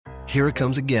Here it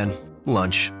comes again.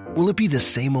 Lunch. Will it be the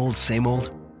same old, same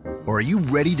old? Or are you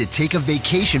ready to take a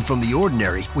vacation from the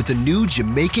ordinary with the new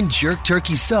Jamaican Jerk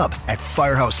Turkey Sub at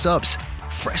Firehouse Subs?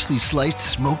 Freshly sliced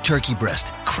smoked turkey breast,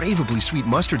 craveably sweet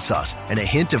mustard sauce, and a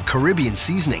hint of Caribbean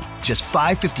seasoning. Just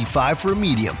 $5.55 for a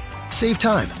medium. Save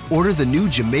time. Order the new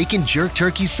Jamaican Jerk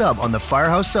Turkey Sub on the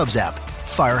Firehouse Subs app.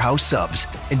 Firehouse Subs.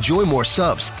 Enjoy more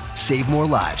subs. Save more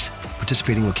lives.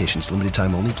 Participating locations. Limited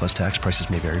time only, plus tax. Prices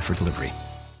may vary for delivery.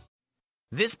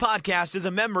 This podcast is a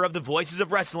member of the Voices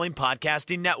of Wrestling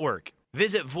Podcasting Network.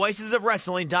 Visit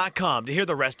voicesofwrestling.com to hear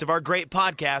the rest of our great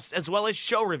podcasts, as well as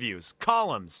show reviews,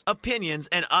 columns, opinions,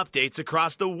 and updates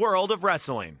across the world of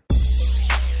wrestling.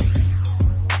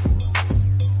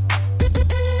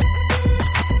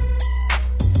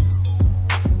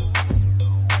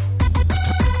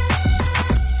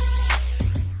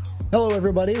 Hello,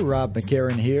 everybody. Rob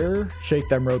McCarran here.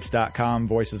 ShakeThemRopes.com,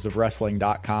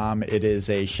 VoicesOfWrestling.com. It is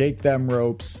a Shake Them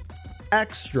Ropes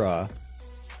extra.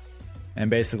 And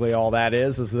basically all that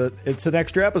is that it's an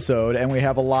extra episode, and we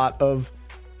have a lot of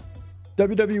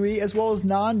WWE as well as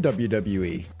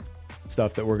non-WWE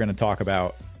stuff that we're going to talk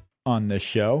about on this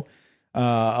show.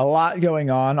 A lot going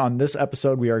on this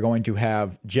episode. We are going to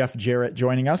have Jeff Jarrett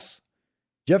joining us.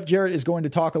 Jeff Jarrett is going to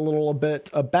talk a little bit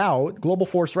about Global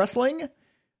Force Wrestling,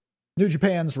 New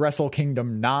Japan's Wrestle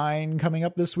Kingdom 9 coming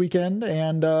up this weekend,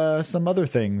 and some other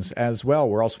things as well.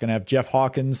 We're also going to have Jeff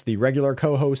Hawkins, the regular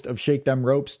co-host of Shake Them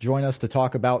Ropes, join us to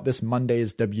talk about this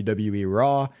Monday's WWE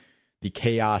Raw, the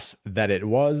chaos that it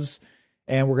was.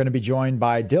 And we're going to be joined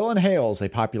by Dylan Hales, a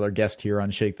popular guest here on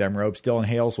Shake Them Ropes. Dylan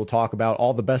Hales will talk about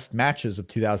all the best matches of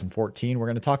 2014. We're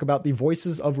going to talk about the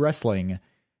Voices of Wrestling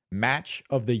Match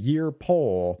of the Year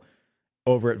poll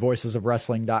over at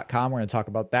voicesofwrestling.com. We're going to talk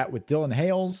about that with Dylan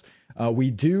Hales.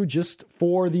 We do, just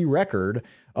for the record,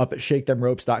 up at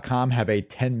shakethemropes.com, have a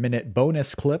 10-minute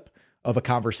bonus clip of a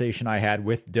conversation I had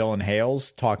with Dylan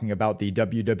Hales talking about the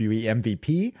WWE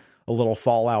MVP, a little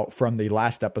fallout from the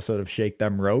last episode of Shake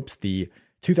Them Ropes, the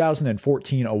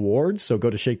 2014 awards. So go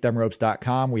to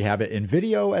shakethemropes.com. We have it in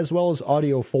video as well as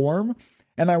audio form.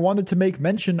 And I wanted to make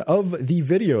mention of the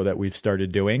video that we've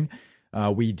started doing.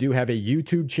 We do have a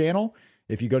YouTube channel.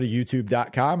 If you go to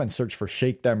youtube.com and search for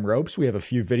Shake Them Ropes, we have a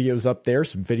few videos up there,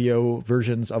 some video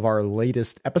versions of our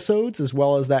latest episodes, as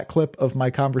well as that clip of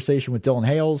my conversation with Dylan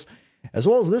Hales, as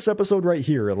well as this episode right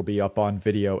here. It'll be up on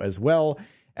video as well,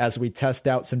 as we test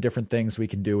out some different things we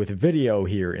can do with video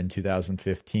here in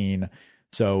 2015.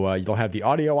 So you'll have the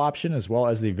audio option as well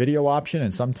as the video option,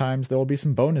 and sometimes there will be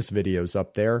some bonus videos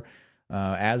up there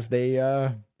as they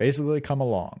basically come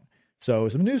along. So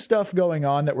some new stuff going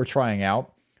on that we're trying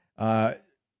out.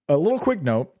 A little quick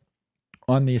note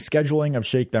on the scheduling of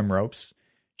Shake Them Ropes.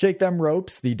 Shake Them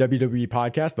Ropes, the WWE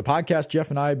podcast, the podcast Jeff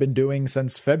and I have been doing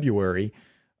since February.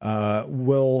 We're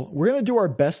going to do our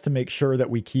best to make sure that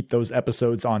we keep those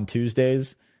episodes on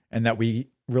Tuesdays and that we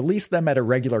release them at a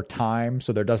regular time,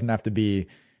 so there doesn't have to be,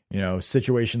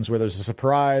 situations where there's a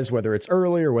surprise, whether it's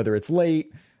early or whether it's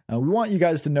late. We want you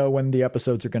guys to know when the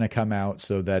episodes are going to come out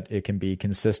so that it can be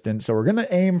consistent. So we're going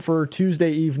to aim for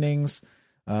Tuesday evenings,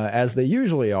 as they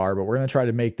usually are, but we're going to try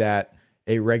to make that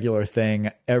a regular thing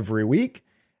every week,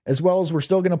 as well as we're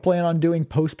still going to plan on doing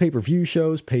post pay-per-view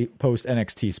shows, post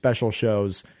NXT special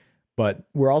shows, but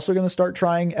we're also going to start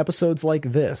trying episodes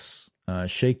like this,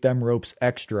 Shake Them Ropes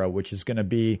Extra, which is going to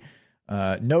be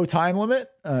no time limit.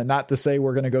 Not to say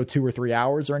we're going to go 2 or 3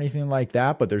 hours or anything like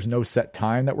that, but there's no set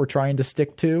time that we're trying to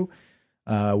stick to.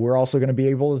 We're also going to be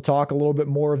able to talk a little bit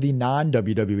more of the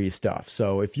non-WWE stuff.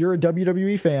 So if you're a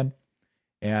WWE fan,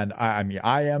 and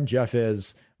I am, Jeff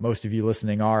is, most of you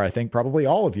listening are, I think probably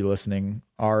all of you listening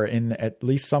are in at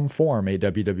least some form a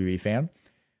WWE fan.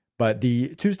 But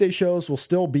the Tuesday shows will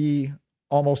still be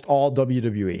almost all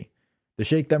WWE. The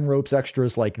Shake Them Ropes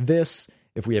extras like this,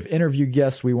 if we have interview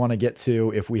guests we want to get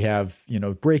to, if we have,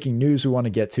 breaking news we want to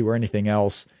get to or anything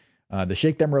else, the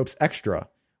Shake Them Ropes extra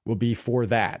will be for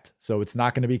that. So it's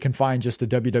not going to be confined just to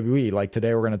WWE. Like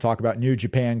today, we're going to talk about New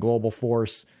Japan Global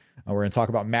Force. We're going to talk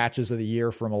about matches of the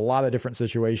year from a lot of different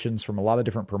situations, from a lot of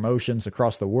different promotions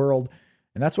across the world.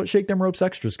 And that's what Shake Them Ropes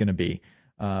Extra is going to be.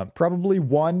 Probably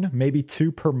 1, maybe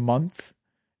 2 per month.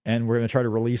 And we're going to try to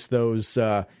release those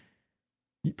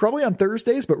probably on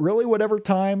Thursdays, but really whatever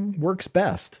time works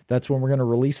best. That's when we're going to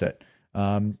release it.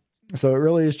 So it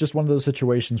really is just one of those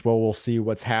situations where we'll see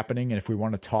what's happening and if we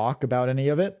want to talk about any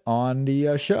of it on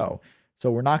the show.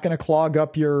 So we're not going to clog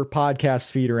up your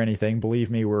podcast feed or anything. Believe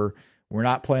me, we're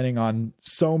not planning on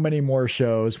so many more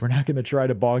shows. We're not going to try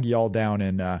to bog you all down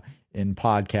in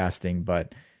podcasting,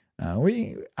 but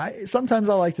sometimes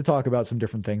I like to talk about some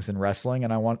different things in wrestling,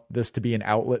 and I want this to be an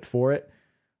outlet for it.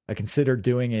 I considered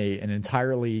doing an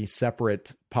entirely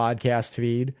separate podcast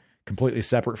feed, completely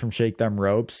separate from Shake Them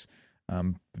Ropes.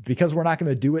 Because we're not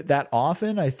going to do it that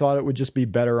often, I thought it would just be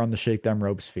better on the Shake Them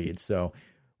Ropes feed. So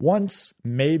once,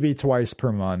 maybe twice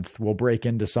per month, we'll break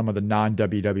into some of the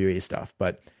non-WWE stuff.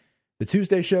 But the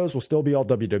Tuesday shows will still be all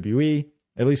WWE,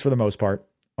 at least for the most part,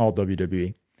 all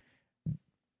WWE.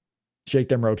 Shake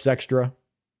Them Ropes Extra,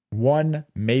 1,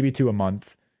 maybe 2 a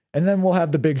month. And then we'll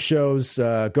have the big shows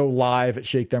go live at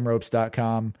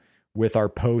shakethemropes.com with our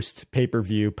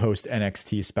post-pay-per-view,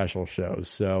 post-NXT special shows.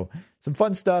 So some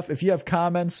fun stuff. If you have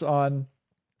comments on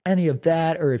any of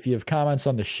that, or if you have comments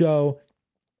on the show,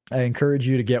 I encourage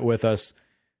you to get with us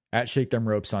at Shake Them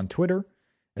Ropes on Twitter,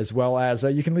 as well as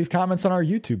you can leave comments on our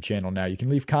YouTube channel now. You can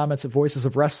leave comments at Voices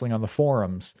of Wrestling on the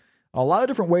forums. A lot of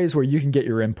different ways where you can get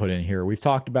your input in here. We've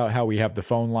talked about how we have the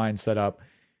phone line set up,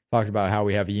 talked about how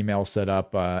we have email set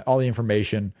up, all the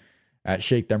information at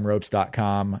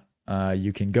shakethemropes.com.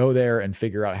 You can go there and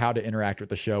figure out how to interact with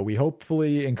the show. We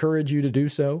hopefully encourage you to do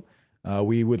so.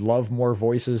 We would love more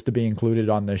voices to be included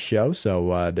on this show,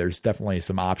 so there's definitely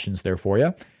some options there for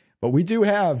you. But we do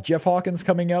have Jeff Hawkins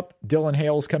coming up, Dylan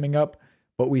Hales coming up,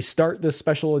 but we start this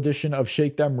special edition of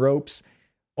Shake Them Ropes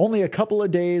only a couple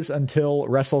of days until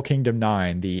Wrestle Kingdom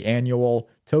 9, the annual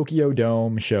Tokyo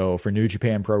Dome show for New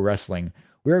Japan Pro Wrestling.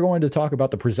 We are going to talk about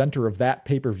the presenter of that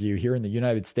pay-per-view here in the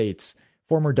United States,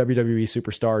 former WWE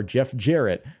superstar Jeff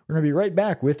Jarrett. We're going to be right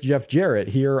back with Jeff Jarrett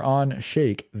here on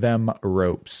Shake Them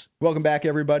Ropes. Welcome back,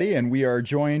 everybody, and we are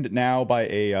joined now by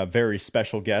a very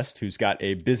special guest who's got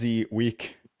a busy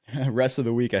week, rest of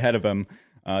the week ahead of him,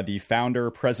 the founder,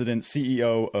 president,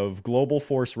 CEO of Global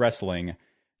Force Wrestling.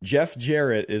 Jeff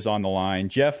Jarrett is on the line.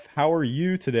 Jeff, how are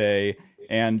you today,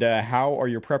 and how are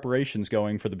your preparations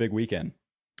going for the big weekend?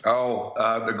 Oh,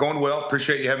 they're going well.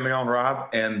 Appreciate you having me on, Rob.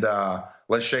 And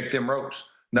let's shake them ropes.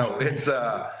 No,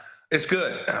 it's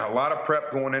good. A lot of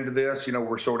prep going into this. You know,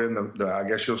 we're sort of in the I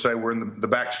guess you'll say we're in the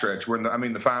back stretch. We're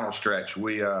in the final stretch.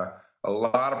 We a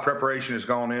lot of preparation has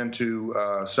gone into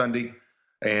Sunday,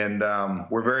 and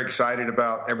we're very excited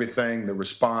about everything, the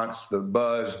response, the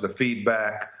buzz, the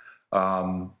feedback,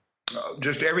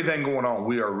 just everything going on.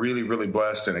 We are really, really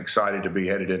blessed and excited to be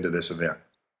headed into this event.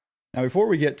 Now, before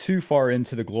we get too far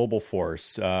into the Global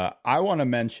Force, I want to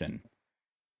mention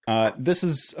this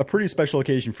is a pretty special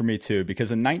occasion for me, too, because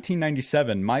in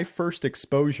 1997, my first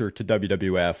exposure to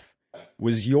WWF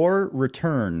was your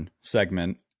return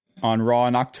segment on Raw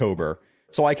in October.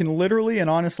 So I can literally and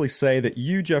honestly say that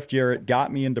you, Jeff Jarrett,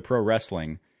 got me into pro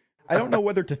wrestling. I don't know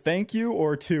whether to thank you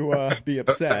or to be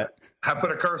upset. I put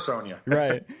a curse on you.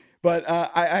 Right. But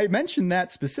I mentioned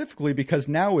that specifically because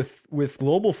now with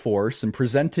Global Force and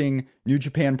presenting New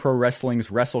Japan Pro Wrestling's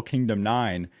Wrestle Kingdom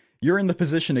 9, you're in the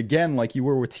position again, like you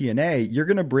were with TNA, you're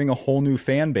going to bring a whole new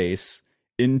fan base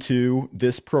into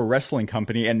this pro wrestling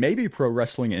company and maybe pro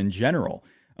wrestling in general.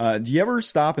 Do you ever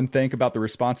stop and think about the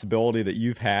responsibility that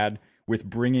you've had with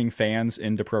bringing fans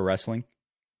into pro wrestling?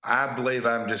 I believe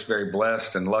I'm just very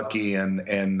blessed and lucky, and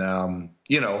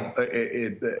you know,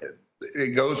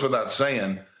 it goes without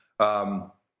saying.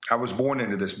 I was born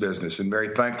into this business and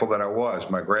very thankful that I was.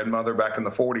 My grandmother back in the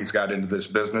 40s got into this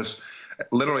business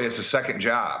literally as a second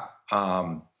job.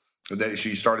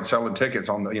 She started selling tickets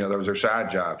on that was her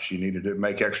side job. She needed to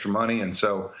make extra money. And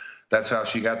so that's how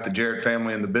she got the Jarrett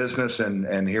family in the business.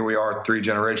 And here we are 3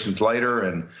 generations later,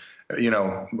 and,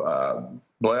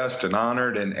 blessed and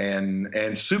honored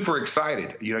and super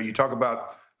excited. You know, you talk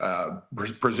about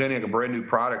presenting a brand new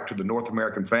product to the North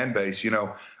American fan base. You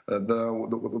know,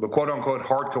 the quote unquote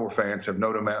hardcore fans have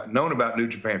known about New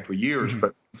Japan for years,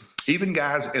 but even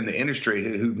guys in the industry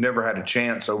who've never had a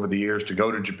chance over the years to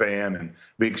go to Japan and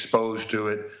be exposed to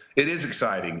it, it is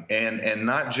exciting. And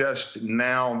not just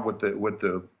now with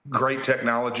the great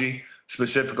technology,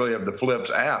 specifically of the Flips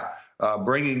app,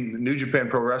 bringing New Japan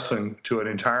Pro Wrestling to an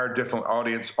entire different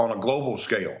audience on a global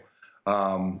scale.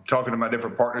 Talking to my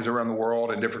different partners around the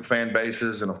world and different fan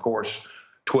bases, and of course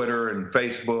Twitter and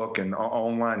Facebook and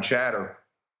online chatter.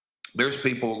 There's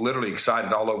people literally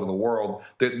excited all over the world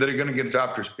that are going to get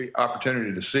the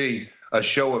opportunity to see a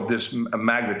show of this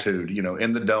magnitude,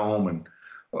 in the dome, and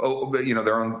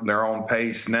they're on their own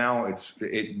pace. Now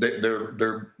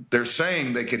they're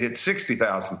saying they could hit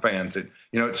 60,000 fans. It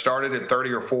started at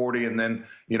 30 or 40, and then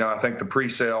I think the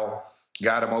pre-sale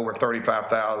got them over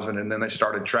 35,000, and then they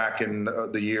started tracking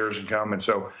the years and coming.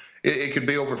 So it could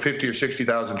be over 50 or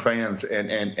 60,000 fans,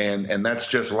 and that's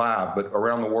just live. But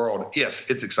around the world, yes,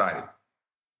 it's exciting.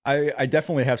 I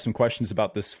definitely have some questions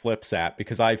about this Flips app,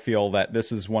 because I feel that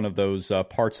this is one of those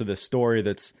parts of this story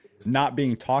that's not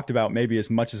being talked about maybe as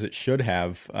much as it should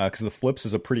have, because the Flips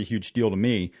is a pretty huge deal to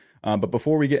me. But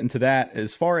before we get into that,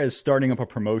 as far as starting up a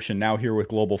promotion now here with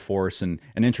Global Force and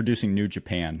introducing New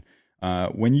Japan,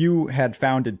 when you had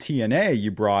founded TNA,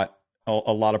 you brought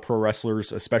a lot of pro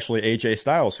wrestlers, especially AJ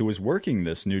Styles, who was working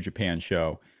this New Japan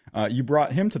show. You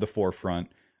brought him to the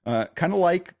forefront. Kind of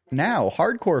like now,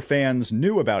 hardcore fans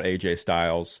knew about AJ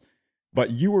Styles, but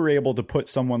you were able to put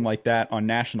someone like that on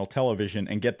national television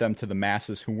and get them to the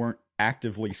masses who weren't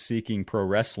actively seeking pro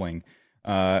wrestling.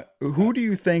 Who do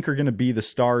you think are going to be the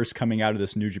stars coming out of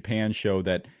this New Japan show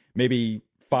that maybe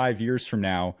 5 years from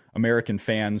now, American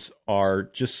fans are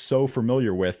just so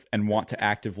familiar with and want to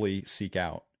actively seek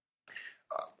out?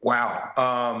 Wow.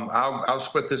 I'll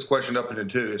split this question up into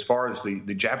two. As far as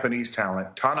the Japanese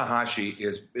talent, Tanahashi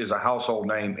is a household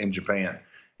name in Japan.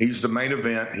 He's the main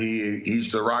event.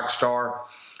 He's the rock star,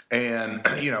 and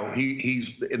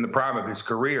he's in the prime of his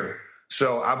career.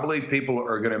 So I believe people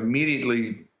are going to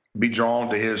immediately be drawn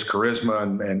to his charisma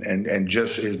and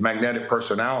just his magnetic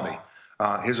personality.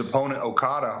 His opponent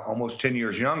Okada, almost 10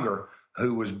 years younger,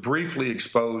 who was briefly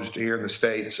exposed here in the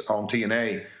States on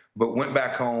TNA, but went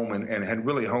back home and had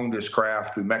really honed his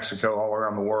craft through Mexico, all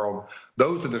around the world.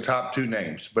 Those are the top two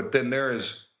names. But then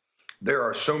there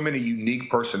are so many unique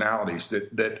personalities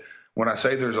that when I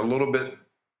say there's a little bit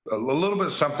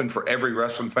of something for every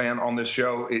wrestling fan on this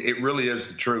show, it really is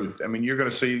the truth. I mean, you're going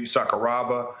to see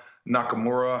Sakuraba,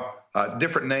 Nakamura,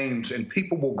 different names, and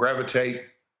people will gravitate.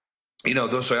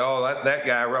 They'll say, oh, that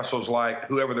guy wrestles like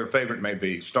whoever their favorite may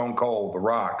be, Stone Cold, The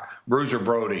Rock, Bruiser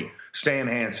Brody, Stan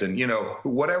Hansen,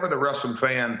 whatever the wrestling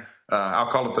fan, I'll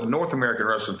call it the North American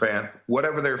wrestling fan,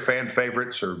 whatever their fan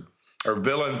favorites or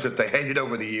villains that they hated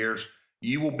over the years,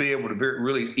 you will be able to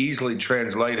really easily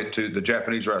translate it to the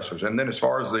Japanese wrestlers. And then as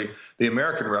far as the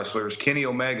American wrestlers, Kenny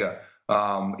Omega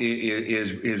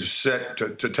is set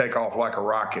to take off like a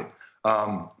rocket.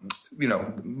 A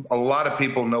lot of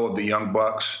people know of the Young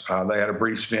Bucks. They had a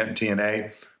brief stint in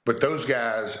TNA, but those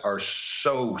guys are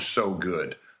so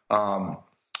good. They're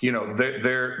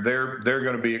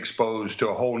going to be exposed to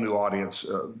a whole new audience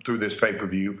through this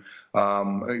pay-per-view.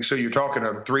 So you're talking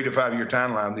a 3 to 5 year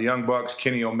timeline. The Young Bucks,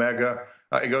 Kenny Omega.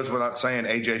 It goes without saying,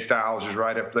 AJ Styles is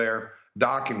right up there.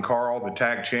 Doc and Carl, the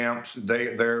tag champs,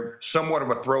 they're somewhat of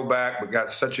a throwback, but got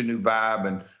such a new vibe,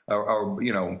 and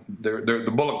they're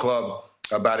the Bullet Club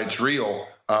about it's real.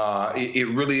 It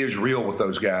really is real with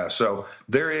those guys. So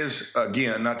there is,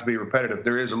 again, not to be repetitive,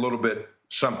 there is a little bit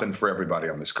something for everybody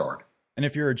on this card. And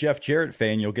if you're a Jeff Jarrett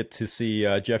fan, you'll get to see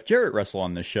Jeff Jarrett wrestle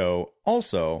on the show.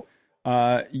 Also,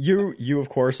 you of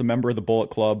course, a member of the Bullet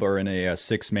Club, are in a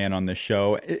 6-man on this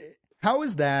show. How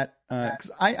is that?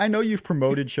 Because I know you've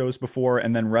promoted shows before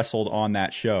and then wrestled on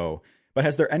that show, but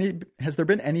has there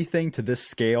been anything to this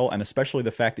scale, and especially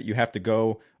the fact that you have to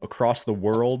go across the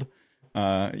world,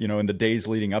 in the days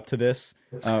leading up to this?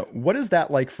 What is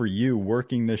that like for you,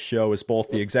 working this show as both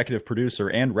the executive producer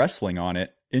and wrestling on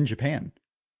it in Japan?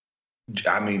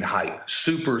 I mean, hype.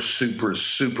 Super, super,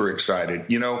 super excited.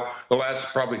 The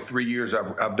last probably 3 years,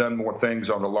 I've done more things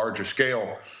on a larger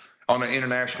scale on an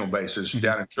international basis,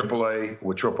 down in AAA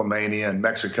with Triple Mania in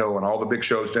Mexico and all the big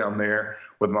shows down there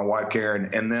with my wife, Karen.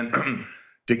 And then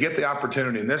to get the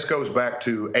opportunity, and this goes back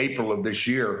to April of this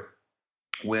year,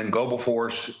 when Global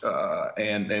Force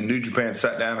and New Japan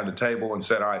sat down at a table and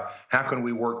said, all right, how can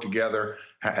we work together?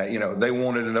 They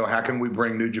wanted to know, how can we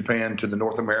bring New Japan to the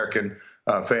North American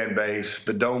fan base?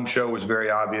 The Dome show was very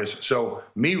obvious. So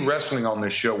me wrestling on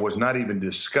this show was not even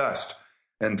discussed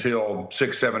until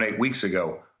 6, 7, 8 weeks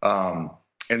ago.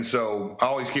 And so I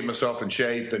always keep myself in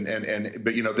shape, but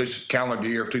this calendar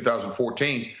year of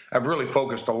 2014, I've really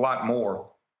focused a lot more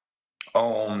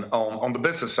on the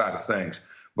business side of things.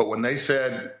 But when they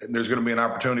said there's going to be an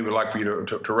opportunity, we'd like for you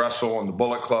to wrestle in the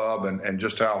Bullet Club, and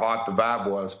just how hot the vibe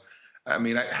was, I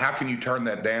mean, how can you turn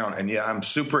that down? And yeah, I'm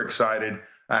super excited.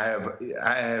 I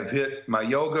have hit my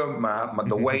yoga,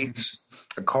 the weights,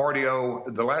 the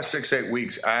cardio. The last 6, 8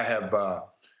 weeks, I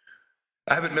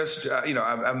haven't missed.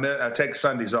 I take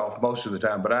Sundays off most of the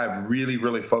time, but I've really,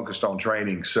 really focused on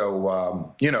training.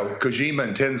 So Kojima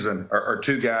and Tenzin are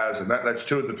two guys, and that's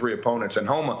 2 of the 3 opponents. And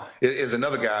Homa is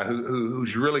another guy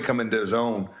who's really come into his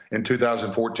own in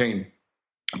 2014,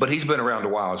 but he's been around a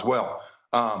while as well.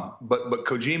 But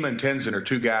Kojima and Tenzin are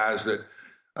 2 guys that.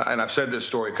 And I've said this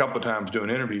story a couple of times doing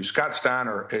interviews. Scott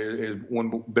Steiner has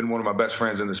been one of my best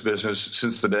friends in this business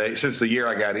since the year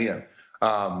I got in.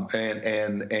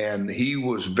 And he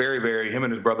was very, very, him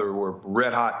and his brother were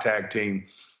red hot tag team,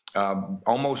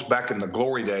 almost back in the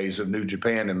glory days of New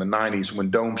Japan in the 90s when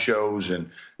Dome shows, and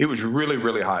it was really,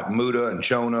 really hot. Muda and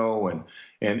Chono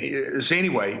so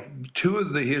anyway, 2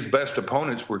 of his best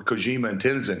opponents were Kojima and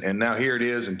Tenzin. And now here it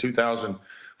is in 2014.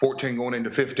 14 going into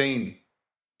 15,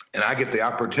 and I get the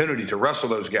opportunity to wrestle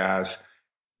those guys.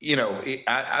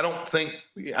 I don't think,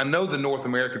 I know the North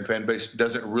American fan base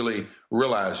doesn't really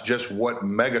realize just what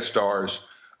megastars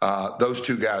those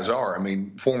two guys are. I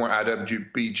mean, former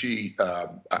IWGP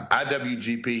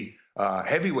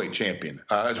heavyweight champion,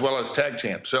 as well as tag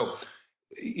champ. So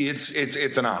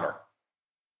it's an honor.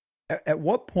 At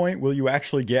what point will you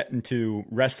actually get into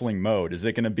wrestling mode? Is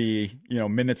it going to be,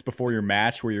 minutes before your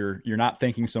match where you're not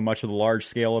thinking so much of the large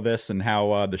scale of this and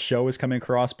how the show is coming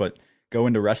across, but go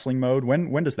into wrestling mode?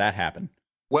 When does that happen?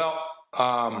 Well,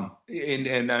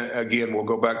 and again, we'll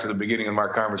go back to the beginning of my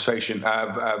conversation.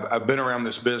 I've been around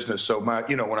this business. So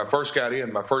when I first got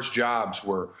in, my first jobs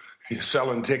were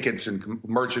selling tickets and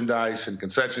merchandise and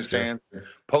concession stands,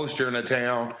 poster in a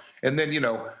town. And then,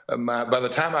 by the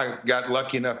time I got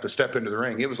lucky enough to step into the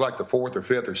ring, it was like the fourth or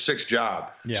fifth or sixth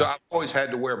job. Yeah. So I've always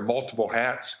had to wear multiple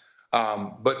hats.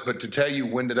 But to tell you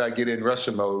when did I get in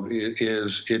wrestling mode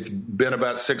it's been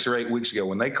about 6 or 8 weeks ago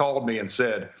when they called me and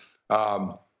said,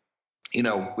 here's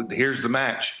the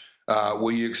match.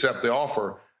 Will you accept the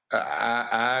offer?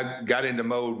 I got into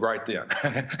mode right then.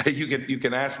 You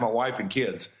can ask my wife and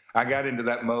kids. I got into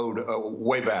that mode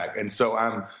way back. And so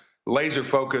I'm laser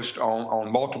focused on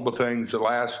multiple things. The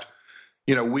last,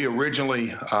 we originally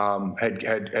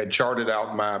had charted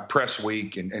out my press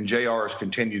week, and JR has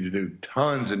continued to do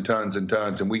tons and tons and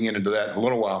tons, and we can get into that in a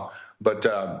little while. But,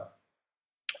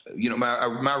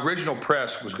 my original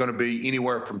press was going to be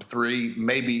anywhere from three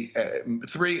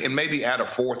and maybe add a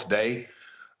fourth day.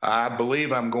 I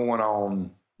believe I'm going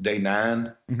on day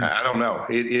 9. Mm-hmm. I don't know.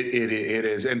 It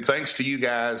is. And thanks to you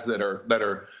guys that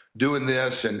are doing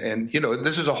this. And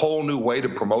this is a whole new way to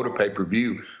promote a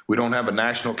pay-per-view. We don't have a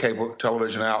national cable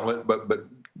television outlet, but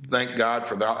thank God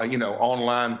for the,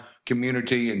 online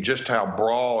community and just how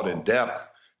broad and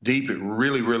deep it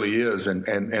really, really is.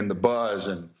 And the buzz.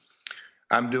 And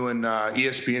I'm doing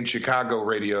ESPN Chicago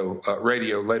radio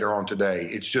later on today.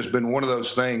 It's just been one of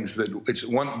those things that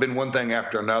been one thing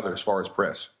after another as far as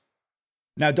press.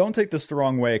 Now, don't take this the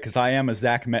wrong way, because I am a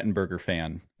Zach Mettenberger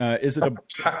fan. Is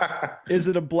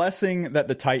it a blessing that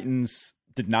the Titans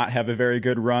did not have a very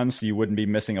good run, so you wouldn't be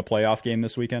missing a playoff game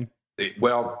this weekend?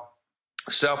 Well,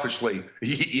 selfishly,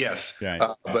 yes.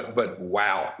 Yeah. But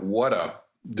wow, what a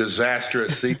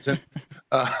disastrous season!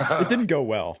 It didn't go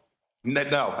well. No,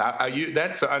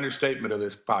 that's the understatement of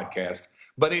this podcast.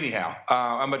 But anyhow,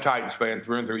 I'm a Titans fan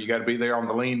through and through. You got to be there on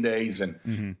the lean days, and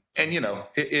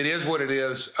it is what it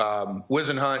is.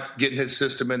 Whisenhunt getting his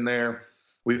system in there.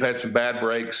 We've had some bad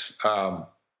breaks,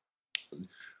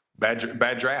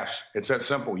 bad drafts. It's that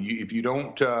simple. If you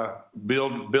don't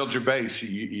build your base,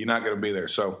 you're not going to be there.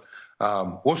 So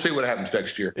we'll see what happens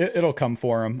next year. It'll come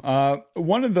for him.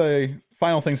 One of the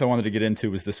final things I wanted to get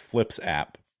into was this Flips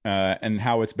app and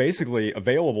how it's basically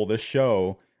available. This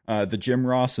show. The Jim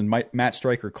Ross and Matt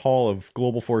Stryker call of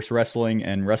Global Force Wrestling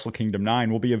and Wrestle Kingdom 9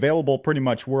 will be available pretty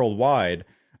much worldwide.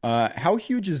 How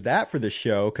huge is that for this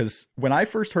show? Because when I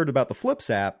first heard about the Flips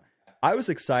app, I was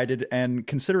excited and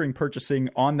considering purchasing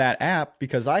on that app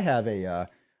because I have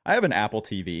an Apple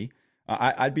TV.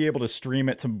 I'd be able to stream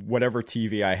it to whatever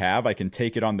TV I have. I can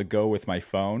take it on the go with my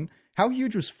phone. How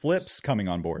huge was Flips coming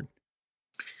on board?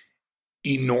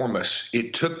 Enormous.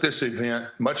 It took this event,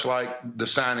 much like the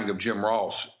signing of Jim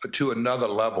Ross, to another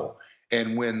level.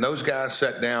 And when those guys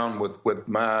sat down with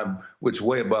which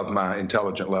way above my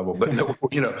intelligent level, but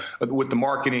with the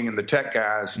marketing and the tech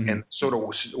guys, mm-hmm. and sort of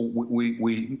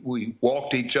we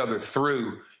walked each other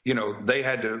through. They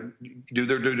had to do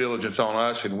their due diligence on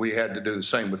us, and we had to do the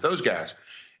same with those guys.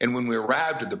 And when we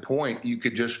arrived at the point, you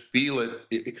could just feel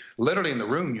it literally in the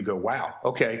room. You go, "Wow,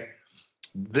 okay."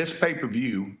 This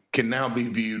pay-per-view can now be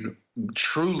viewed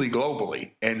truly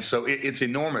globally. And so it's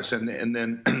enormous. And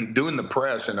then doing the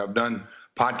press, and I've done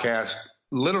podcasts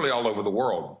literally all over the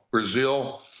world,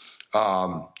 Brazil,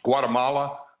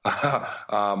 Guatemala,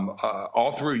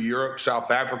 all through Europe,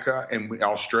 South Africa, and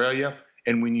Australia.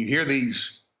 And when you hear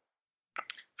these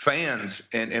fans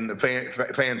and the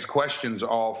fans' questions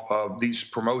off of these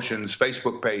promotions'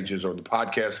 Facebook pages or the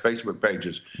podcast Facebook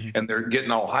pages, mm-hmm. and they're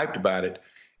getting all hyped about it,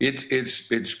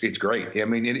 It's great. I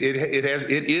mean, it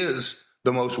is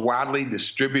the most widely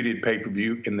distributed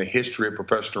pay-per-view in the history of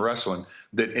professional wrestling.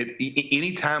 That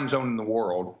any time zone in the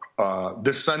world,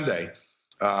 this Sunday,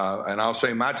 and I'll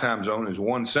say my time zone is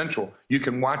 1 Central. You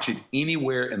can watch it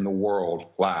anywhere in the world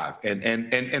live,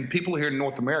 and people here in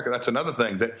North America. That's another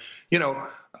thing that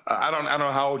I don't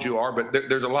know how old you are, but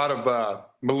there's a lot of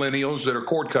millennials that are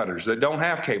cord cutters that don't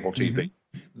have cable TV. Mm-hmm.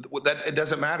 That it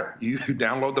doesn't matter. You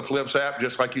download the Flips app,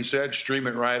 just like you said, stream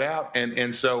it right out,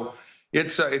 and so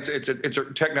it's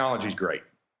technology's great.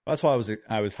 That's why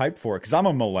I was hyped for it, because I'm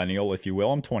a millennial, if you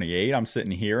will. I'm 28. I'm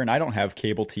sitting here, and I don't have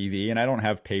cable TV, and I don't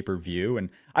have pay-per-view, and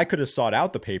I could have sought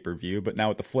out the pay-per-view, but now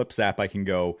with the Flips app, I can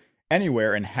go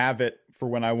anywhere and have it for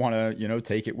when I want to,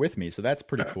 take it with me. So that's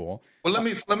pretty cool. Well, let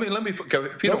me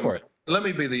if you Go for it. Let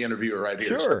me be the interviewer right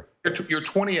here. Sure. So you're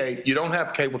 28. You don't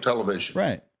have cable television.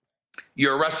 Right.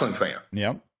 You're a wrestling fan.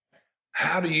 Yep.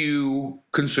 How do you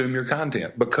consume your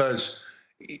content? Because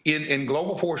in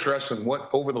Global Force Wrestling,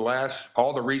 what over the last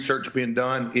all the research being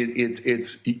done,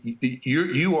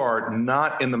 you are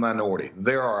not in the minority.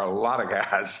 There are a lot of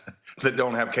guys that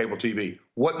don't have cable TV.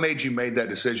 What made you make that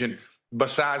decision?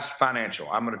 Besides financial,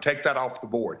 I'm going to take that off the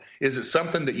board. Is it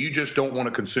something that you just don't want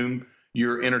to consume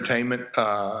your entertainment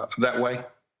that way?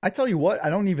 I tell you what, I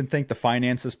don't even think the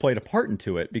finances played a part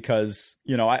into it, because,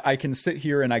 I can sit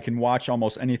here and I can watch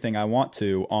almost anything I want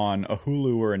to on a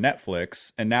Hulu or a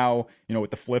Netflix. And now, with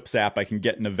the Flips app, I can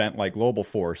get an event like Global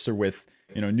Force, or with,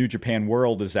 New Japan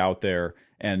World is out there,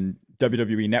 and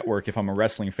WWE Network if I'm a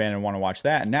wrestling fan and want to watch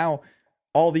that. And now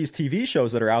all these TV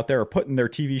shows that are out there are putting their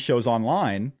TV shows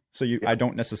online. So I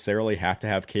don't necessarily have to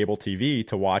have cable TV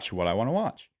to watch what I want to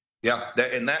watch. Yeah.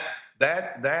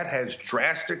 That has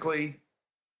drastically,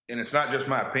 and it's not just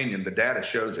my opinion, the data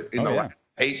shows it. In the last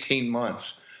 18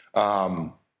 months,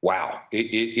 wow.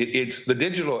 It's the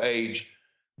digital age.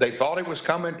 They thought it was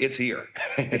coming. It's here.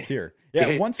 It's here.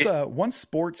 Yeah, once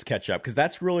sports catch up, because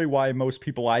that's really why most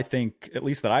people, I think, at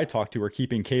least that I talk to, are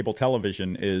keeping cable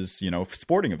television is,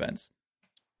 sporting events.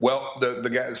 Well, the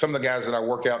guys, some of the guys that I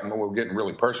work out, and we're getting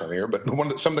really personal here, but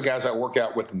some of the guys I work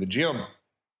out with in the gym,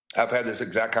 I've had this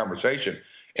exact conversation.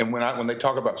 And when they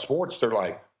talk about sports, they're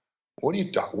like, What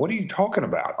are you talking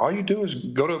about? All you do is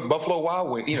go to Buffalo Wild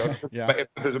Wings. If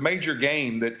there's a major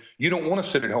game that you don't want to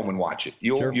sit at home and watch it,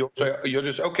 you'll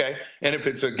just okay. And if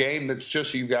it's a game that's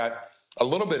just you've got a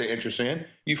little bit of interest in,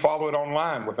 you follow it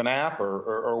online with an app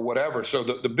or whatever. So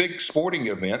the big sporting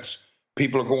events,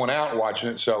 people are going out and watching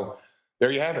it. So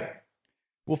there you have it.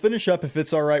 We'll finish up, if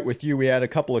it's all right with you. We had a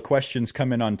couple of questions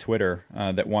come in on Twitter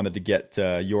that wanted to get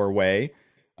your way.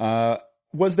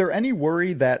 Was there any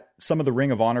worry that some of the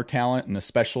Ring of Honor talent, and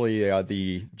especially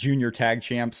the junior tag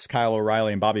champs, Kyle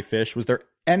O'Reilly and Bobby Fish, was there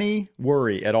any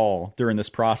worry at all during this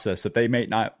process that they may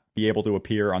not be able to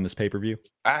appear on this pay-per-view?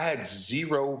 I had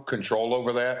zero control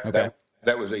over that. Okay.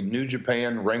 That was a New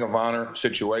Japan Ring of Honor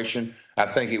situation. I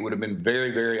think it would have been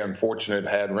very, very unfortunate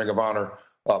had Ring of Honor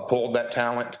pulled that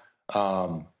talent.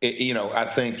 I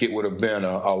think it would have been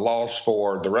a loss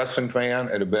for the wrestling fan.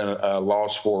 It would have been a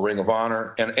loss for Ring of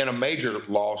Honor, and a major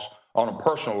loss on a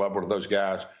personal level to those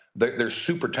guys. They're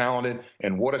super talented,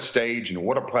 and what a stage and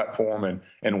what a platform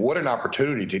and what an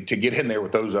opportunity to get in there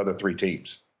with those other three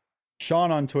teams.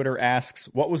 Sean on Twitter asks,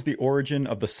 what was the origin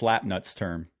of the slap nuts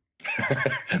term?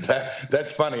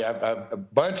 That's funny. A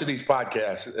bunch of these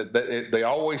podcasts, they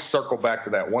always circle back to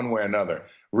that one way or another.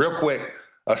 Real quick,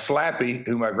 a slappy,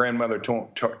 who my grandmother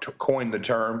coined the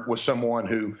term, was someone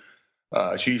who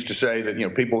she used to say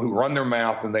that people who run their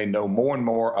mouth and they know more and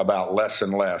more about less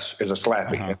and less is a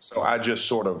slappy. Uh-huh. And so I just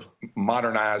sort of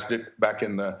modernized it back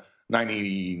in the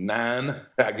 99,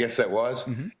 I guess that was,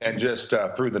 and just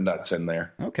threw the nuts in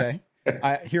there. Okay.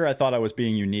 I thought I was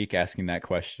being unique asking that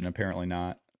question. Apparently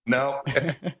not. No,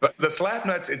 but the slap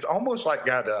nuts, it's almost like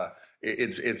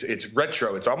it's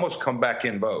retro. It's almost come back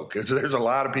in vogue because there's a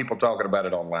lot of people talking about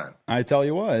it online. I tell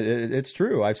you what, it's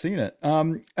true. I've seen it.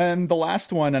 And the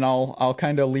last one, and I'll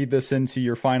kind of lead this into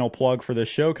your final plug for this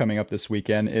show coming up this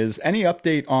weekend, is any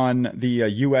update on the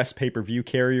U.S. pay-per-view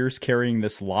carriers carrying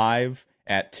this live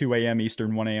at 2 a.m.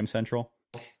 Eastern, 1 a.m. Central?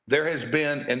 There has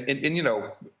been,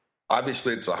 and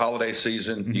obviously it's a holiday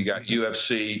season. Mm-hmm. You got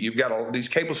UFC. You've got all these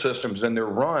cable systems, and they're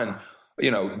run.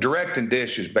 Direct and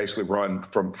Dish is basically run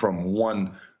from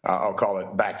one. I'll call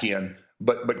it back end.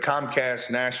 But Comcast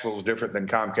Nashville is different than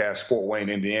Comcast Fort Wayne,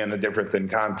 Indiana, different than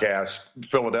Comcast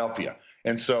Philadelphia.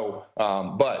 And so,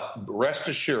 but rest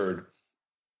assured,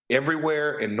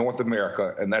 everywhere in North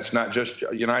America, and that's not just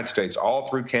United States, all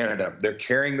through Canada, they're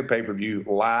carrying the pay-per-view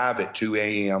live at 2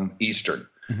 a.m. Eastern.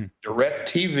 Mm-hmm.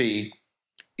 DirecTV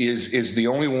is the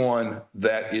only one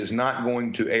that is not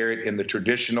going to air it in the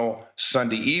traditional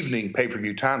Sunday evening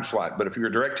pay-per-view time slot. But if you're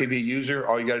a DirecTV user,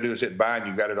 all you got to do is hit buy, and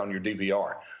you got it on your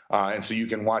DVR. And so you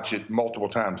can watch it multiple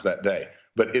times that day.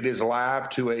 But it is live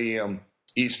 2 a.m.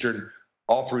 Eastern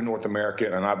all through North America,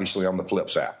 and obviously on the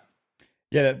Flips app.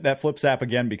 Yeah, that Flips app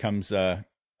again becomes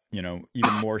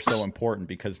even more so important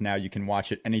because now you can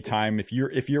watch it anytime.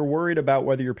 If you're worried about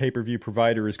whether your pay-per-view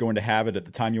provider is going to have it at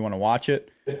the time you want to watch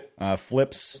it,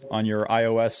 Flips on your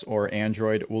iOS or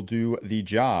Android will do the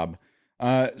job.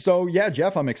 So yeah,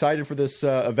 Jeff, I'm excited for this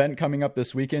event coming up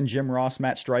this weekend. Jim Ross,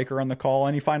 Matt Stryker on the call.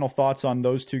 Any final thoughts on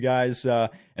those two guys and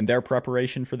their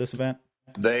preparation for this event?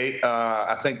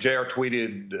 I think JR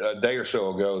tweeted a day or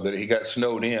so ago that he got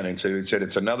snowed in, and so he said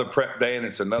it's another prep day and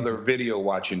it's another video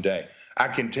watching day. I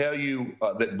can tell you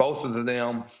that both of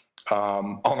them,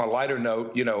 on a lighter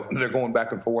note, they're going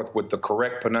back and forth with the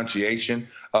correct pronunciation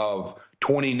of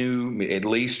at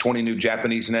least 20 new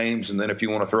Japanese names. And then if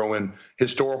you want to throw in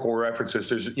historical references,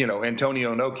 there's,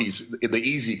 Antonio Inoki's the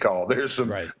easy call. There's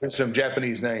some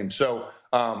Japanese names. So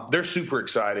they're super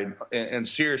excited. And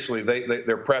seriously,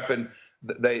 they're prepping.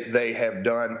 They have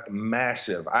done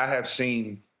massive. I have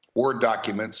seen Word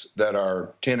documents that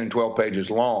are 10 and 12 pages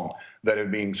long that are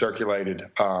being circulated,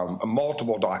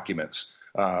 multiple documents.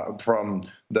 From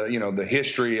the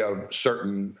history of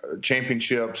certain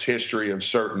championships, history of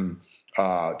certain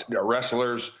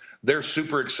wrestlers. They're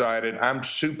super excited. I'm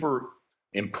super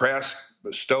impressed,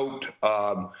 stoked,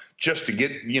 just to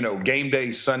get, game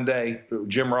day Sunday.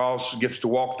 Jim Ross gets to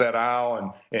walk that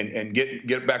aisle and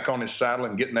get back on his saddle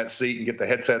and get in that seat and get the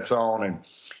headsets on and,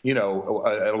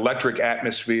 an electric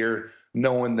atmosphere,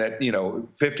 knowing that,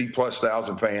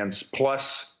 50,000+ fans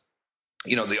plus,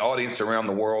 the audience around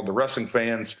the world, the wrestling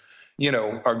fans,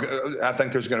 I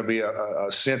think there's going to be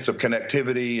a sense of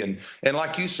connectivity. And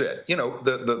like you said,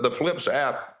 the Flips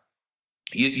app,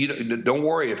 you don't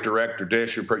worry if direct or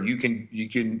dish or you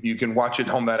can watch it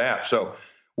on that app. So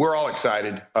we're all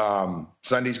excited.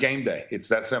 Sunday's game day. It's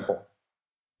that simple.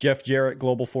 Jeff Jarrett,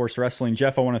 Global Force Wrestling.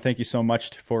 Jeff, I want to thank you so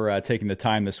much for taking the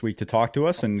time this week to talk to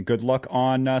us, and good luck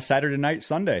on Saturday night,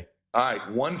 Sunday. All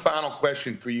right, one final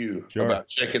question for you about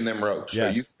shaking them ropes.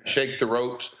 Yes. So you shake the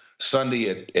ropes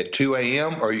Sunday at 2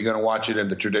 a.m., or are you going to watch it in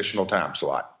the traditional time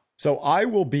slot? So I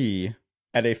will be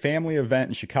at a family event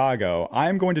in Chicago.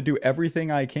 I'm going to do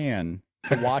everything I can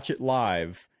to watch it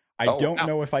live. I don't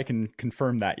know if I can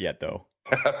confirm that yet, though.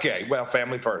 Okay, well,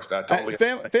 family first. I totally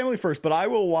family first, but I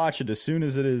will watch it as soon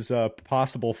as it is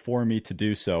possible for me to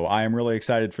do so. I am really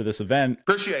excited for this event.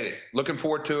 Appreciate it. Looking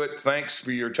forward to it. Thanks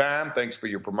for your time. Thanks for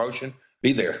your promotion.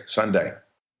 Be there Sunday.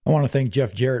 I want to thank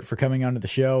Jeff Jarrett for coming onto the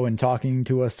show and talking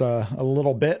to us a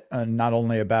little bit, not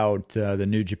only about the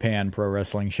New Japan Pro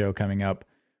Wrestling show coming up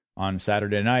on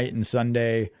Saturday night and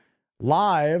Sunday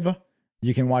live.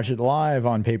 You can watch it live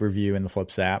on pay-per-view in the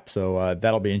Flips app, so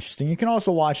that'll be interesting. You can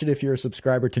also watch it if you're a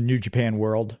subscriber to New Japan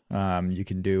World. You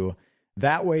can do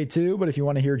that way too, but if you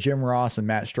want to hear Jim Ross and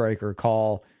Matt Stryker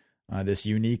call this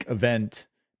unique event,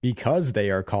 because they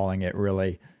are calling it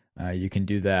really, you can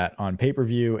do that on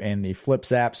pay-per-view and the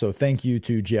Flips app. So thank you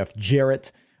to Jeff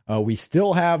Jarrett. We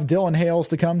still have Dylan Hales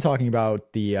to come talking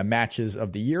about the matches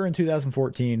of the year in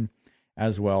 2014,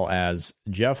 as well as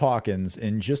Jeff Hawkins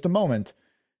in just a moment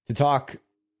to talk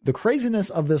the craziness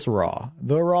of this Raw.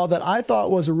 The Raw that I thought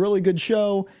was a really good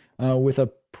show with a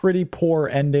pretty poor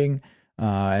ending.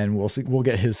 And we'll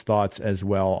get his thoughts as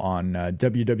well on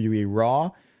WWE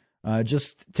Raw.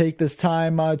 Just take this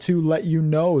time to let you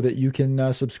know that you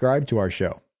can subscribe to our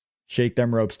show.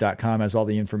 ShakeThemRopes.com has all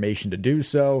the information to do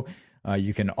so.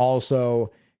 You can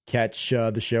also catch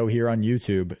the show here on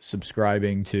YouTube,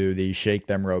 subscribing to the Shake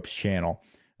Them Ropes channel.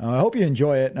 I hope you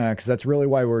enjoy it, because that's really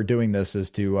why we're doing this,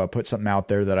 is to put something out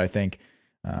there that I think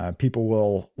people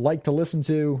will like to listen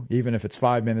to, even if it's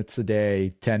 5 minutes a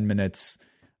day, 10 minutes,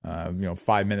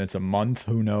 5 minutes a month,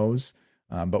 who knows.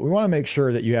 But we want to make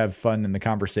sure that you have fun in the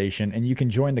conversation, and you can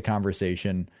join the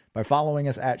conversation by following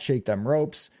us at Shake Them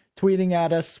Ropes, tweeting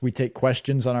at us. We take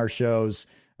questions on our shows.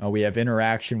 We have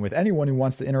interaction with anyone who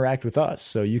wants to interact with us,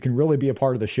 so you can really be a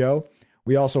part of the show.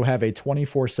 We also have a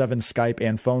 24/7 Skype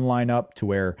and phone line up, to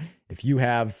where if you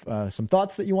have some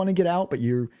thoughts that you want to get out, but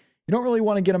you don't really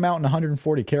want to get them out in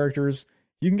 140 characters,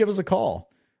 you can give us a call.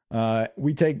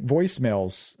 We take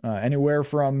voicemails anywhere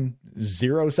from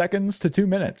 0 seconds to 2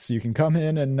 minutes. You can come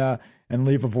in and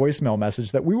leave a voicemail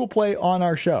message that we will play on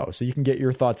our show, so you can get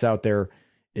your thoughts out there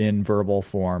in verbal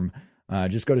form.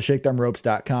 Just go to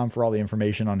ShakeThemRopes.com for all the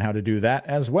information on how to do that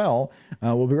as well.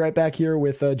 We'll be right back here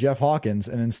with Jeff Hawkins,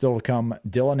 and then still to come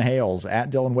Dylan Hales at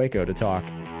Dylan Waco to talk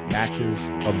matches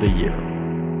of the year.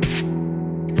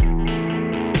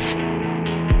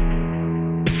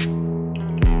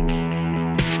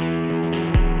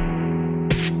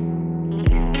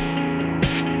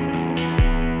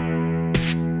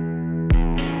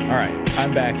 All right,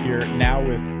 I'm back here now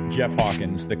with Jeff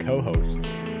Hawkins, the co-host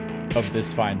of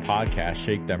this fine podcast,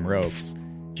 Shake Them Ropes.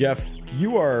 Jeff,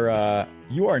 you are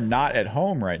not at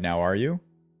home right now, are you?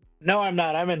 No, I'm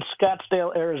not. I'm in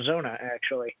Scottsdale, Arizona,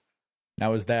 actually.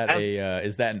 Now, is that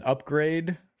an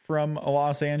upgrade from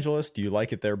Los Angeles? Do you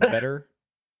like it there better?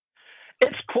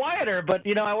 It's quieter, but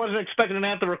I wasn't expecting to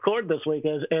have to record this week,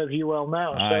 as you well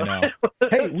know. So. I know.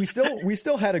 Hey, we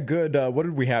still had a good. What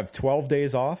did we have? 12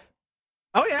 days off.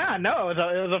 Oh yeah, no, it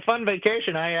was a fun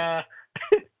vacation.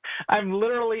 I'm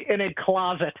literally in a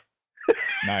closet.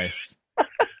 Nice.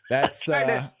 That's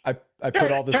I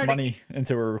put all this money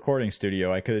into a recording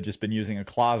studio. I could have just been using a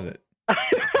closet.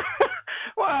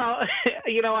 Well,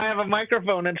 I have a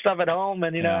microphone and stuff at home,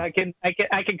 and I can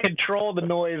control the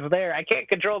noise there. I can't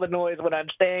control the noise when I'm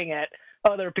staying at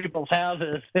other people's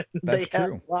houses. That's they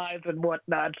true. have lives and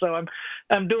whatnot, so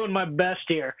I'm doing my best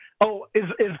here. Oh,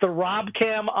 is the Rob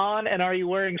cam on? And are you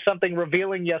wearing something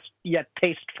revealing yet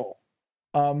tasteful?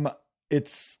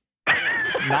 It's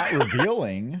not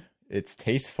revealing. It's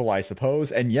tasteful, I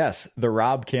suppose. And yes, the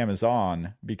Rob cam is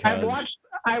on because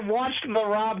I watched the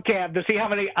Rob cam to see how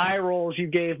many eye rolls you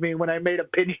gave me when I made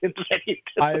opinions that you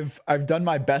did. I've done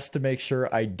my best to make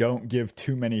sure I don't give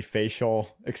too many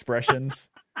facial expressions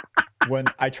when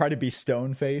I try to be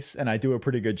stone face, and I do a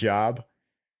pretty good job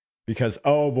because,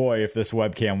 oh boy, if this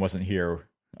webcam wasn't here,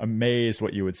 amazed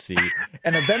what you would see.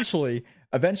 And eventually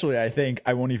I think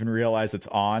I won't even realize it's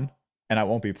on and I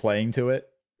won't be playing to it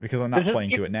because I'm not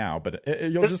playing to it now, but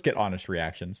you'll just get honest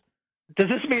reactions. Does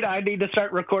this mean I need to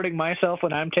start recording myself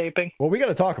when I'm taping? Well, we got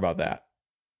to talk about that.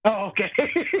 Oh, okay.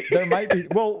 There might be.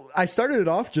 Well, I started it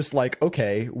off just like,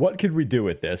 okay, what could we do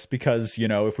with this? Because,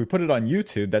 if we put it on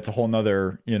YouTube, that's a whole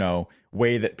nother,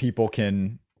 way that people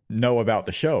can know about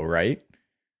the show, right?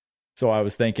 So I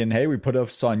was thinking, hey, we put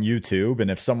us on YouTube,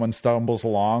 and if someone stumbles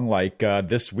along, like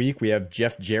this week, we have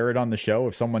Jeff Jarrett on the show.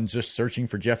 If someone's just searching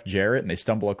for Jeff Jarrett and they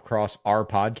stumble across our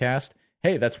podcast,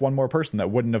 hey, that's one more person that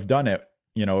wouldn't have done it,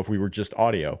 if we were just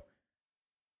audio.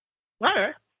 All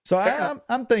right. So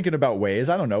I'm thinking about ways.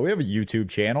 I don't know. We have a YouTube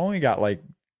channel. We got like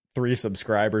 3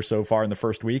 subscribers so far in the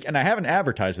first week, and I haven't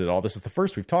advertised it at all. This is the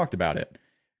first we've talked about it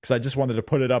because I just wanted to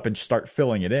put it up and start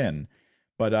filling it in.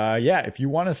 But if you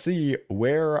want to see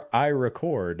where I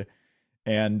record,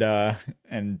 and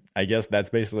I guess that's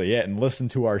basically it, and listen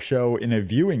to our show in a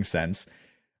viewing sense,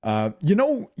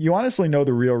 you honestly know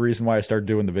the real reason why I started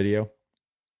doing the video?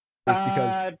 It's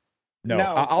because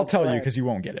I'll tell you because you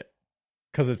won't get it.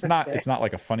 Because it's not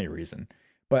like a funny reason.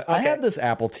 But okay. I have this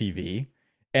Apple TV,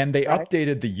 and they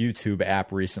updated the YouTube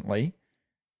app recently.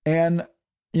 And,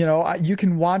 you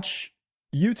can watch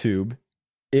YouTube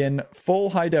in full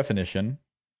high definition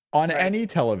on any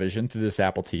television through this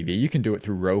Apple TV. You can do it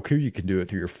through Roku. You can do it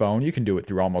through your phone. You can do it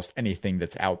through almost anything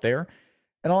that's out there.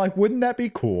 And I'm like, wouldn't that be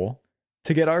cool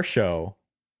to get our show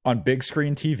on big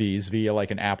screen TVs via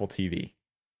like an Apple TV?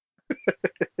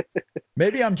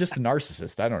 Maybe I'm just a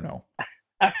narcissist. I don't know.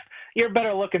 You're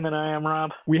better looking than I am,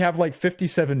 Rob. We have like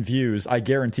 57 views. I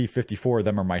guarantee 54 of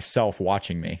them are myself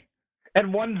watching me.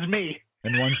 And one's me.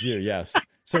 And one's you, yes.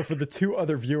 So for the 2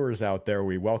 other viewers out there,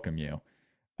 we welcome you.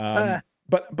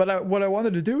 But what I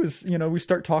wanted to do is, we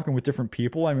start talking with different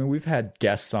people. I mean, we've had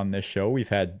guests on this show. We've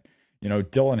had,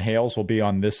 Dylan Hales will be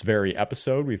on this very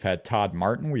episode. We've had Todd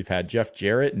Martin. We've had Jeff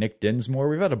Jarrett, Nick Dinsmore.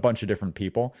 We've had a bunch of different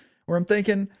people where I'm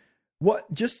thinking, the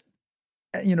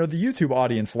YouTube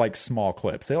audience likes small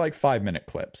clips. They like 5-minute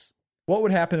clips. What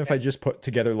would happen if I just put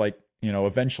together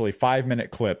eventually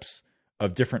 5-minute clips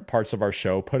of different parts of our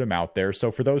show, put them out there. So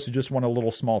for those who just want a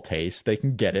little small taste, they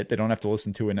can get it. They don't have to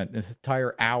listen to an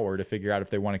entire hour to figure out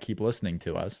if they want to keep listening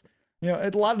to us.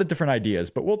 A lot of different ideas,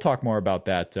 but we'll talk more about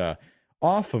that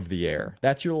off of the air.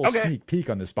 That's your little sneak peek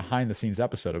on this behind the scenes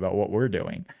episode about what we're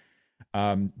doing.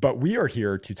 But we are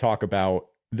here to talk about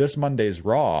this Monday's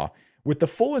Raw with the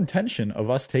full intention of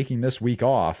us taking this week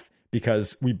off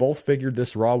because we both figured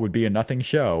this Raw would be a nothing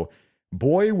show.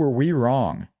 Boy, were we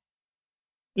wrong.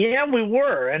 Yeah, we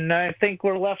were, and I think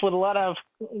we're left with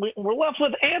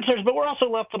answers, but we're also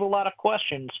left with a lot of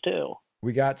questions too.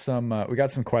 We got some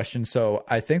questions. So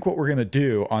I think what we're gonna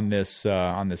do on this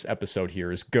episode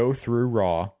here is go through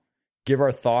Raw, give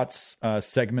our thoughts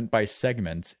segment by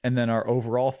segment, and then our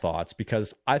overall thoughts,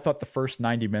 because I thought the first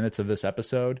 90 minutes of this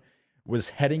episode was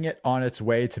heading it on its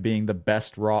way to being the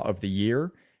best Raw of the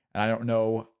year. And I don't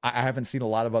know, I haven't seen a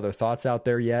lot of other thoughts out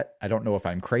there yet. I don't know if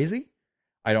I'm crazy.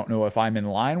 I don't know if I'm in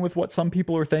line with what some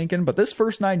people are thinking, but this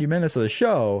first 90 minutes of the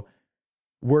show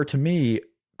were, to me,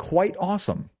 quite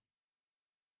awesome.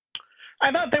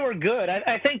 I thought they were good.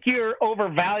 I think you're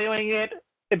overvaluing it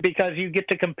because you get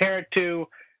to compare it to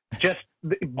just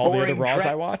all the other Raws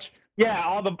I watch. Yeah,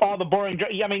 all the boring.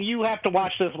 I mean, you have to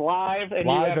watch this live, and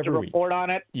you have to report on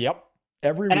it. Yep,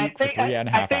 every week for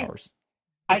 3.5 hours.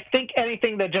 I think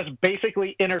anything that just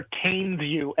basically entertains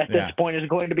you at this point is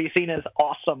going to be seen as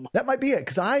awesome. That might be it,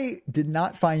 because I did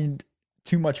not find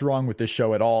too much wrong with this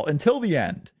show at all until the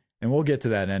end. and we'll get to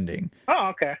that ending.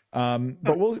 Oh, okay.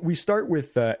 But we start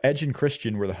with Edge and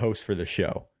Christian were the hosts for the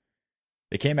show.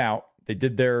 They came out, they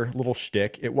did their little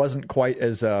shtick. It wasn't quite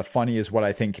as funny as what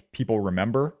I think people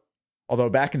remember. Although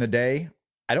back in the day,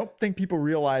 I don't think people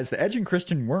realized that Edge and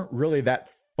Christian weren't really that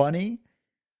funny.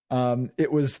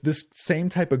 It was this same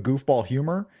type of goofball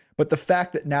humor, but the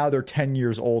fact that now they're 10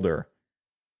 years older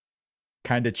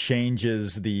kind of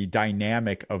changes the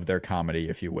dynamic of their comedy,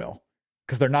 if you will.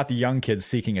 Because they're not the young kids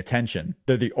seeking attention.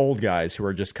 They're the old guys who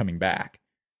are just coming back.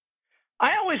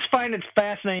 I always find it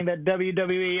fascinating that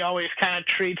WWE always kind of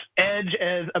treats Edge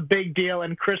as a big deal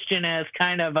and Christian as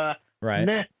kind of a, right.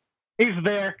 Meh, he's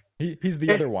there. He's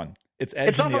the other one. It's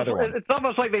Edge and the other one. It's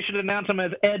almost like they should announce him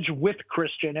as Edge with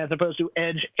Christian as opposed to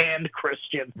Edge and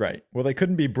Christian. Right. Well, they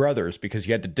couldn't be brothers because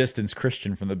you had to distance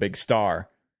Christian from the big star.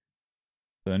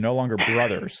 So they're no longer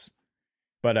brothers.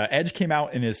 But Edge came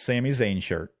out in his Sami Zayn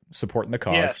shirt, supporting the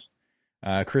cause.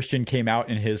 Yes. Christian came out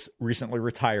in his recently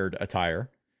retired attire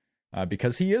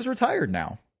because he is retired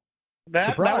now.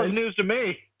 That was news to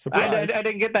me. Surprise. I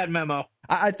didn't get that memo.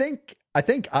 I think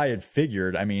I had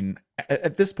figured, I mean,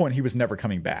 at this point, he was never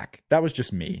coming back. That was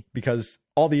just me, because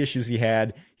all the issues he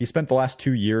had, he spent the last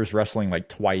 2 years wrestling like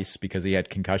twice because he had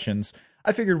concussions.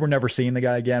 I figured we're never seeing the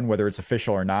guy again, whether it's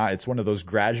official or not. It's one of those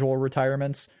gradual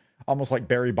retirements, almost like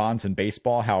Barry Bonds in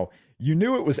baseball, how you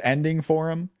knew it was ending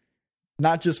for him,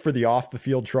 not just for the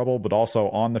off-the-field trouble, but also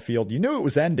on the field. You knew it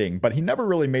was ending, but he never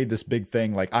really made this big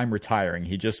thing like, I'm retiring.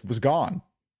 He just was gone.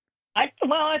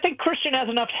 I think Christian has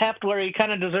enough heft where he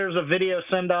kind of deserves a video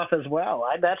send-off as well.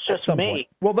 That's just me.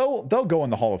 Point. Well, they'll go in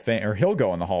the Hall of Fame, or he'll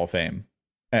go in the Hall of Fame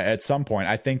at some point.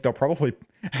 I think they'll probably,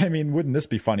 I mean, wouldn't this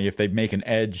be funny if they make an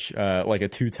Edge like a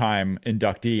 2-time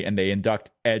inductee and they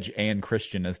induct Edge and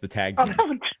Christian as the tag team?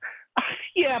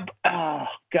 Yeah. Oh,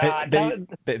 God.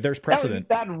 There's precedent.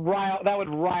 That would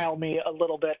rile me a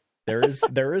little bit.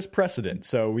 There is precedent,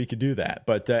 so we could do that.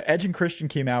 But Edge and Christian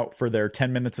came out for their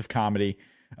 10 minutes of comedy.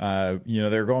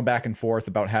 They're going back and forth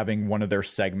about having one of their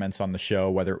segments on the show,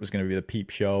 whether it was going to be the Peep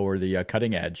Show or the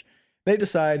Cutting Edge. They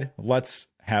decide, let's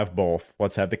have both.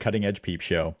 Let's have the Cutting Edge Peep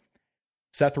Show.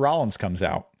 Seth Rollins comes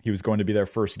out. He was going to be their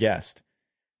first guest.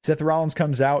 Seth Rollins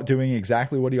comes out doing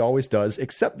exactly what he always does,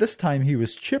 except this time he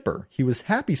was chipper. He was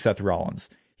happy, Seth Rollins.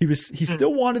 He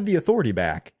still wanted the authority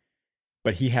back,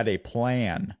 but he had a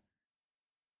plan.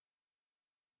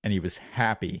 And he was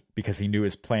happy because he knew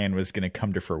his plan was going to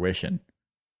come to fruition.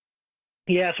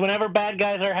 Yes, whenever bad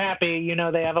guys are happy,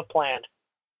 they have a plan.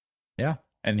 Yeah,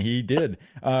 and he did.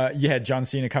 You had John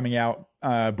Cena coming out,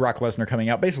 Brock Lesnar coming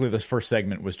out. Basically, this first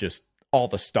segment was just all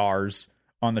the stars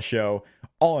on the show,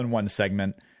 all in one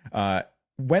segment.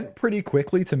 Went pretty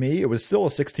quickly to me. It was still a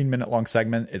 16-minute long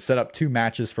segment. It set up 2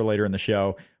 matches for later in the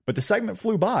show, but the segment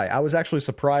flew by. I was actually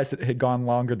surprised that it had gone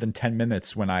longer than 10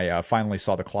 minutes when I finally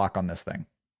saw the clock on this thing.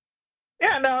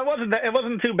 Yeah, no, it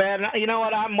wasn't too bad. You know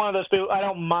what? I'm one of those people. I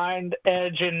don't mind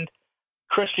Edge and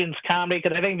Christian's comedy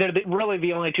because I think they're really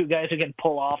the only 2 guys who can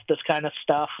pull off this kind of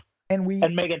stuff and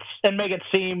make it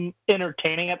seem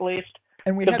entertaining at least.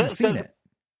 And we haven't seen it.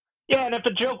 Yeah, and if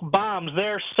a joke bombs,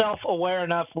 they're self-aware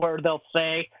enough where they'll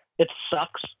say it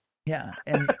sucks. Yeah,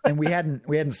 and we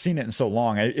hadn't seen it in so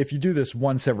long. If you do this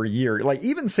once every year, like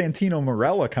even Santino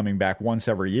Marella coming back once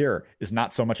every year is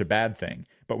not so much a bad thing.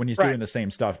 But when he's doing the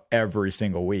same stuff every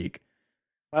single week.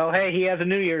 Well, hey, he has a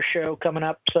New Year's show coming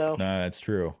up, so. No, that's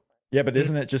true. Yeah, but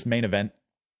isn't it just main event?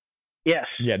 Yes.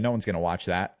 Yeah, no one's going to watch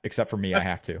that, except for me. I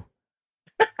have to.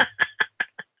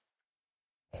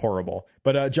 Horrible.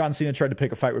 But John Cena tried to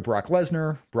pick a fight with Brock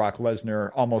Lesnar. Brock Lesnar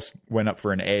almost went up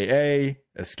for an AA,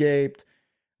 escaped.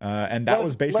 And that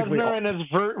was basically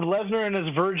Lesnar and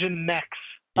his virgin necks.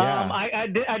 Yeah. I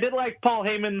did like Paul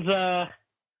Heyman's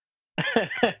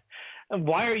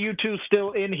 "Why are you 2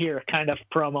 still in here?" kind of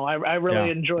promo. I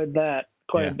really enjoyed that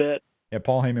quite a bit. Yeah,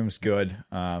 Paul Heyman was good.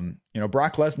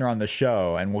 Brock Lesnar on the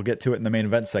show, and we'll get to it in the main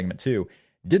event segment too,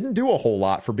 didn't do a whole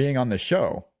lot for being on the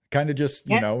show. Kind of just,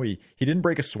 he didn't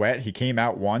break a sweat. He came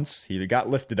out once, he got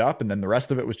lifted up, and then the rest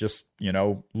of it was just,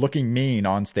 looking mean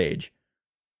on stage.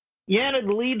 Yeah, and it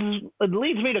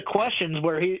leads me to questions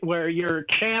where your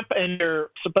champ and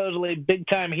your supposedly big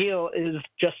time heel is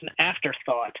just an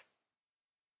afterthought.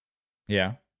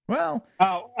 Yeah. Well,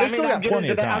 I'll get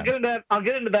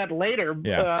into that later.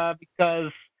 Yeah.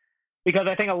 Because because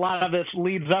I think a lot of this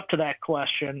leads up to that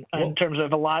question in terms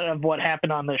of a lot of what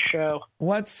happened on this show.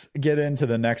 Let's get into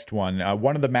the next one.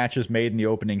 One of the matches made in the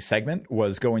opening segment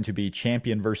was going to be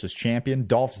champion versus champion,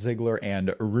 Dolph Ziggler and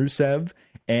Rusev.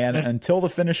 And until the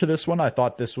finish of this one, I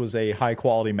thought this was a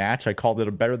high-quality match. I called it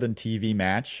a better-than-TV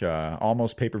match,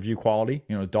 almost pay-per-view quality.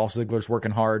 You know, Dolph Ziggler's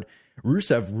working hard.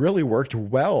 Rusev really worked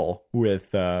well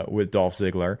with Dolph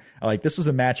Ziggler. Like, this was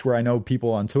a match where I know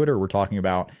people on Twitter were talking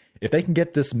about, if they can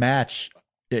get this match,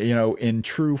 you know, in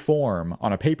true form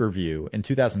on a pay-per-view in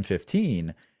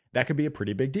 2015, that could be a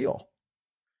pretty big deal.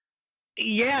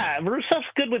 Yeah, Rusev's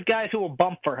good with guys who will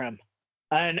bump for him.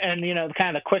 And you know,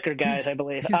 kind of the quicker guys, I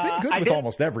believe. He's been good with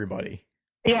almost everybody.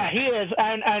 Yeah, he is.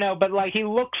 I know, but like he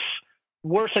looks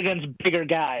worse against bigger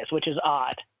guys, which is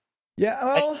odd. Yeah,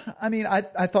 well, I mean, I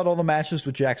thought all the matches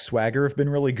with Jack Swagger have been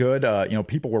really good. You know,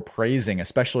 people were praising,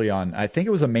 especially on, I think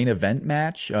it was a main event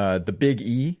match, the Big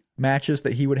E matches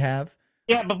that he would have.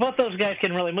 Yeah, but both those guys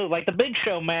can really move. Like the Big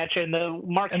Show match and the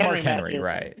Mark Henry match.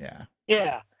 Right, yeah.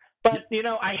 Yeah, but, you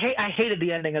know, I hated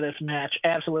the ending of this match,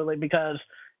 absolutely, because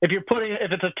if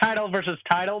it's a title versus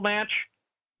title match,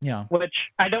 yeah, which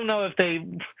I don't know if they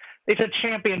said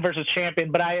champion versus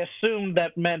champion, but I assumed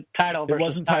that meant title versus title. It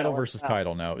wasn't title versus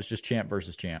title, no. It was just champ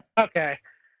versus champ. Okay.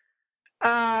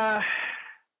 I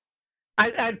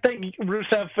think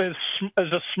Rusev is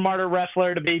a smarter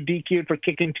wrestler to be DQ'd for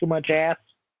kicking too much ass.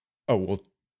 Oh, well,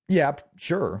 yeah,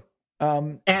 sure.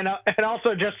 And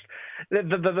also just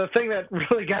the thing that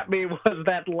really got me was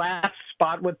that last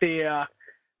spot with the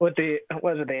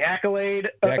accolade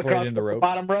in the ropes.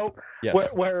 Bottom rope,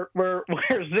 yes. where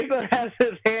Ziggler has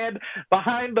his hand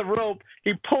behind the rope,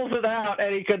 he pulls it out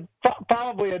and he could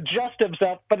probably adjust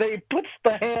himself, but then he puts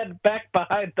the hand back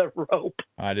behind the rope.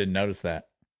 I didn't notice that.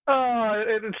 Oh,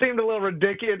 it seemed a little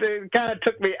ridiculous. It kind of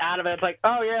took me out of it. It's like,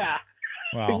 oh yeah,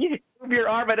 wow. You can move your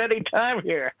arm at any time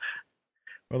here.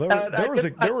 Well,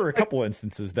 there were a couple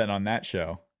instances then on that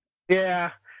show. Yeah,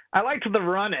 I liked the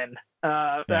run-in.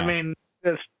 Yeah. I mean,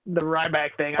 the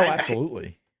Ryback thing. Oh,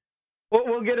 absolutely.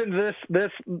 We'll get into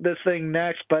this thing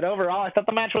next, but overall, I thought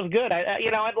the match was good.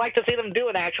 I'd like to see them do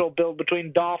an actual build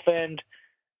between Dolph and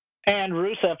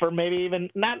Rusev, or maybe even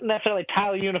not necessarily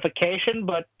title unification,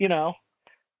 but you know.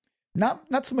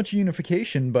 Not so much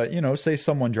unification, but, you know, say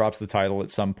someone drops the title at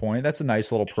some point. That's a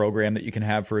nice little program that you can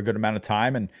have for a good amount of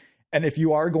time. And if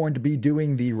you are going to be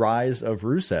doing the rise of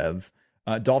Rusev,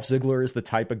 Dolph Ziggler is the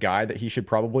type of guy that he should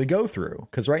probably go through.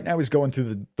 Because right now he's going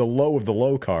through the low of the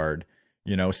low card,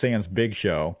 you know, sans Big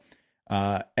Show.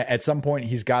 At some point,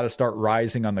 he's got to start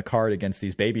rising on the card against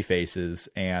these baby faces.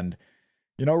 And,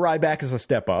 you know, Ryback is a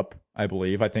step up, I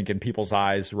believe. I think in people's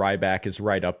eyes, Ryback is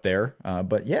right up there.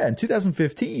 But yeah, in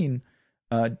 2015,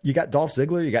 you got Dolph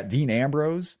Ziggler, you got Dean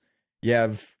Ambrose, you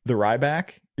have the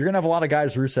Ryback. You're going to have a lot of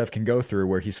guys Rusev can go through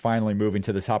where he's finally moving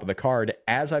to the top of the card.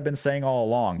 As I've been saying all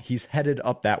along, he's headed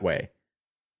up that way.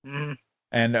 Mm.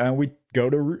 And we go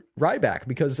to Ryback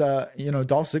because, Dolph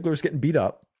Ziggler's getting beat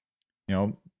up. You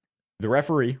know, the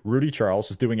referee, Rudy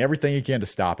Charles, is doing everything he can to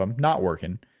stop him, not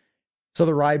working. So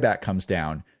the Ryback comes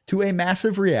down to a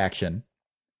massive reaction.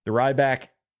 The Ryback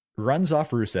runs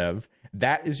off Rusev.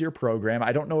 That is your program.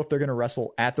 I don't know if they're going to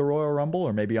wrestle at the Royal Rumble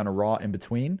or maybe on a Raw in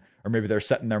between, or maybe they're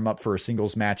setting them up for a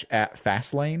singles match at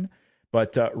Fastlane.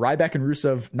 But Ryback and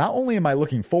Rusev, not only am I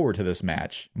looking forward to this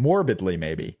match, morbidly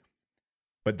maybe,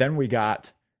 but then we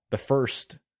got the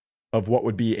first of what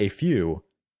would be a few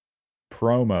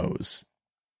promos.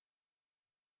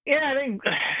 Yeah, I think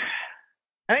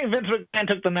Vince McMahon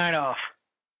took the night off.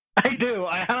 I do.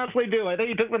 I honestly do. I think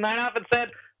he took the night off and said,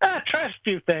 try a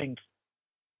few things.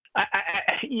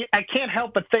 I can't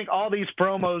help but think all these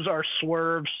promos are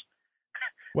swerves.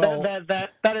 Well, that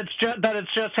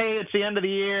it's just hey, it's the end of the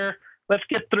year. Let's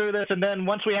get through this, and then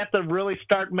once we have to really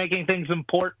start making things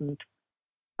important,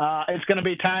 it's going to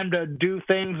be time to do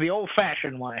things the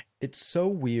old-fashioned way. It's so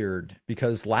weird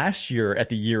because last year at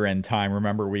the year-end time,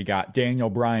 remember, we got Daniel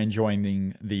Bryan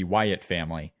joining the Wyatt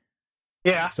family.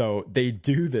 Yeah. So they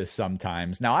do this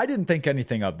sometimes. Now, I didn't think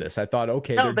anything of this. I thought,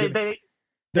 okay,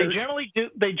 they generally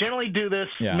do this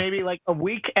maybe like a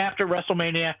week after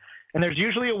WrestleMania, and there's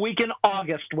usually a week in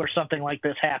August where something like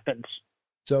this happens.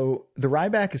 So the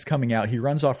Ryback is coming out. He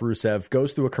runs off Rusev,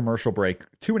 goes through a commercial break.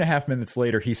 2.5 minutes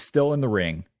later, he's still in the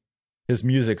ring. His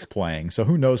music's playing, so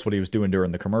who knows what he was doing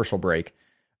during the commercial break.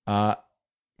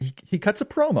 He cuts a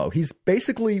promo. He's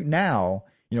basically now,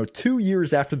 2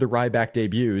 years after the Ryback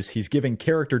debuts, he's giving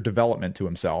character development to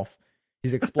himself.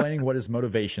 He's explaining what his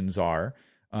motivations are.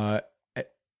 I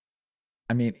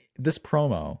mean, this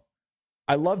promo,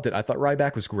 I loved it. I thought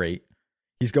Ryback was great.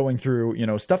 He's going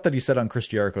through, stuff that he said on Chris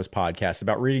Jericho's podcast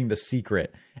about reading The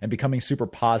Secret and becoming super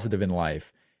positive in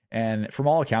life. And from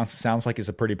all accounts, it sounds like he's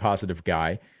a pretty positive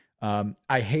guy.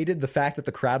 I hated the fact that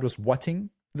the crowd was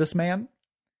whatting this man.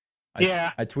 I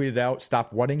tweeted out,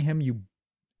 "Stop whatting him, you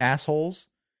assholes."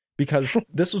 Because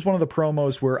this was one of the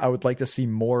promos where I would like to see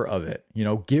more of it.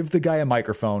 Give the guy a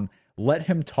microphone, let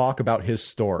him talk about his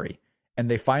story. And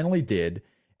they finally did.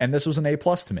 And this was an A+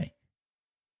 to me.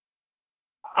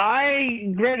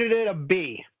 I graded it a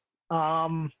B. If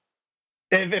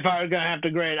I was going to have to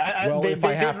grade, if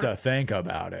I have to think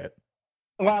about it.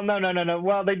 Well, no.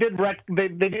 Well, they did.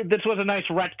 This was a nice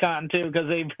retcon too, because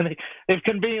they've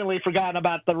conveniently forgotten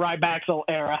about the Rybaxel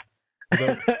era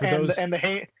and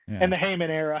the Heyman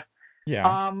era.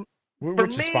 Yeah,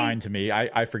 which is fine to me.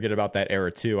 I forget about that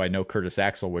era too. I know Curtis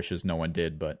Axel wishes no one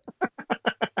did, but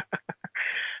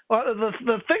well,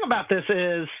 the thing about this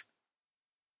is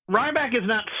Ryback is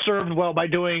not served well by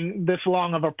doing this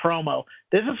long of a promo.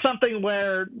 This is something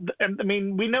where,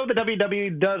 we know the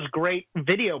WWE does great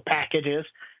video packages.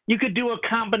 You could do a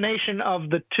combination of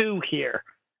the two here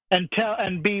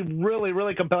and be really,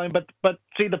 really compelling. But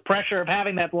see, the pressure of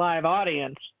having that live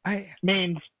audience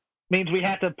means we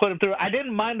have to put him through. I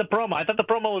didn't mind the promo. I thought the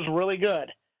promo was really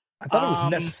good. I thought it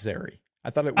was necessary. I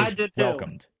thought it was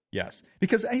welcomed. Yes.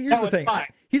 Because here's the thing.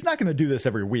 He's not going to do this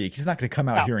every week. He's not going to come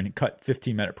out here and cut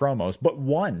 15-minute promos, but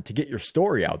one, to get your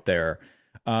story out there.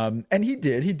 And he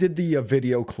did. He did the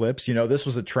video clips. This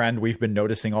was a trend we've been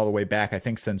noticing all the way back, I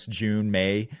think, since June,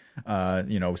 May,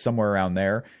 somewhere around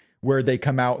there, where they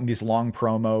come out in these long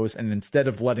promos, and instead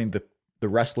of letting the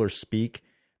wrestlers speak,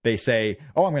 they say,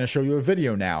 "Oh, I'm going to show you a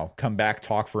video now. Come back,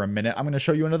 talk for a minute. I'm going to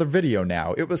show you another video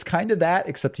now." It was kind of that,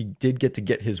 except he did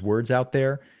get his words out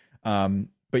there.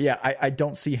 But yeah, I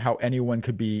don't see how anyone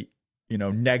could be,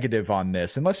 negative on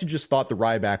this, unless you just thought the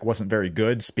Ryback wasn't very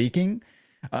good speaking.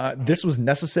 This was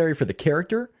necessary for the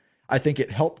character. I think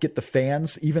it helped get the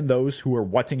fans, even those who were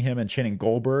whatting him and chanting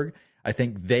Goldberg. I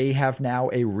think they have now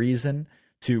a reason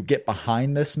to get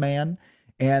behind this man.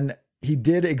 And he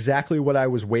did exactly what I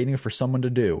was waiting for someone to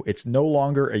do. It's no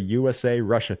longer a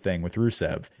USA-Russia thing with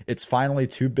Rusev. It's finally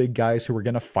two big guys who are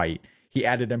going to fight. He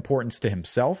added importance to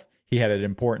himself. He added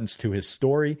importance to his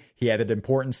story. He added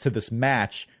importance to this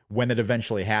match when it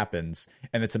eventually happens.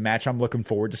 And it's a match I'm looking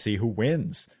forward to see who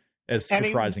wins, as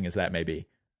surprising as that may be.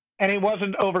 And he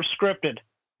wasn't over-scripted.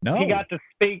 No. He got to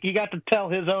speak. He got to tell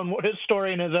his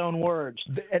story in his own words.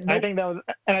 I think that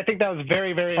was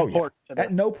very, very important. Yeah.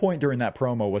 At no point during that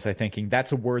promo was I thinking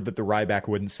that's a word that the Ryback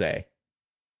wouldn't say.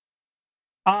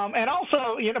 And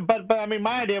also, but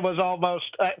my idea was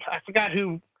almost, I forgot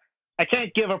who. I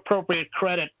can't give appropriate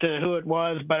credit to who it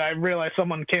was, but I realized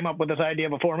someone came up with this idea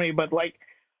before me. But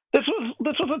this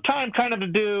was a time kind of to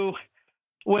do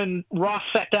when Ross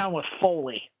sat down with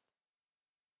Foley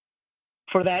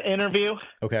for that interview.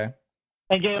 Okay.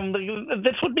 Again,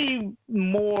 this would be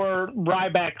more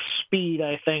Ryback speed,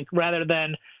 I think, rather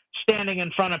than standing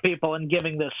in front of people and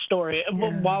giving this story.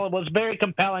 Yeah. While it was very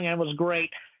compelling and was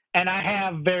great, and I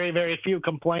have very, very few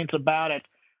complaints about it,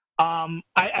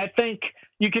 I think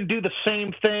you can do the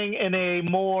same thing in a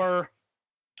more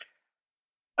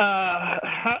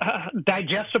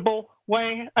digestible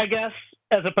way, I guess,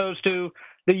 as opposed to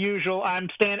the usual I'm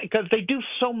standing, because they do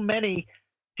so many.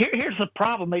 Here's the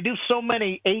problem. They do so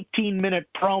many 18-minute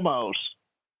promos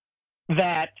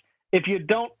that if you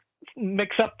don't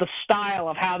mix up the style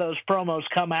of how those promos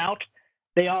come out,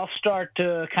 they all start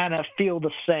to kind of feel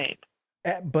the same.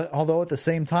 But although at the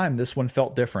same time, this one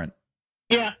felt different.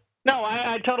 Yeah. No,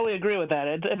 I totally agree with that.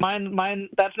 Mine.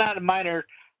 That's not a minor.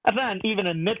 That's not even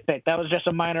a nitpick. That was just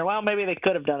a minor. Well, maybe they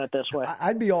could have done it this way.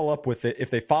 I'd be all up with it if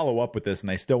they follow up with this and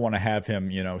they still want to have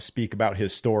him, speak about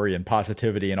his story and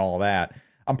positivity and all that.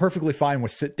 I'm perfectly fine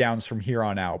with sit downs from here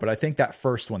on out. But I think that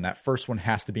first one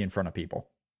has to be in front of people.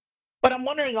 But I'm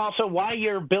wondering also why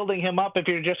you're building him up if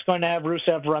you're just going to have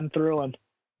Rusev run through him.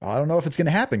 I don't know if it's going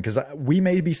to happen because we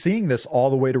may be seeing this all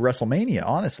the way to WrestleMania,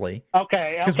 honestly.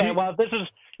 Okay. Well,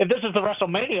 if this is the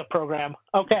WrestleMania program,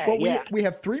 okay. Well, we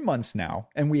have 3 months now,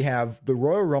 and we have the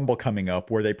Royal Rumble coming up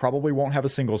where they probably won't have a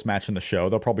singles match in the show.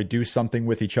 They'll probably do something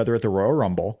with each other at the Royal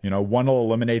Rumble. One will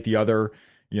eliminate the other,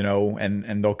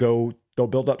 and they'll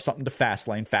build up something to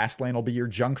Fastlane. Fastlane will be your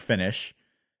junk finish,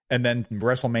 and then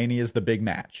WrestleMania is the big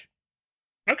match.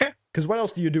 Okay. Because what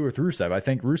else do you do with Rusev? I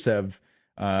think Rusev,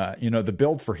 the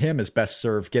build for him is best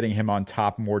served getting him on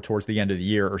top more towards the end of the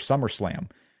year or SummerSlam.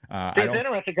 It's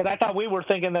interesting because I thought we were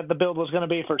thinking that the build was going to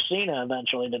be for Cena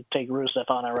eventually to take Rusev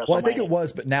on at WrestleMania. Well, I think it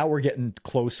was, but now we're getting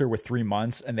closer with 3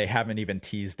 months, and they haven't even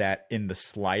teased that in the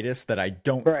slightest, that I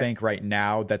don't think right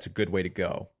now that's a good way to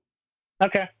go.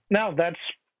 Okay, no,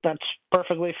 that's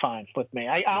perfectly fine with me.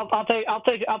 I'll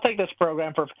take this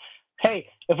program for. Hey,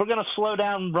 if we're gonna slow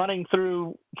down running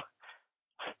through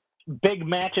big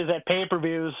matches at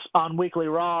pay-per-views on weekly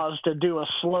Raws to do a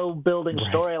slow building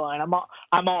storyline,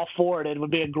 I'm all for it. It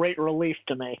would be a great relief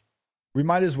to me. We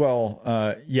might as well,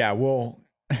 we'll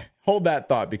hold that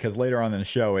thought because later on in the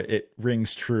show, it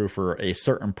rings true for a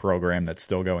certain program that's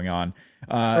still going on.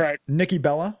 Right. Nikki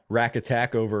Bella, Rack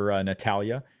Attack over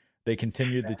Natalya. They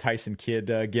continued the Tyson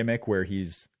Kidd gimmick where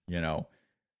he's,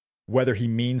 whether he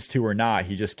means to or not,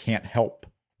 he just can't help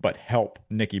but help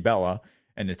Nikki Bella.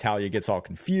 And Natalya gets all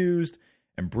confused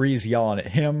and Bree's yelling at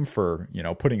him for,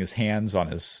 putting his hands on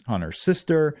her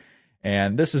sister.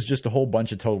 And this is just a whole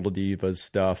bunch of Total Divas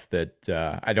stuff that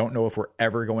I don't know if we're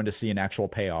ever going to see an actual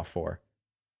payoff for.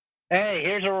 Hey,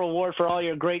 here's a reward for all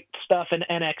your great stuff in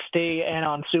NXT and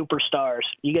on Superstars.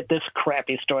 You get this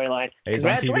crappy storyline. Hey,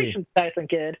 Congratulations, Tyson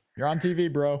Kidd. You're on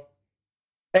TV, bro.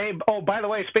 Hey, by the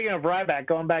way, speaking of Ryback,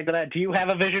 going back to that, do you have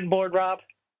a vision board, Rob?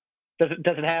 Does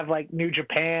it have like New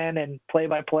Japan and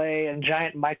play-by-play and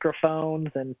giant microphones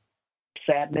and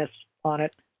sadness on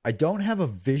it? I don't have a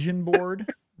vision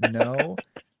board. No.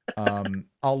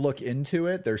 I'll look into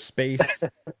it. There's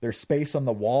space on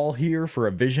the wall here for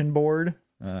a vision board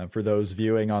for those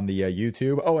viewing on the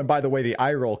YouTube. Oh, and by the way, the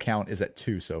eye roll count is at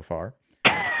 2 so far.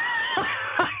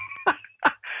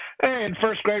 Hey, in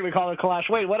first grade we call it Kalash.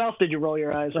 Wait, what else did you roll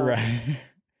your eyes on? Right.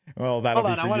 Well, that'll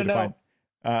be for you to find.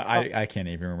 I can't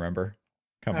even remember.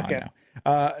 Come on now.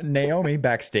 Naomi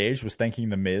backstage was thanking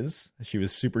The Miz. She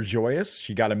was super joyous.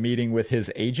 She got a meeting with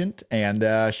his agent,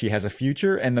 and she has a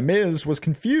future. And The Miz was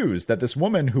confused that this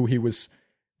woman who he was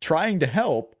trying to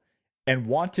help and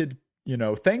wanted,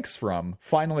 thanks from,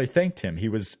 finally thanked him. He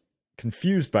was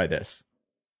confused by this.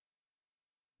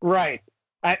 Right.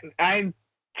 I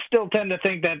still tend to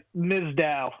think that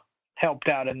Mizdow helped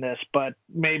out in this, but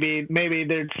maybe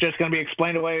it's just going to be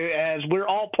explained away as we're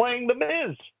all playing The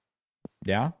Miz.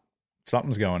 Yeah,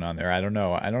 something's going on there. I don't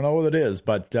know what it is,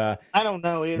 but I don't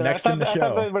know either. Next in the show, I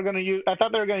thought they were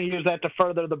going to use that to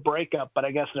further the breakup, but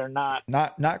I guess they're not.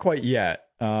 Not quite yet.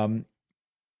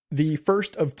 The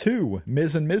first of 2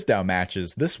 Miz and Mizdow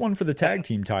matches. This one for the tag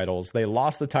team titles. They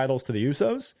lost the titles to the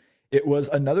Usos. It was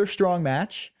another strong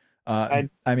match.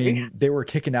 They were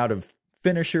kicking out of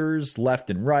finishers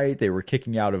left and right. They were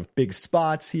kicking out of big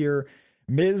spots here.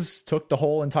 Miz took the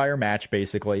whole entire match,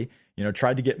 basically.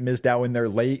 Tried to get Mizdow in there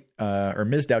late, or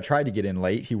Mizdow tried to get in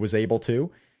late. He was able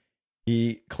to.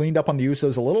 He cleaned up on the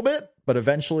Usos a little bit, but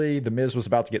eventually the Miz was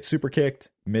about to get super kicked.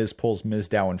 Miz pulls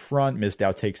Mizdow in front.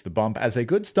 Mizdow takes the bump, as a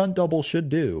good stunt double should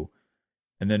do.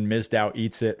 And then Mizdow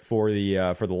eats it for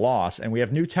the loss. And we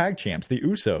have new tag champs, the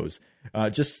Usos.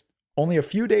 Just only a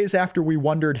few days after we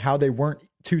wondered how they weren't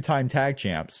 2-time tag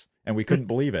champs, and we couldn't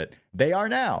believe it. They are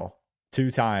now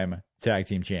 2-time tag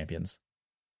team champions.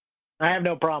 I have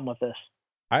no problem with this.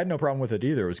 I had no problem with it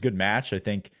either. It was a good match. I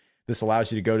think this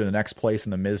allows you to go to the next place in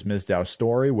the Mizdow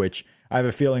story, which I have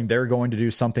a feeling they're going to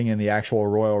do something in the actual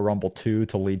Royal Rumble 2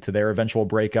 to lead to their eventual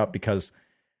breakup, because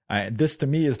this to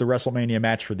me is the WrestleMania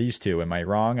match for these two. Am I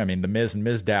wrong? I mean, the Miz and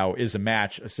Mizdow is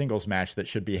a singles match that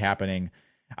should be happening.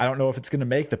 I don't know if it's going to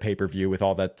make the pay-per-view with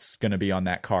all that's going to be on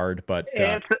that card, but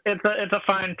it's a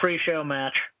fine pre-show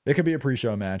match. It could be a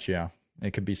pre-show match, yeah.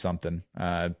 It could be something.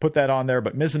 Put that on there.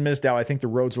 But Miz and Mizdow, I think the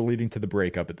roads are leading to the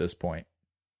breakup at this point.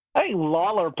 I think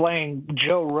Lawler playing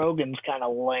Joe Rogan's kind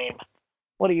of lame.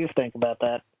 What do you think about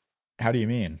that? How do you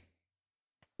mean?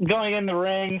 Going in the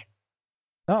ring.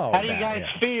 Oh, how do you guys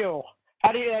feel?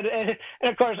 How do you?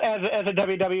 And of course, as a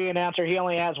WWE announcer, he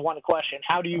only has one question: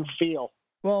 how do you feel?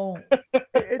 Well,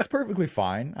 it's perfectly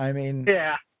fine. I mean,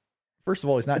 yeah. First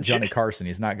of all, he's not Johnny Carson.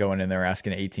 He's not going in there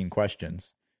asking 18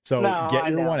 questions. So get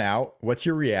your one out. What's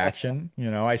your reaction?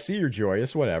 I see you're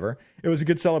joyous, whatever. It was a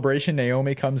good celebration.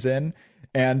 Naomi comes in,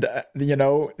 and,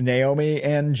 Naomi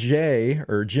and Jay,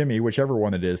 or Jimmy, whichever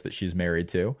one it is that she's married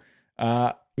to.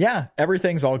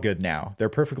 Everything's all good now. They're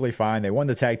perfectly fine. They won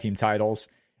the tag team titles.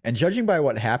 And judging by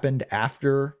what happened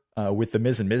after with the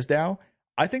Miz and Mizdow,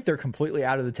 I think they're completely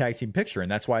out of the tag team picture.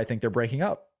 And that's why I think they're breaking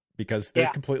up, because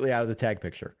they're completely out of the tag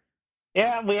picture.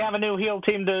 Yeah, we have a new heel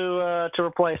team to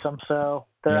replace them, so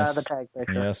they're out of the tag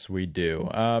picture. Yes, we do.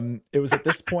 It was at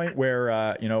this point where,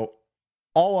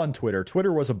 all on Twitter.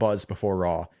 Twitter was abuzz before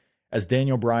Raw, as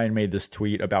Daniel Bryan made this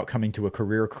tweet about coming to a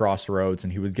career crossroads,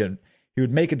 and he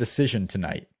would make a decision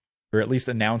tonight, or at least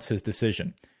announce his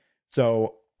decision.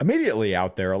 So immediately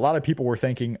out there, a lot of people were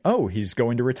thinking, oh, he's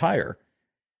going to retire.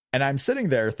 And I'm sitting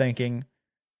there thinking,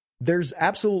 there's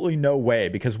absolutely no way,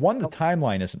 because one, the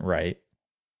timeline isn't right.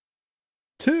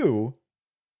 2,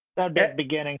 that'd be the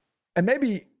beginning. And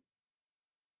maybe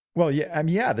Well, yeah, I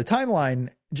mean, yeah, the timeline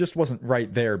just wasn't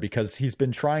right there because he's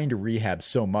been trying to rehab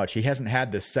so much. He hasn't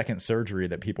had this second surgery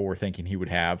that people were thinking he would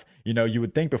have. You know, you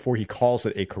would think before he calls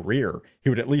it a career, he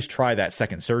would at least try that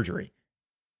second surgery,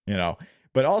 you know.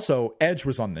 But also, Edge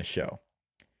was on this show.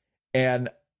 And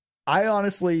I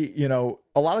honestly, you know,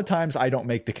 a lot of times I don't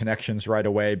make the connections right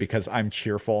away because I'm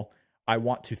cheerful. I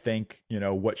want to think, you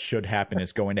know, what should happen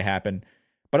is going to happen.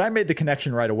 But I made the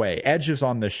connection right away. Edge is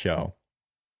on this show.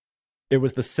 It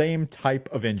was the same type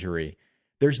of injury.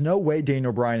 There's no way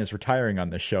Daniel Bryan is retiring on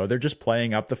this show. They're just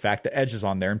playing up the fact that Edge is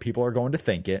on there and people are going to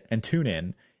think it and tune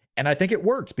in. And I think it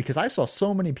worked because I saw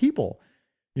so many people,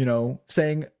 you know,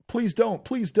 saying, please don't,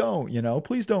 you know,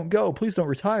 please don't go, please don't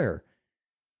retire.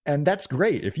 And that's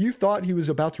great. If you thought he was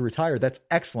about to retire, that's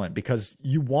excellent because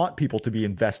you want people to be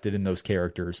invested in those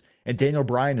characters. And Daniel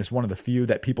Bryan is one of the few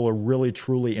that people are really,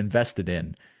 truly invested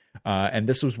in. And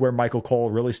this was where Michael Cole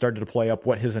really started to play up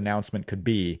what his announcement could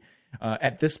be.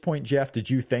 At this point, Jeff, did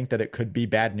you think that it could be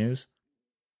bad news?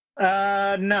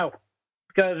 No,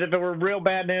 because if it were real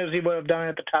bad news, he would have done it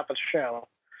at the top of the show.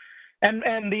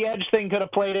 And the Edge thing could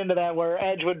have played into that, where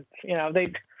Edge would, you know,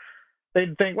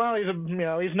 they'd think, well,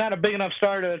 he's not a big enough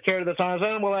star to carry this on his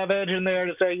own. We'll have Edge in there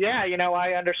to say, yeah, you know,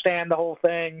 I understand the whole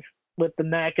thing with the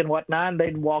neck and whatnot. And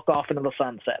they'd walk off into the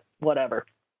sunset, whatever.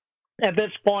 At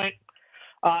this point.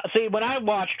 See, when I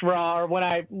watched Raw, or when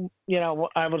I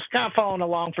was kind of following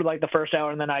along for like the first hour,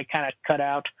 and then I kind of cut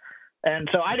out, and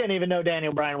so I didn't even know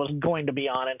Daniel Bryan was going to be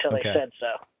on until they said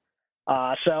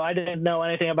so. So I didn't know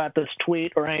anything about this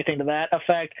tweet or anything to that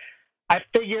effect. I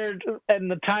figured in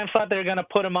the time slot they were going to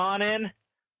put him on in.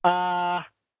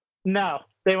 No,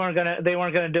 they weren't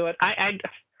gonna do it. I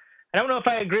don't know if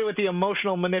I agree with the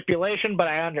emotional manipulation, but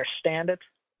I understand it,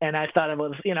 and I thought it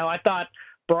was, you know, I thought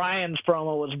Brian's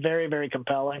promo was very, very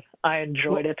compelling. I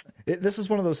enjoyed it. This is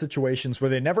one of those situations where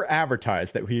they never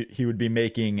advertised that he would be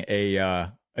making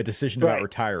a decision about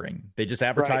retiring. They just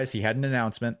advertised he had an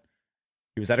announcement.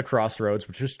 He was at a crossroads,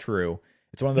 which is true.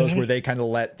 It's one of those where they kind of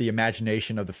let the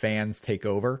imagination of the fans take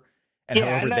over, and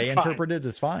however they interpret it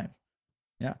is fine.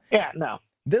 Yeah. Yeah, no.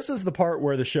 This is the part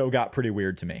where the show got pretty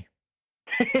weird to me.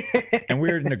 And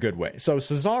weird in a good way. So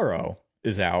Cesaro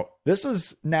is out. This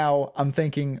is now, I'm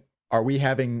thinking, are we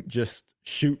having just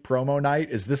shoot promo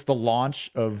night? Is this the launch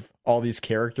of all these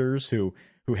characters who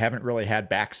haven't really had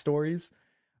backstories?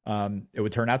 It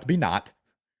would turn out to be not.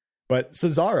 But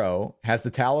Cesaro has the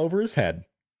towel over his head.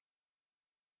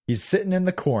 He's sitting in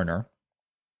the corner.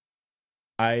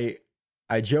 I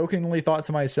jokingly thought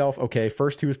to myself, okay,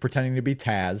 first he was pretending to be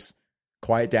Taz.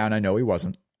 Quiet down, I know he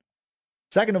wasn't.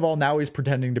 Second of all, now he's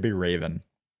pretending to be Raven.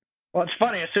 Well, it's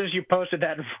funny. As soon as you posted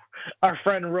that, our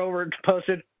friend Robert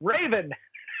posted Raven.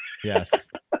 Yes,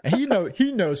 he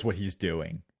knows what he's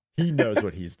doing. He knows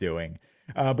what he's doing.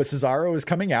 But Cesaro is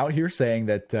coming out here saying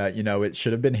that it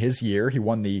should have been his year. He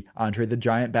won the Andre the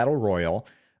Giant Battle Royal.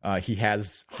 He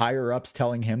has higher ups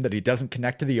telling him that he doesn't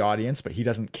connect to the audience, but he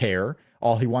doesn't care.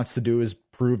 All he wants to do is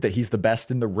prove that he's the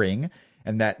best in the ring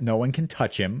and that no one can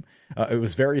touch him. It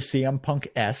was very CM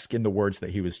Punk-esque in the words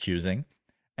that he was choosing.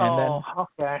 And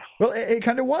okay. Well, it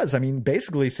kind of was. I mean,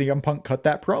 basically, CM Punk cut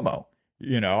that promo.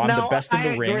 You know, I'm the best in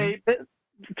the ring.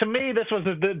 To me, this was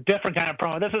a different kind of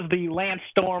promo. This is the Lance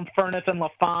Storm, Furnace and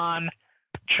LaFon,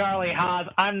 Charlie Haas.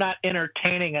 I'm not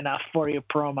entertaining enough for you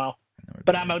promo,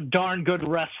 but I'm a darn good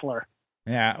wrestler.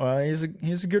 Yeah, well,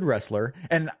 he's a good wrestler.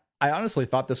 And I honestly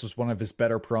thought this was one of his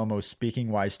better promos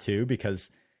speaking-wise, too, because...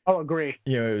 Oh, agree.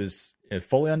 You know, it was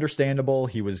fully understandable.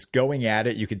 He was going at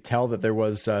it. You could tell that there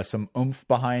was some oomph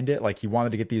behind it, like he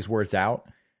wanted to get these words out.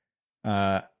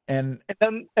 And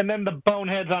then the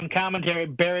boneheads on commentary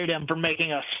buried him for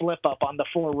making a slip-up on the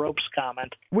 4 ropes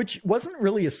comment. Which wasn't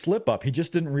really a slip-up. He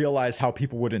just didn't realize how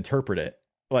people would interpret it.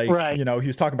 Like, you know, he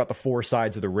was talking about the 4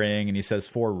 sides of the ring, and he says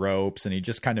 4 ropes, and he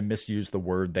just kind of misused the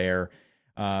word there.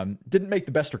 Didn't make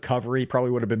the best recovery.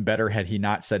 Probably would have been better had he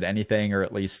not said anything, or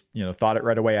at least, you know, thought it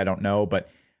right away. I don't know, but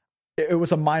it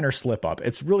was a minor slip up.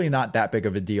 It's really not that big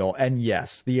of a deal. And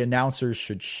yes, the announcers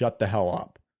should shut the hell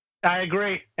up. I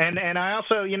agree. And I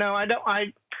also, you know,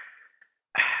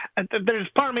 there's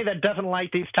part of me that doesn't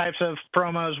like these types of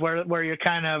promos where you're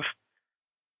kind of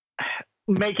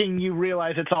making you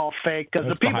realize it's all fake, because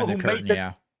the people who make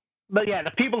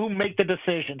the people who make the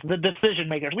decisions, the decision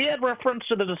makers. We had reference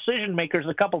to the decision makers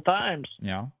a couple times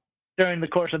during the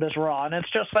course of this Raw, and it's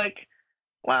just like,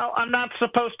 well, I'm not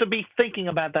supposed to be thinking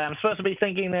about that. I'm supposed to be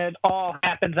thinking that it all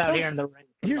happens out here in the ring.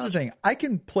 Here's the thing. I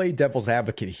can play devil's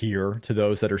advocate here to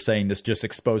those that are saying this just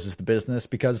exposes the business,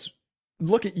 because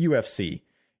look at UFC.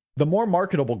 The more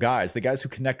marketable guys, the guys who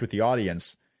connect with the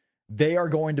audience, they are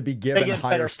going to be given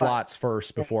higher slots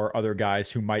first before other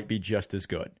guys who might be just as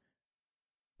good.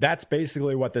 That's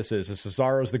basically what this is.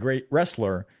 Cesaro's the great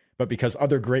wrestler, but because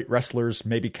other great wrestlers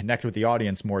maybe connect with the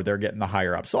audience more, they're getting the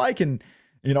higher up. So I can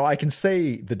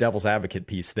say the devil's advocate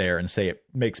piece there and say it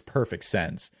makes perfect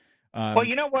sense. Well,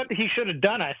 you know what he should have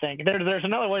done, I think? There's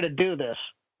another way to do this,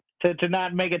 to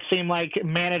not make it seem like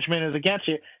management is against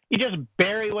you. You just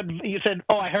bury what you said.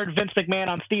 Oh, I heard Vince McMahon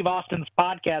on Steve Austin's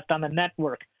podcast on the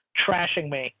network trashing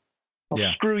me.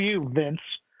 Well, screw you, Vince.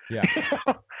 Yeah,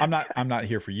 I'm not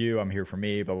here for you. I'm here for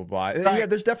me. Blah blah blah. Right. Yeah,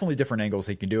 there's definitely different angles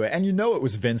he can do it, and it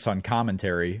was Vince on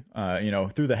commentary.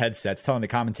 Through the headsets, telling the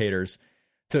commentators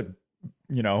to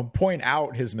point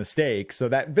out his mistake so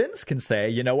that Vince can say,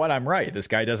 you know what, I'm right. This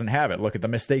guy doesn't have it. Look at the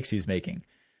mistakes he's making.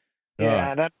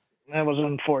 Yeah, that was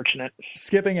unfortunate.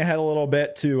 Skipping ahead a little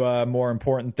bit to more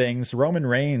important things, Roman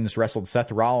Reigns wrestled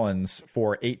Seth Rollins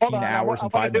for 18 hours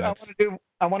and 5 minutes.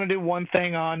 I want to do one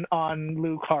thing on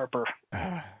Luke Harper.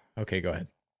 Okay, go ahead.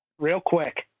 Real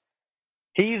quick.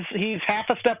 He's half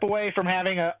a step away from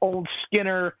having an old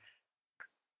Skinner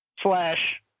 /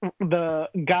 the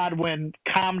Godwin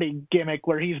comedy gimmick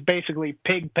where he's basically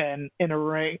Pigpen in the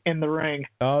ring.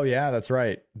 Oh yeah, that's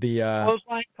right. The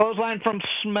clothesline from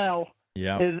Smell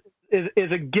is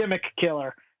a gimmick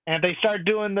killer. And if they start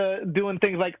doing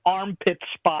things like armpit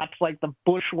spots like the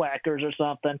Bushwhackers or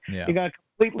something,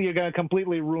 you're gonna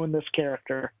completely ruin this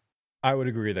character. I would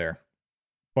agree there.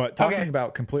 But talking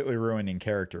about completely ruining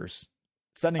characters,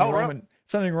 sending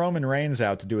Roman Reigns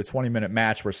out to do a 20-minute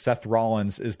match where Seth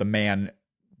Rollins is the man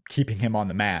keeping him on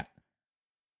the mat.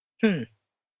 It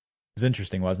was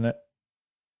interesting, wasn't it?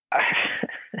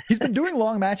 He's been doing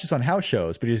long matches on house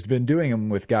shows, but he's been doing them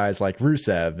with guys like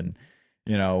Rusev and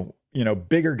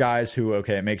bigger guys who,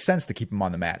 it makes sense to keep him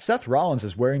on the mat. Seth Rollins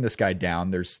is wearing this guy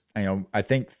down. There's, I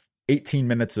think 18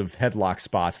 minutes of headlock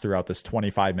spots throughout this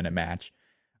 25-minute match.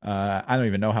 I don't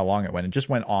even know how long it went. It just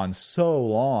went on so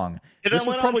long. This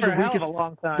was probably the weakest.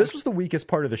 This was the weakest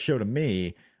part of the show to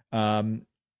me.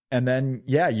 And then,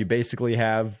 you basically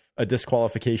have a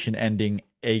disqualification ending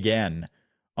again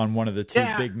on one of the two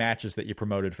big matches that you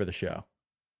promoted for the show.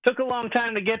 Took a long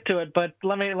time to get to it, but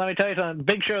let me tell you something.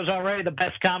 Big Show's already the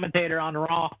best commentator on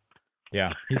Raw.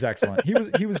 Yeah, he's excellent.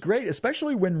 He was great,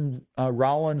 especially when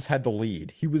Rollins had the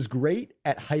lead. He was great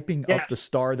at hyping up the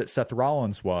star that Seth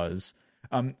Rollins was.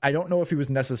 I don't know if he was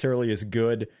necessarily as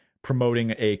good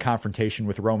promoting a confrontation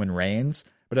with Roman Reigns,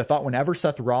 but I thought whenever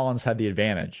Seth Rollins had the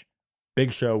advantage,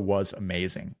 Big Show was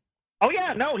amazing. Oh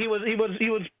yeah, no, he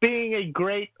was being a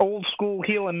great old school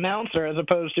heel announcer as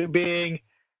opposed to being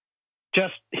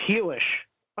just heelish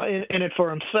in it for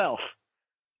himself.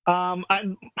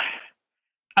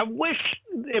 I wish,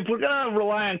 if we're going to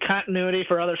rely on continuity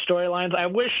for other storylines, I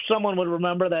wish someone would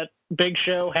remember that Big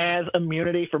Show has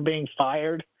immunity for being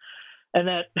fired. And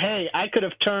that, hey, I could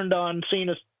have turned on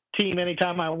Cena's team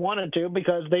anytime I wanted to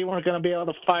because they weren't going to be able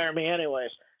to fire me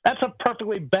anyways. That's a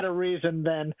perfectly better reason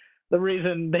than the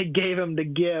reason they gave him to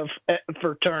give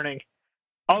for turning.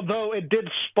 Although it did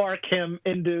spark him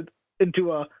into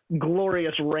a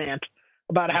glorious rant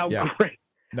about how great,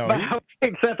 how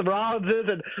big Seth Rollins is,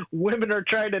 and women are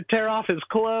trying to tear off his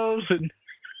clothes. And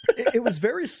it was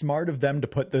very smart of them to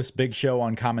put this Big Show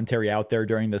on commentary out there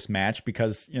during this match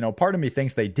because, part of me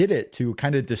thinks they did it to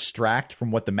kind of distract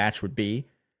from what the match would be.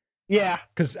 Yeah.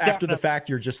 Because after the fact,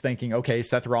 you're just thinking, okay,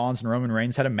 Seth Rollins and Roman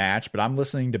Reigns had a match, but I'm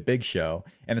listening to Big Show,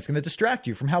 and it's going to distract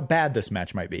you from how bad this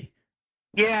match might be.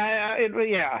 Yeah,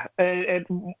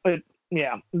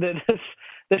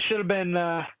 This should have been.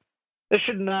 This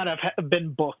should not have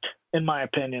been booked, in my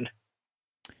opinion.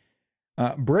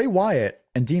 Bray Wyatt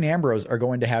and Dean Ambrose are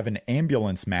going to have an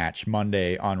ambulance match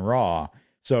Monday on Raw.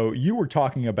 So you were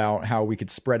talking about how we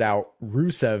could spread out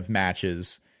Rusev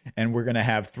matches, and we're going to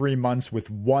have 3 months with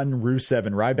one Rusev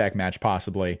and Ryback match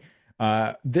possibly.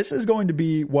 This is going to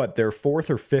be, their 4th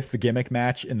or 5th gimmick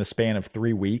match in the span of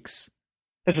 3 weeks?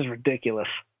 This is ridiculous.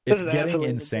 It's getting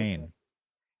insane.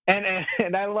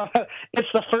 And I love it's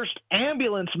the first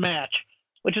ambulance match,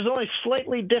 which is only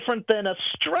slightly different than a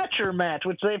stretcher match,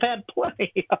 which they've had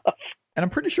plenty of. And I'm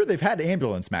pretty sure they've had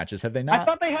ambulance matches, have they not? I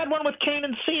thought they had one with Kane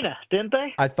and Cena, didn't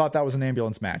they? I thought that was an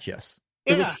ambulance match, yes.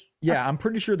 Yeah. I'm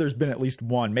pretty sure there's been at least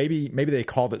one. Maybe they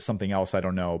called it something else, I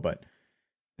don't know, but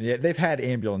yeah, they've had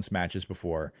ambulance matches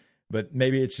before. But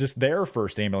maybe it's just their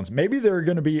first ambulance. Maybe they're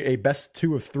going to be a best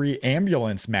 2 of 3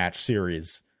 ambulance match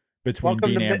series between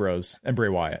Dean Ambrose and Bray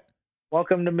Wyatt.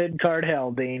 Welcome to mid-card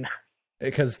hell, Dean.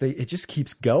 Because it just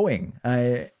keeps going.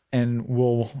 And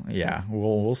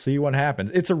we'll see what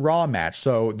happens. It's a Raw match,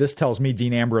 so this tells me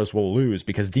Dean Ambrose will lose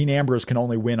because Dean Ambrose can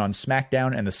only win on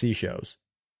SmackDown and the C shows.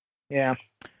 Yeah.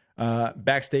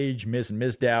 Backstage, Miz and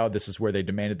Mizdow, this is where they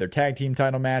demanded their tag team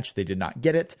title match. They did not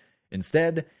get it.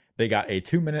 Instead, they got a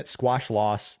 2-minute squash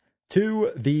loss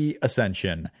to the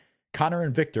Ascension. Connor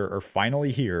and Victor are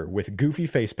finally here with goofy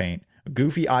face paint,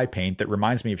 goofy eye paint that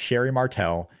reminds me of Sherry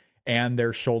Martel, and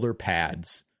their shoulder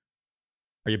pads.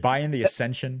 Are you buying the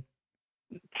Ascension?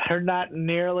 They're not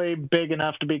nearly big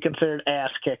enough to be considered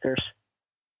ass kickers.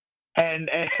 And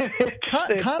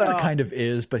Connor kind of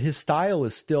is, but his style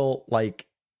is still like,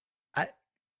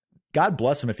 God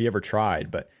bless him if he ever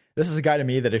tried, but this is a guy to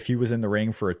me that if he was in the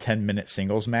ring for a 10-minute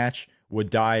singles match, would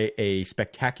die a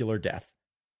spectacular death.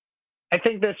 I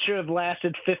think that should have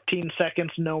lasted 15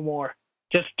 seconds, no more.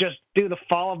 Just do the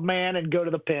fall of man and go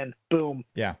to the pin. Boom.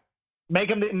 Yeah. Make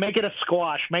it a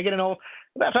squash. Make it an old.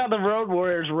 That's how the Road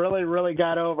Warriors really, really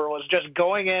got over, was just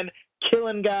going in,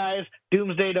 killing guys,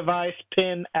 Doomsday Device,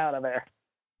 pin, out of there.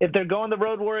 If they're going the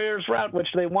Road Warriors route, which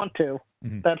they want to,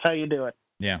 that's how you do it.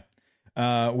 Yeah.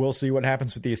 We'll see what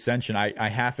happens with the Ascension. I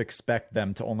half expect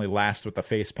them to only last with the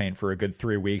face paint for a good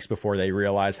 3 weeks before they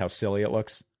realize how silly it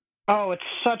looks. Oh, it's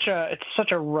such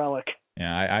a relic.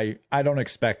 Yeah, I don't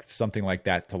expect something like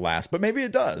that to last, but maybe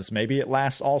it does. Maybe it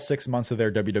lasts all 6 months of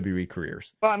their WWE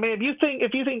careers. Well, I mean, if you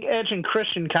think Edge and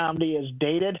Christian comedy is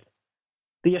dated,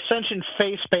 the Ascension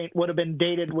face paint would have been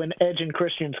dated when Edge and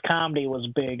Christian's comedy was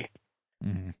big.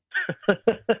 Mm-hmm.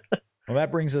 Well,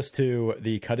 that brings us to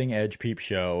the Cutting Edge Peep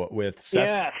Show with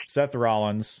Seth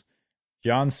Rollins,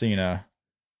 John Cena,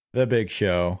 The Big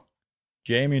Show,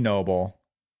 Jamie Noble,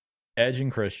 Edge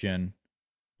and Christian,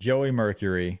 Joey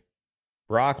Mercury,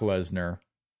 Brock Lesnar,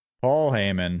 Paul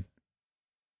Heyman,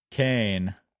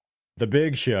 Kane, The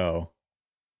Big Show,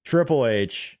 Triple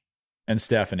H, and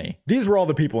Stephanie. These were all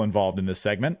the people involved in this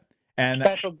segment. And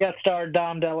special guest star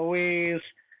Dom DeLuise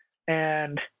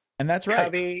and that's right.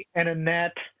 Cubby and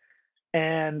Annette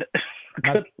and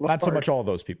not so much all of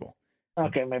those people.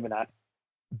 Okay, maybe not.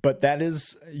 But that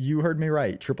is, you heard me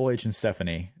right, Triple H and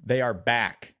Stephanie. They are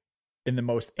back in the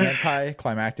most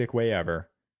anticlimactic way ever.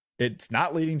 It's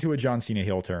not leading to a John Cena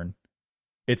heel turn.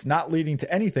 It's not leading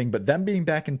to anything but them being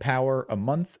back in power a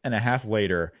month and a half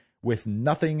later with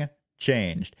nothing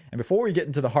changed. And before we get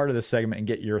into the heart of this segment and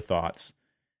get your thoughts,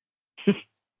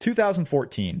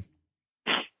 2014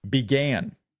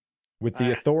 began with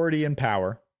the Authority in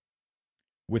power,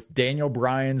 with Daniel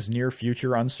Bryan's near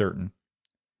future uncertain,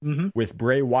 with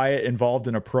Bray Wyatt involved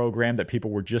in a program that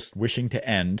people were just wishing to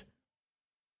end,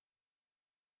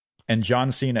 and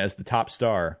John Cena as the top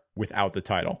star without the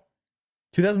title.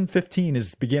 2015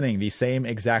 is beginning the same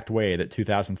exact way that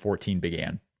 2014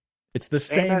 began. It's the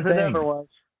same thing. It ever was.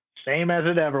 Same as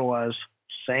it ever was.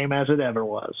 Same as it ever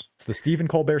was. It's the Stephen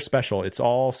Colbert special. It's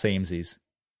all samesies.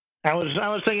 I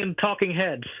was thinking Talking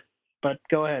Heads, but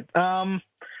go ahead.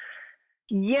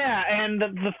 Yeah, and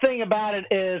the thing about it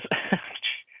is,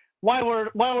 why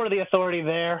were the Authority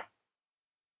there?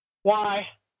 Why?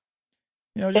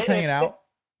 Just hanging out.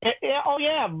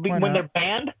 When they're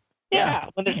banned. Yeah,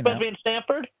 when they're supposed to be in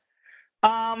Stamford.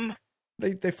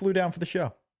 They flew down for the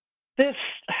show.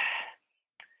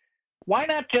 Why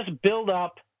not just build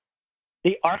up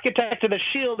the architect of the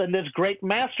Shield and this great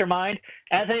mastermind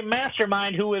as a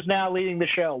mastermind who is now leading the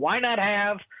show? Why not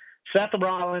have Seth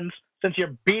Rollins, since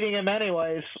you're beating him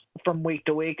anyways from week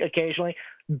to week occasionally,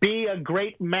 be a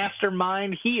great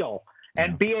mastermind heel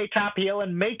and be a top heel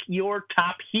and make your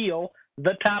top heel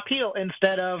the top heel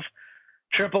instead of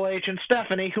Triple H and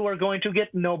Stephanie, who are going to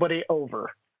get nobody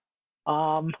over.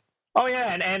 And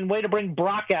way to bring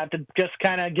Brock out to just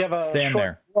kind of give a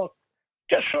look.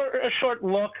 Just a short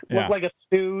look, look like a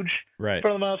stooge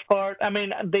for the most part. I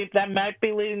mean, that might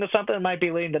be leading to something. It might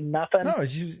be leading to nothing. No,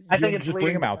 I think it's just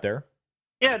bring him out there.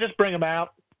 Yeah, just bring him out.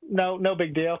 No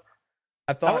big deal.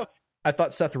 I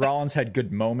thought Seth Rollins had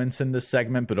good moments in this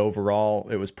segment, but overall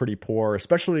it was pretty poor,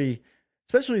 especially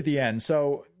at the end.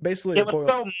 So basically, it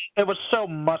was so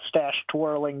mustache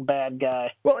twirling bad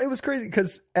guy. Well, it was crazy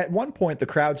because at one point the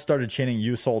crowd started chanting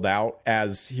 "You sold out"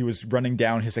 as he was running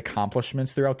down his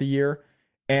accomplishments throughout the year.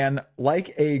 And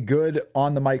like a good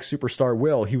on the mic superstar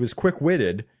will, he was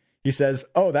quick-witted. He says,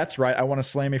 "Oh, that's right. I want to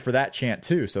slam me for that chant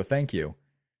too. So thank you."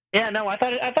 Yeah, no, I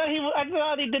thought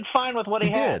he did fine with what he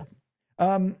had.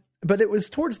 Did. But it was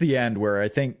towards the end where I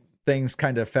think things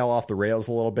kind of fell off the rails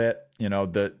a little bit.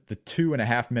 The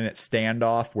 2.5 minute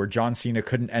standoff where John Cena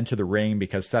couldn't enter the ring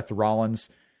because Seth Rollins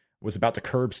was about to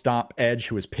curb stomp Edge,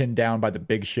 who was pinned down by the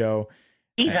Big Show.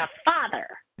 He's a father.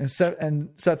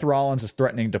 And Seth Rollins is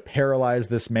threatening to paralyze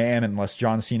this man unless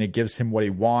John Cena gives him what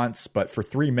he wants. But for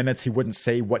 3 minutes, he wouldn't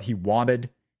say what he wanted.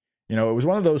 It was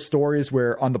one of those stories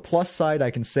where on the plus side,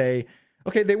 I can say,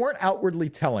 okay, they weren't outwardly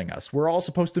telling us. We're all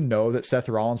supposed to know that Seth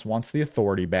Rollins wants the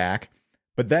authority back,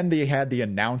 but then they had the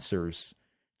announcers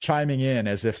chiming in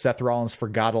as if Seth Rollins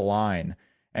forgot a line.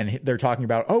 And they're talking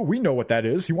about, oh, we know what that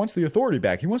is. He wants the authority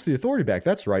back. He wants the authority back.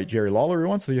 That's right, Jerry Lawler. He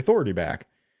wants the authority back.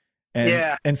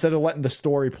 And instead of letting the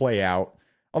story play out.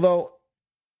 Although,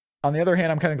 on the other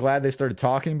hand, I'm kind of glad they started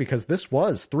talking, because this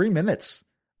was 3 minutes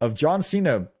of John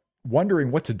Cena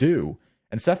wondering what to do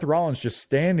and Seth Rollins just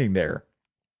standing there,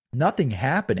 nothing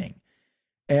happening.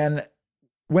 And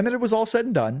when it was all said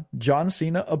and done, John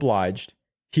Cena obliged.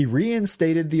 He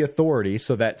reinstated the authority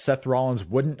so that Seth Rollins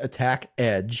wouldn't attack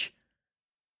Edge.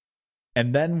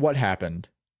 And then what happened?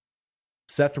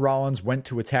 Seth Rollins went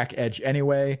to attack Edge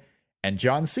anyway, and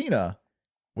John Cena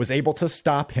was able to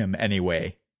stop him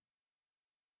anyway.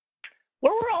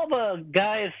 Where were all the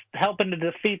guys helping to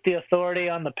defeat the authority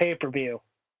on the pay-per-view?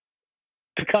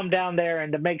 To come down there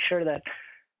and to make sure that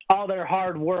all their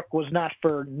hard work was not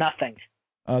for nothing.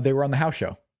 They were on the house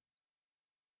show.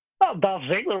 Well, Dolph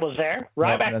Ziggler was there.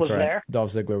 Ryback was there.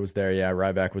 Dolph Ziggler was there. Yeah,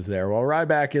 Ryback was there. Well,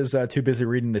 Ryback is too busy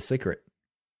reading The Secret.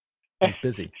 He's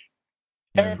busy.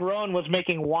 Eric Rowan was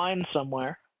making wine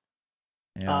somewhere.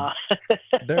 Yeah.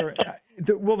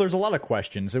 There's a lot of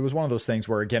questions. It was one of those things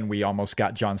where, again, we almost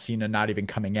got John Cena not even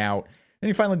coming out. Then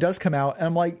he finally does come out, and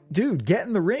I'm like, dude, get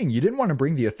in the ring. You didn't want to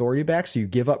bring the authority back, so you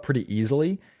give up pretty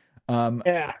easily.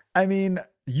 I mean,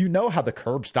 you know how the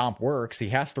curb stomp works. He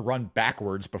has to run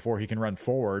backwards before he can run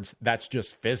forwards. That's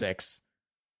just physics.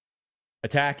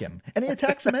 Attack him. And he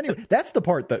attacks him anyway. That's the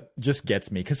part that just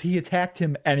gets me, because he attacked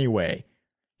him anyway.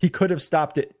 He could have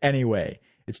stopped it anyway.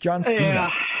 It's John Cena. Yeah.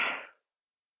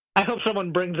 I hope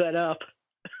someone brings that up.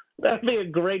 That'd be a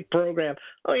great program.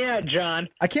 Oh, yeah, John.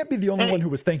 I can't be the only one who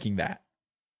was thinking that.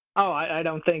 Oh, I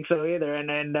don't think so either.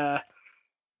 And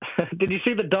did you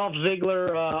see the Dolph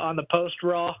Ziggler on the post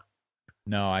Raw?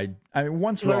 No, I mean,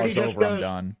 once Raw's over, I'm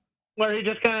done. Where he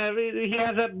just kind of, he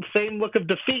has that same look of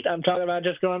defeat I'm talking about,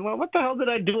 just going, well, what the hell did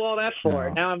I do all that for?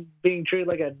 No. Now I'm being treated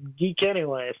like a geek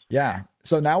anyways. Yeah.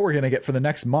 So now we're going to get, for the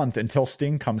next month, until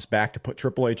Sting comes back to put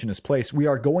Triple H in his place, we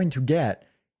are going to get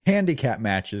handicap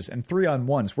matches and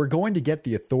 3-on-1s. We're going to get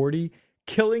the authority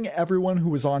killing everyone who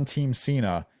was on Team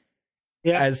Cena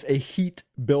as a heat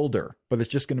builder, but it's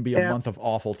just going to be a month of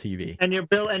awful TV. And you're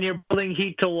building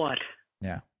heat to what?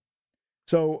 Yeah.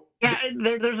 So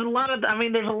there's a lot of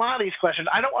these questions.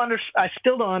 I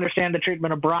still don't understand the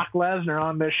treatment of Brock Lesnar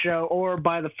on this show, or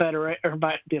by the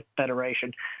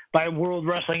Federation, by World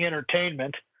Wrestling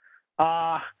Entertainment.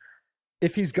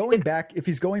 If he's going back to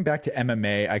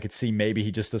MMA, I could see maybe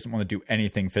he just doesn't want to do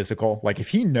anything physical. Like, if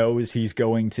he knows he's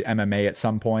going to MMA at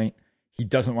some point, he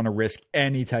doesn't want to risk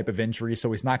any type of injury,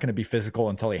 so he's not going to be physical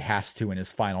until he has to in his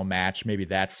final match. Maybe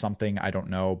that's something, I don't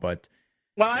know, but...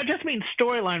 Well, I just mean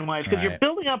storyline-wise, because you're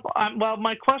building up...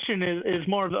 my question is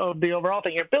more of the overall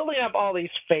thing. You're building up all these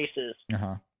faces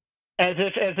as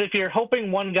if you're hoping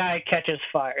one guy catches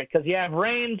fire, because you have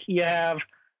Reigns, you have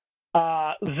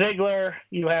Ziggler,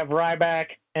 you have Ryback,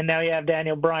 and now you have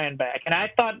Daniel Bryan back. And I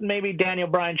thought maybe Daniel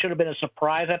Bryan should have been a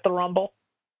surprise at the Rumble,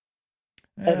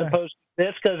 as opposed to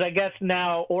this, because I guess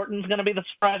now Orton's going to be the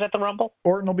surprise at the Rumble.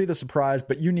 Orton will be the surprise,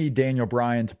 but you need Daniel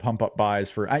Bryan to pump up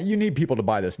buys for... you need people to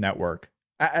buy this network.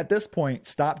 At this point,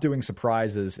 stop doing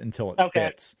surprises until it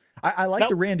fits. I like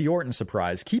the Randy Orton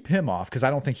surprise. Keep him off, because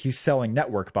I don't think he's selling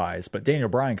network buys, but Daniel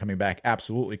Bryan coming back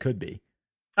absolutely could be.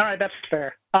 All right, that's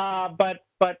fair.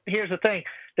 But here's the thing.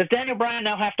 Does Daniel Bryan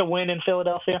now have to win in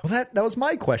Philadelphia? Well, that was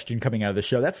my question coming out of the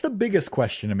show. That's the biggest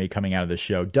question to me coming out of the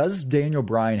show. Does Daniel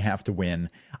Bryan have to win?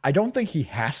 I don't think he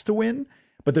has to win,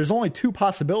 but there's only two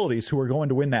possibilities who are going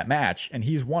to win that match, and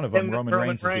he's one of them. Roman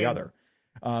Reigns is the other.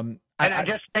 I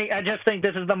just think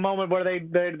this is the moment where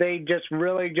they just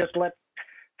really just let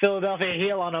Philadelphia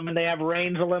heel on them, and they have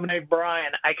Reigns eliminate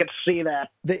Bryan. I could see that.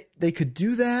 They could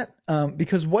do that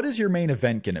because what is your main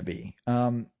event going to be?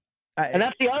 And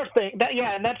that's the other thing.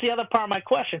 And that's the other part of my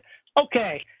question.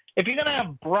 Okay, if you're going to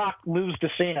have Brock lose to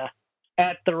Cena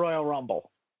at the Royal Rumble,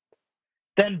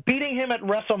 then beating him at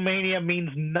WrestleMania means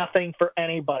nothing for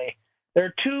anybody. There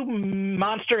are two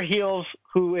monster heels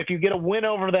who, if you get a win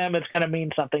over them, it's going to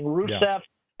mean something. Rusev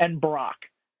and Brock.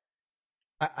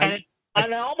 And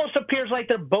it almost appears like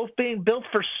they're both being built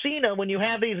for Cena when you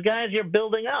have these guys you're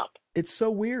building up. It's so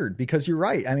weird because you're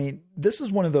right. I mean, this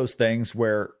is one of those things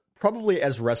where probably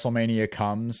as WrestleMania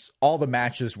comes, all the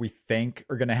matches we think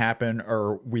are going to happen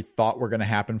or we thought were going to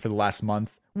happen for the last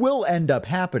month will end up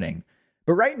happening.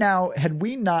 But right now, had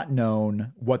we not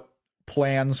known what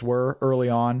plans were early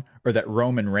on, or that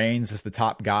Roman Reigns is the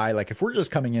top guy, like if we're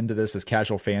just coming into this as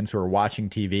casual fans who are watching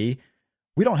TV,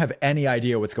 we don't have any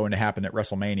idea what's going to happen at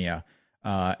WrestleMania.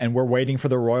 And we're waiting for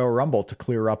the Royal Rumble to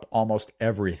clear up almost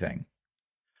everything.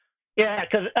 Yeah,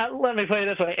 because let me put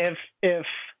it this way: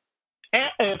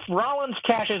 if Rollins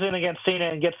cashes in against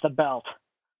Cena and gets the belt,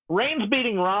 Reigns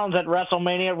beating Rollins at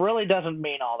WrestleMania really doesn't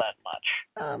mean all that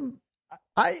much.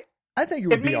 I think it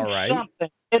would be all right. Something.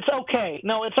 It's okay.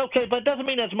 No, it's okay, but it doesn't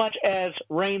mean as much as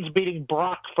Reigns beating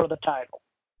Brock for the title.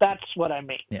 That's what I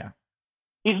mean. Yeah.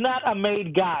 He's not a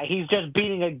made guy. He's just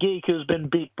beating a geek who's been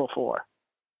beat before,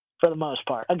 for the most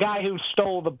part. A guy who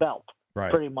stole the belt,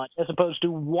 pretty much, as opposed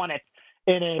to won it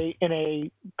in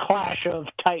a clash of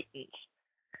titans.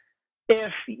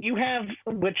 If you have,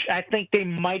 which I think they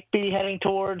might be heading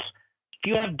towards, if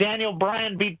you have Daniel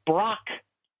Bryan beat Brock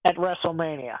at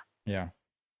WrestleMania. Yeah.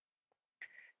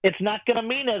 It's not going to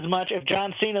mean as much if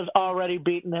John Cena's already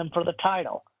beaten him for the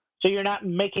title. So you're not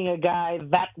making a guy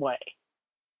that way.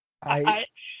 I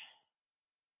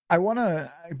want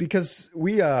to, because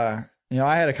we, I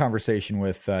had a conversation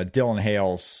with Dylan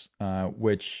Hales,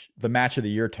 which the Match of the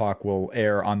Year talk will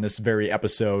air on this very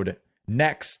episode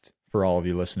next for all of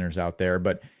you listeners out there.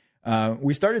 But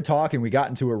we started talking, we got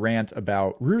into a rant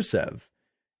about Rusev.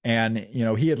 And,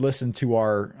 he had listened to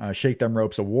our Shake Them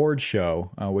Ropes award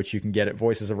show, which you can get at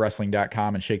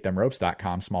voicesofwrestling.com and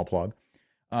shakethemropes.com, small plug.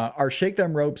 Our Shake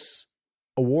Them Ropes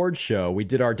award show, we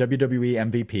did our WWE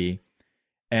MVP,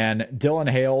 and Dylan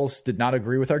Hales did not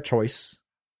agree with our choice,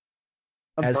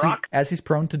 as he's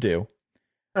prone to do.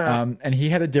 And he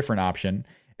had a different option.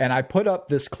 And I put up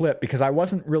this clip because I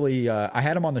wasn't really, I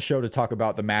had him on the show to talk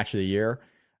about the Match of the Year.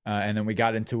 And then we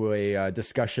got into a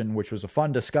discussion, which was a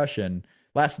fun discussion,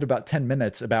 lasted about 10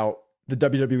 minutes, about the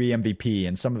WWE MVP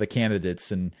and some of the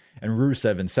candidates and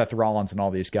Rusev and Seth Rollins and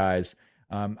all these guys.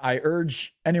 I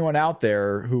urge anyone out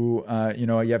there who,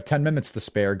 you have 10 minutes to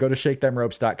spare, go to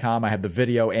shakethemropes.com. I have the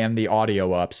video and the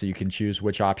audio up so you can choose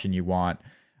which option you want.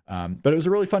 But it was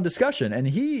a really fun discussion.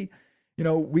 And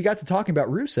we got to talking about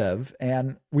Rusev,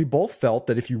 and we both felt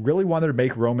that if you really wanted to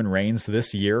make Roman Reigns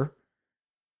this year,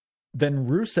 then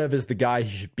Rusev is the guy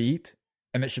he should beat,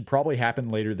 and it should probably happen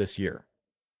later this year.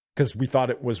 Because we thought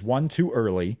it was one too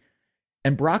early.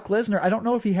 And Brock Lesnar, I don't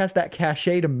know if he has that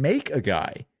cachet to make a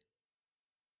guy.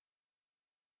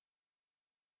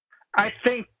 I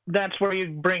think that's where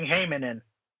you bring Heyman in.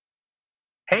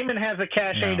 Heyman has a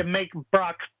cachet to make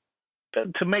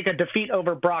a defeat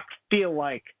over Brock feel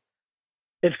like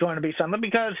it's going to be something.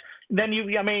 Because then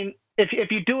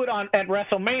if you do it at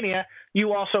WrestleMania,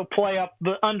 you also play up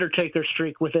the Undertaker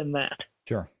streak within that.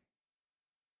 Sure.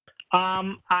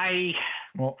 I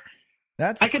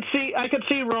could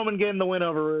see Roman getting the win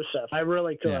over Rusev. I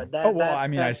really could.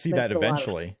 Yeah. I see that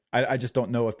eventually. I just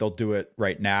don't know if they'll do it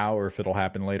right now or if it'll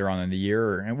happen later on in the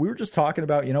year. And we were just talking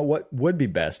about, what would be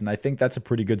best. And I think that's a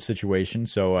pretty good situation.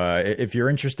 So if you're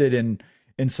interested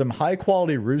in some high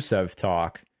quality Rusev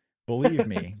talk, believe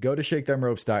me, go to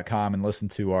shakethemropes.com and listen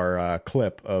to our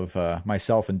clip of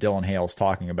myself and Dylan Hales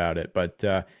talking about it. But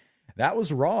that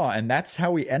was Raw, and that's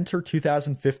how we enter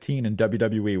 2015 in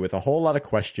WWE with a whole lot of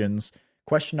questions.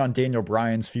 Question on Daniel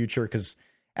Bryan's future, because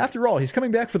after all, he's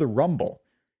coming back for the Rumble.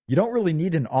 You don't really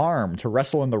need an arm to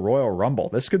wrestle in the Royal Rumble.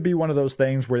 This could be one of those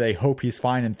things where they hope he's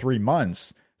fine in 3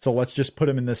 months, so let's just put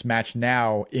him in this match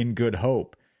now in good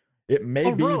hope. It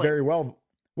may be very well...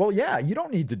 Well, yeah, you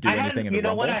don't need to do anything in the Rumble.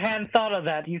 You know what? I hadn't thought of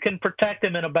that. You can protect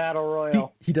him in a Battle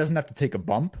Royal. He doesn't have to take a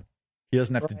bump. He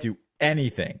doesn't have to do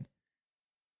anything.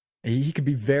 He could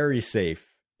be very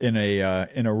safe in a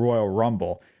Royal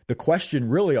Rumble. The question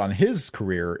really on his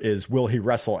career is, will he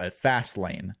wrestle at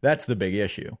Fastlane? That's the big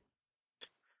issue.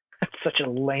 That's such a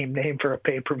lame name for a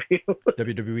pay-per-view.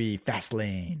 WWE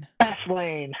Fastlane.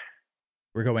 Fastlane.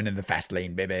 We're going in the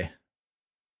Fastlane, baby.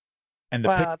 And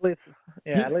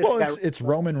it's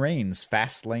Roman Reigns,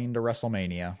 Fastlane to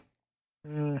WrestleMania.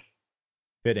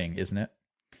 Fitting, isn't it?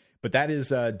 But that is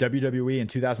WWE in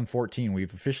 2014.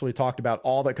 We've officially talked about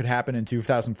all that could happen in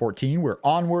 2014. We're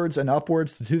onwards and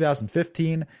upwards to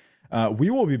 2015. We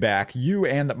will be back, you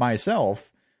and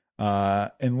myself,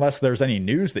 unless there's any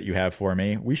news that you have for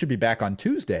me. We should be back on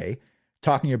Tuesday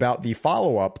talking about the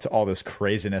follow-up to all this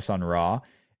craziness on Raw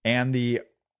and the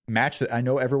match that I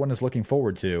know everyone is looking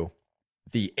forward to,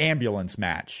 the ambulance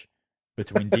match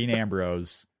between Dean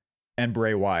Ambrose and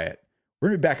Bray Wyatt. We're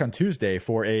going to be back on Tuesday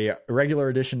for a regular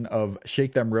edition of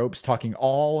Shake Them Ropes, talking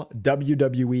all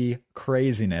WWE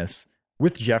craziness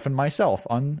with Jeff and myself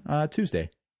on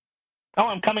Tuesday. Oh,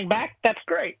 I'm coming back? That's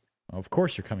great. Of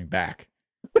course you're coming back.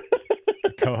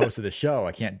 Co-host of the show.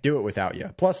 I can't do it without you.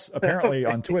 Plus, apparently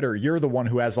on Twitter, you're the one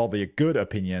who has all the good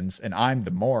opinions, and I'm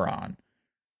the moron.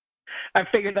 I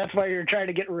figured that's why you're trying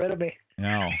to get rid of me.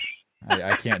 No.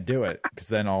 I can't do it because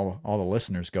then all the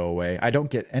listeners go away. I don't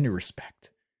get any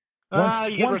respect.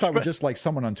 Once I would just like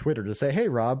someone on Twitter to say, "Hey,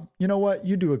 Rob, you know what?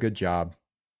 You do a good job."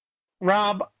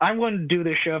 Rob, I wouldn't do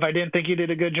this show if I didn't think you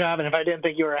did a good job and if I didn't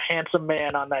think you were a handsome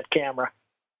man on that camera.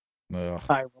 Ugh.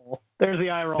 Eye roll. There's the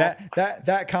eye roll.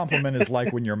 That compliment is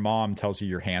like when your mom tells you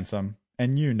you're handsome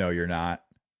and you know you're not.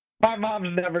 My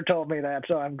mom's never told me that,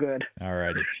 so I'm good. All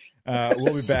righty.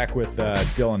 We'll be back with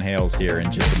Dylan Hales here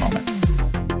in just a moment.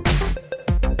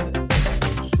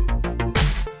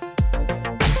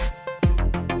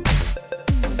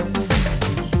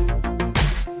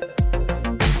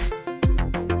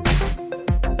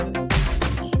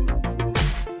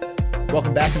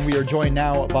 Welcome back, and we are joined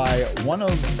now by one of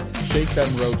Shake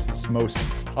Them Ropes' most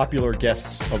popular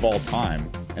guests of all time,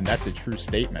 and that's a true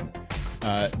statement.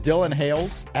 Dylan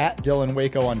Hales, at Dylan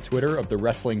Waco on Twitter of the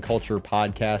Wrestling Culture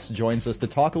Podcast, joins us to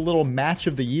talk a little match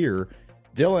of the year.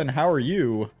 Dylan, how are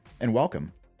you? And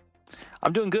welcome.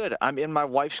 I'm doing good. I'm in my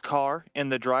wife's car in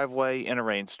the driveway in a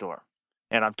rainstorm.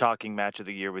 And I'm talking match of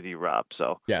the year with you, Rob.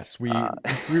 So yes, we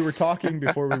were talking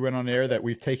before we went on air that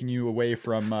we've taken you away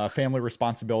from family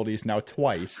responsibilities now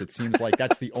twice. It seems like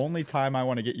that's the only time I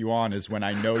want to get you on is when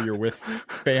I know you're with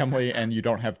family and you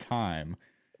don't have time.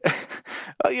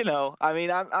 Well, you know, I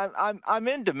mean, I'm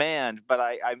in demand, but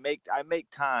I make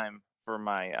time for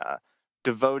my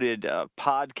devoted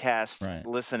podcast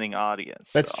listening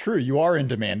audience. That's true. You are in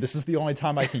demand. This is the only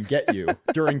time I can get you.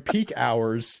 During peak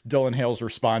hours, Dylan Hales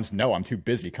responds, "No, I'm too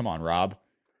busy. Come on, Rob."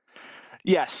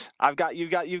 Yes,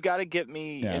 you've got to get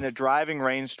me in a driving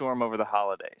rainstorm over the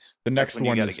holidays. The next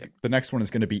one is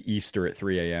going to be Easter at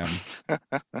 3 a.m.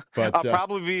 But I'll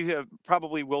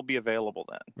probably will be available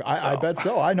then. I bet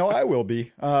so. I know I will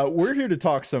be. We're here to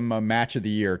talk some match of the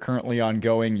year currently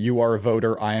ongoing. You are a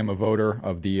voter. I am a voter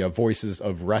of the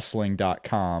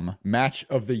voicesofwrestling.com match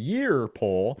of the year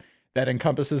poll that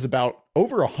encompasses about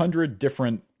over 100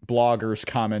 different bloggers,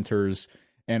 commenters,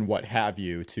 and what have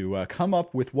you to come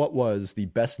up with what was the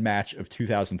best match of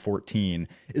 2014.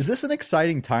 Is this an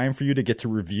exciting time for you to get to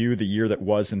review the year that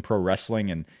was in pro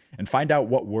wrestling and find out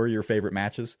what were your favorite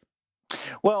matches?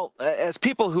 Well, as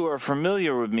people who are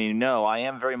familiar with me know, I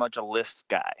am very much a list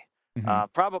guy.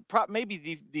 Mm-hmm.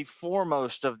 Maybe the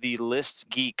foremost of the list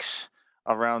geeks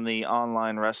around the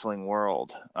online wrestling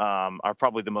world are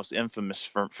probably the most infamous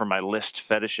for my list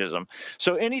fetishism.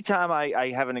 So anytime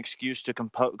I have an excuse to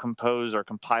compose or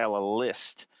compile a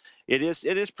list, it is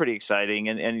pretty exciting,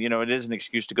 and you know, it is an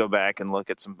excuse to go back and look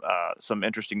at some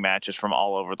interesting matches from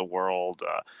all over the world,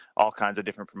 all kinds of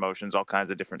different promotions, all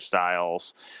kinds of different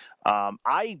styles.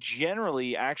 I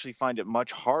generally actually find it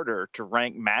much harder to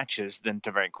rank matches than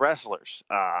to rank wrestlers.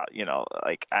 You know,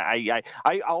 like I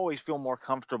always feel more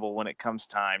comfortable when it comes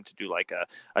time to do like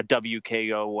a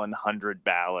WKO 100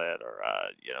 ballot, or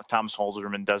you know, Thomas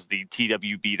Holzerman does the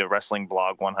TWB, the Wrestling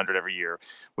Blog 100 every year,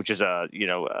 which is a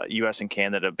U.S. and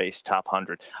Canada based top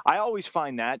 100. I always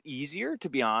find that easier, to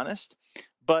be honest,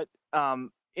 but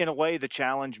in a way, the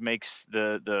challenge makes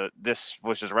this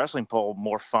Voices Wrestling poll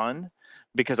more fun,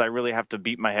 because I really have to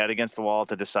beat my head against the wall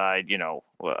to decide, you know,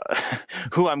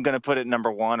 who I'm going to put at number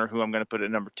 1, or who I'm going to put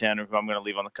at number 10, or who I'm going to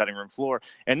leave on the cutting room floor.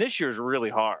 And this year's really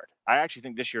hard. I actually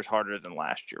think this year's harder than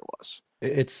last year was.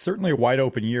 It's certainly a wide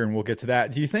open year, and we'll get to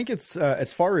that. Do you think it's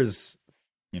as far as,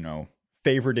 you know,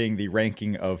 favoriting the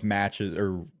ranking of matches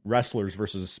or wrestlers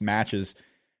versus matches,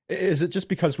 is it just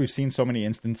because we've seen so many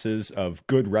instances of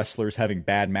good wrestlers having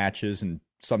bad matches, and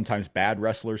sometimes bad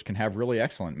wrestlers can have really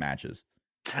excellent matches?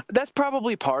 That's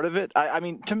probably part of it. I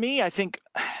mean, to me, I think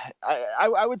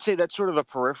I would say that's sort of a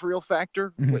peripheral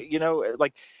factor. Mm-hmm. You know,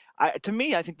 like to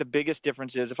me, I think the biggest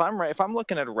difference is if I'm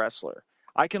looking at a wrestler,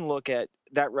 I can look at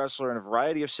that wrestler in a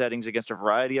variety of settings against a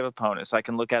variety of opponents. I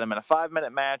can look at him in a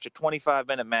 5-minute match, a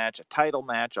 25-minute match, a title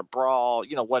match, a brawl,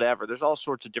 you know, whatever. There's all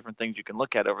sorts of different things you can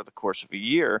look at over the course of a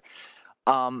year.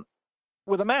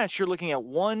 With a match, you're looking at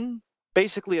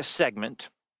basically a segment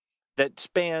that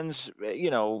spans, you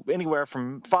know, anywhere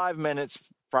from 5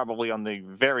 minutes, probably on the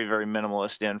very, very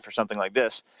minimalist end for something like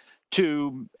this,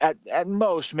 to at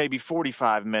most maybe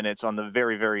 45 minutes on the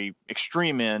very, very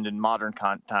extreme end in modern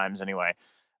times anyway.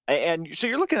 And so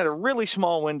you're looking at a really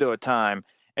small window of time,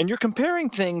 and you're comparing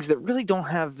things that really don't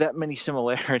have that many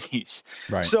similarities.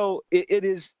 Right. So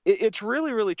it's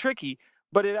really, really tricky,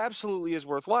 but it absolutely is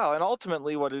worthwhile. And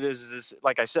ultimately what it is,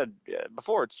 like I said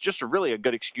before, it's just a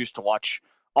good excuse to watch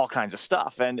all kinds of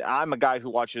stuff. And I'm a guy who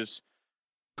watches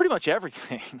pretty much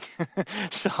everything.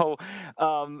 So,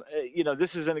 you know,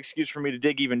 this is an excuse for me to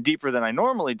dig even deeper than I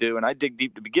normally do. And I dig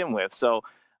deep to begin with. So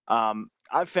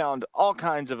I've found all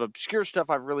kinds of obscure stuff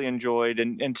I've really enjoyed,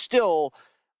 and still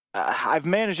I've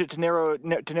managed it to narrow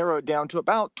it down to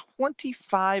about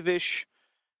 25-ish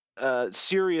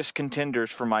serious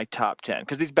contenders for my top 10,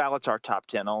 because these ballots are top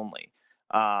 10 only.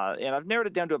 And I've narrowed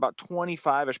it down to about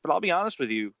 25-ish, but I'll be honest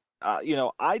with you,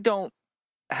 I don't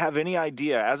have any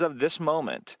idea as of this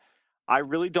moment. I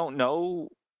really don't know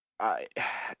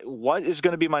what is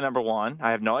going to be my number one.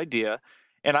 I have no idea.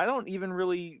 And I don't even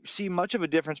really see much of a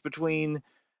difference between,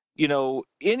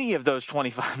 any of those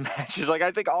 25 matches. Like,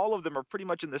 I think all of them are pretty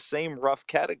much in the same rough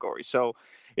category. So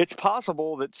it's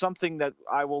possible that something that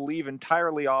I will leave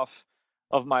entirely off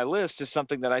of my list is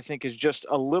something that I think is just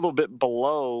a little bit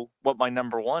below what my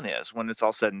number one is when it's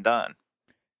all said and done.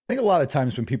 I think a lot of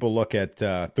times when people look at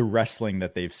the wrestling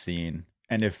that they've seen,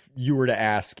 and if you were to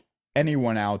ask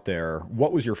anyone out there,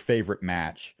 what was your favorite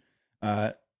match?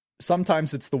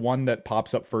 Sometimes it's the one that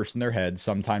pops up first in their head.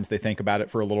 Sometimes they think about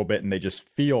it for a little bit and they just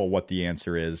feel what the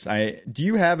answer is. Do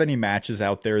you have any matches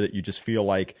out there that you just feel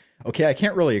like, okay, I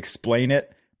can't really explain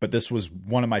it, but this was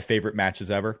one of my favorite matches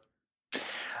ever?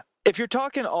 If you're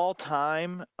talking all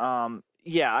time,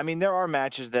 yeah, I mean, there are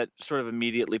matches that sort of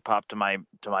immediately pop to my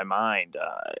mind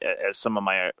as some of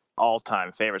my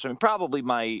all-time favorites. I mean,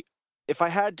 probably if I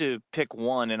had to pick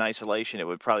one in isolation, it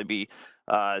would probably be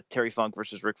Terry Funk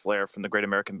versus Ric Flair from the Great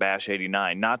American Bash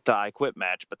 '89. Not the I Quit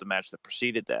match, but the match that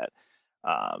preceded that,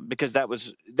 because that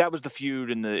was the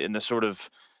feud and the sort of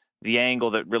the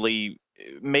angle that really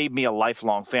made me a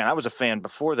lifelong fan. I was a fan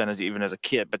before then, even as a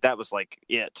kid, but that was like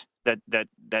it.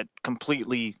 That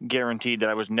completely guaranteed that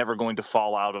I was never going to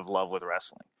fall out of love with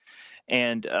wrestling.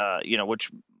 And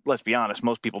which, let's be honest,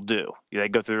 most people do. They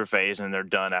go through their phase and they're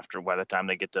done by the time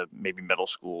they get to maybe middle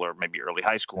school or maybe early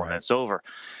high school, right, and it's over.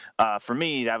 For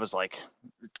me, that was like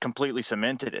completely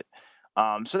cemented it.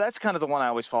 So that's kind of the one I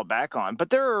always fall back on.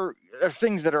 But there are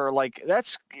things that are like,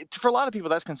 that's, for a lot of people,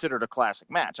 that's considered a classic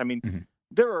match. I mean,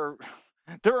 there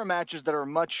are matches that are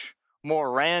much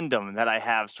more random that I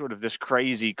have sort of this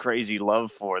crazy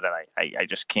love for that I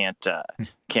just can't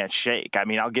shake. I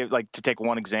mean, I'll to take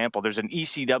one example. There's an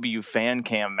ECW fan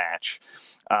cam match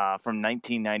from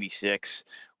 1996,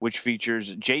 which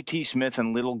features JT Smith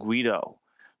and Little Guido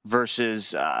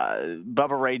versus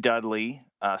Bubba Ray Dudley,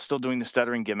 still doing the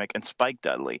stuttering gimmick, and Spike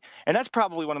Dudley. And that's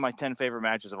probably one of my 10 favorite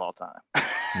matches of all time.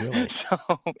 Really? So,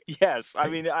 yes. I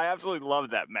mean, I absolutely love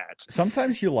that match.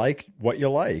 Sometimes you like what you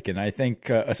like. And I think,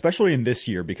 especially in this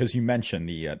year, because you mentioned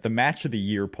the match of the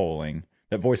year polling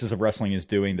that Voices of Wrestling is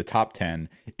doing, the top 10,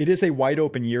 it is a wide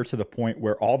open year to the point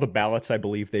where all the ballots I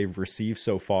believe they've received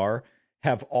so far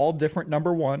have all different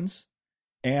number ones.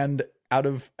 And out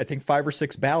of, I think, 5 or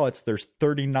 6 ballots, there's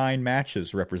 39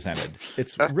 matches represented.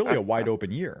 It's really a wide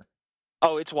open year.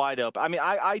 Oh, it's wide open. I mean,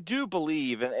 I do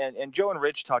believe, and Joe and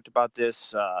Rich talked about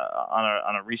this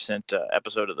on a recent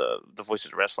episode of the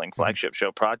Voices of Wrestling flagship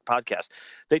show podcast.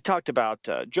 They talked about,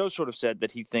 Joe sort of said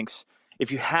that he thinks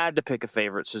if you had to pick a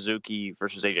favorite, Suzuki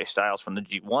versus AJ Styles from the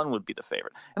G1 would be the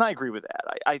favorite. And I agree with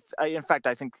that. I in fact,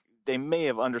 I think they may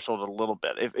have undersold it a little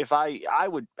bit. If I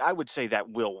would say that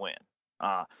will win.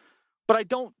 But I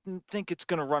don't think it's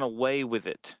going to run away with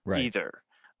it either.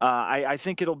 I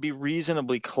think it'll be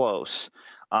reasonably close.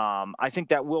 I think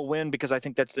that will win because I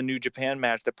think that's the New Japan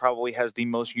match that probably has the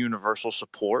most universal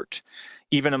support,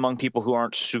 even among people who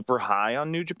aren't super high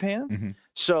on New Japan.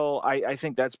 So I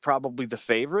think that's probably the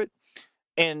favorite.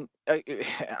 And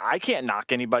I can't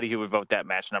knock anybody who would vote that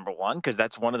match number one, because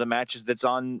that's one of the matches that's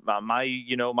on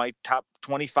my top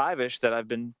 25-ish that I've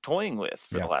been toying with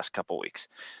for the last couple of weeks.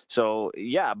 So,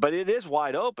 yeah, but it is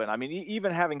wide open. I mean,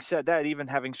 even having said that, even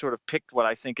having sort of picked what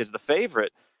I think is the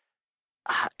favorite,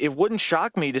 it wouldn't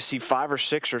shock me to see 5 or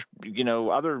 6 or,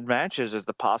 other matches as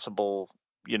the possible,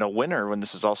 winner when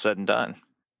this is all said and done.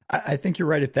 I think you're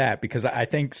right at that, because I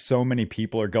think so many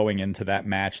people are going into that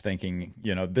match thinking,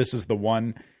 this is the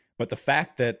one. But the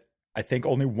fact that I think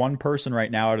only one person right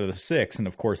now out of the 6, and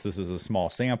of course this is a small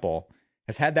sample,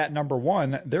 has had that number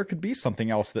one, there could be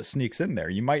something else that sneaks in there.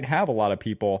 You might have a lot of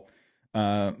people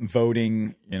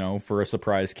voting, for a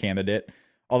surprise candidate.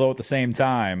 Although at the same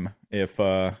time, if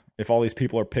all these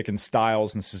people are picking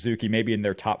Styles and Suzuki maybe in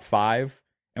their top 5,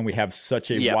 and we have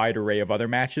such a wide array of other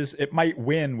matches, it might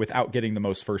win without getting the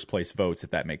most first place votes, if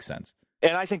that makes sense.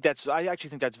 And I actually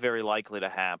think that's very likely to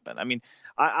happen. I mean,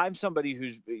 I'm somebody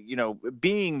who's,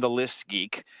 being the list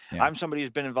geek, I'm somebody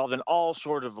who's been involved in all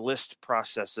sort of list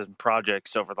processes and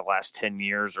projects over the last 10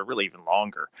 years or really even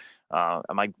longer.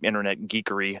 My internet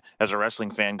geekery as a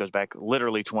wrestling fan goes back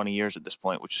literally 20 years at this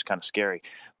point, which is kind of scary.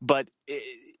 But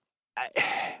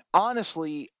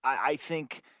honestly, I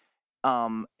think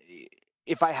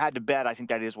if I had to bet, I think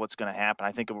that is what's going to happen.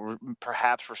 I think it will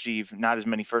perhaps receive not as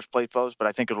many first place votes, but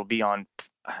I think it'll be on,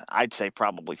 I'd say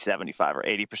probably 75 or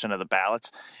 80% of the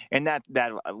ballots, and that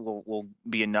will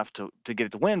be enough to get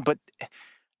it to win. But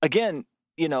again,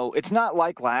 it's not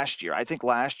like last year. I think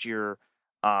last year,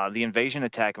 the Invasion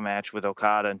Attack match with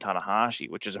Okada and Tanahashi,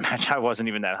 which is a match I wasn't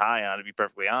even that high on, to be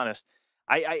perfectly honest.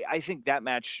 I think that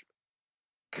match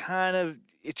kind of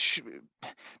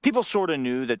people sort of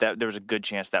knew that there was a good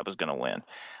chance that was going to win.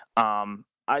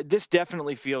 This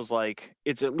definitely feels like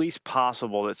it's at least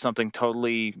possible that something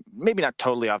totally, maybe not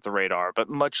totally off the radar, but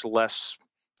much less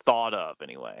thought of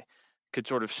anyway, could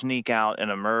sort of sneak out and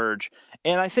emerge.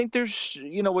 And I think there's,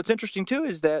 what's interesting too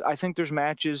is that I think there's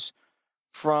matches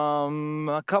from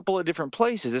a couple of different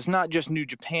places. It's not just New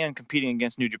Japan competing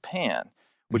against New Japan,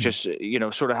 which is,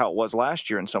 sort of how it was last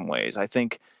year in some ways. I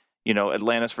think,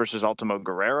 Atlantis versus Ultimo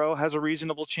Guerrero has a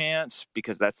reasonable chance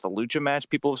because that's the Lucha match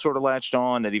people have sort of latched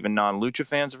on that even non-Lucha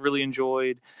fans have really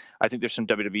enjoyed. I think there's some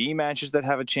WWE matches that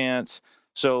have a chance.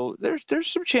 So there's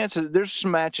some chances. There's some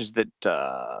matches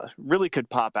that really could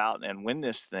pop out and win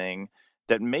this thing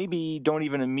that maybe don't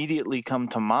even immediately come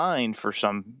to mind for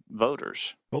some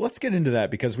voters. Well, let's get into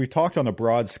that because we've talked on a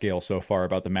broad scale so far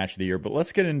about the match of the year, but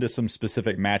let's get into some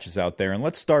specific matches out there. And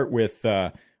let's start with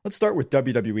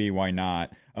WWE. Why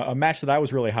not? A match that I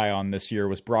was really high on this year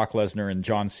was Brock Lesnar and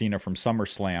John Cena from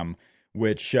SummerSlam,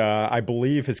 which I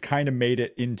believe has kind of made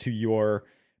it into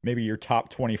maybe your top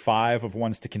 25 of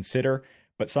ones to consider,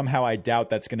 but somehow I doubt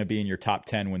that's going to be in your top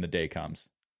 10 when the day comes.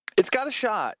 It's got a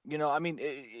shot.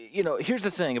 Here's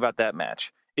the thing about that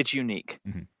match. It's unique.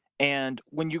 Mm-hmm. And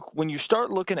when you start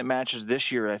looking at matches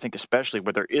this year, I think especially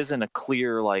where there isn't a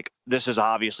clear, like, this is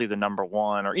obviously the number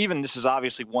one, or even this is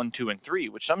obviously 1, 2, and 3,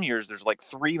 which some years there's like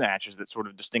 3 matches that sort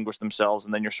of distinguish themselves,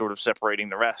 and then you're sort of separating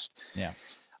the rest. Yeah.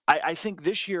 I think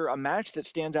this year a match that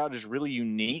stands out as really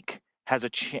unique is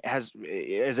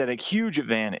at a huge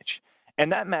advantage.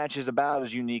 And that match is about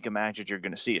as unique a match as you're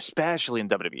going to see, especially in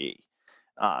WWE.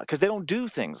 Because they don't do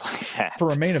things like that.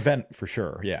 For a main event, for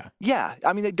sure, yeah. Yeah,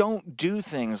 I mean, they don't do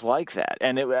things like that.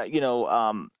 And,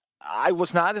 I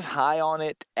was not as high on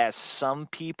it as some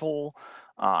people.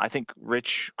 I think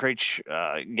Rich Craich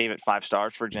gave it 5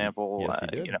 stars, for example. Yes, he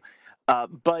did.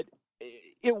 But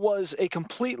it was a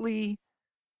completely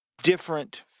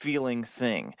different feeling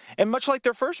thing. And much like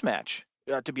their first match,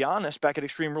 to be honest, back at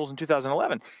Extreme Rules in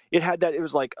 2011, it had that, it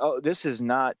was like, oh, this is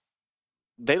not,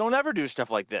 they don't ever do stuff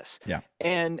like this. Yeah.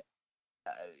 And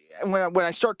when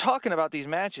I start talking about these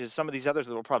matches, some of these others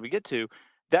that we'll probably get to,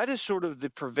 that is sort of the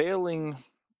prevailing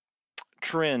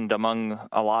trend among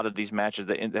a lot of these matches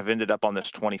that have ended up on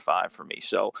this 25 for me.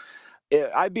 So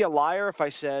I'd be a liar if I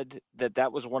said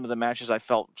that was one of the matches I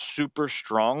felt super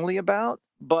strongly about,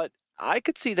 but I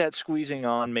could see that squeezing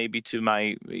on maybe to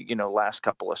my, last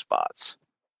couple of spots.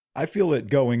 I feel it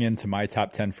going into my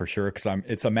top 10 for sure, because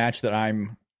it's a match that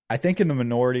I think in the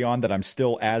minority on, that I'm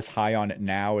still as high on it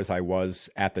now as I was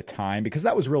at the time, because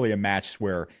that was really a match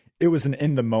where it was an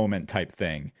in the moment type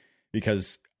thing,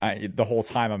 because the whole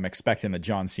time I'm expecting the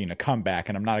John Cena comeback,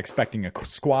 and I'm not expecting a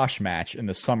squash match in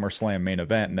the SummerSlam main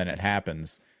event, and then it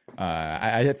happens.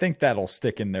 I think that'll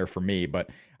stick in there for me, but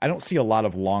I don't see a lot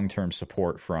of long-term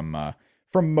support from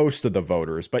most of the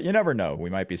voters, but you never know. We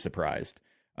might be surprised.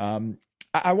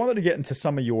 I wanted to get into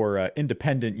some of your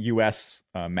independent U.S.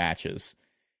 Matches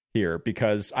here,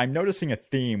 because I'm noticing a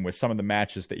theme with some of the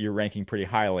matches that you're ranking pretty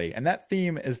highly, and that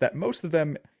theme is that most of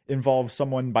them involve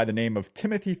someone by the name of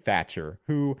Timothy Thatcher,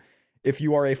 who, if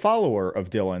you are a follower of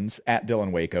Dylan's, at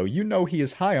Dylan Waco, you know he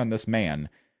is high on this man.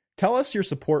 Tell us your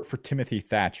support for Timothy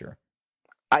Thatcher.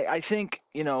 I think,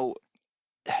 to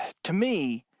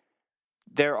me,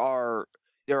 there are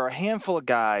a handful of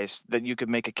guys that you could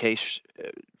make a case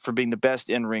for being the best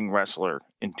in-ring wrestler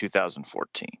in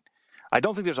 2014. I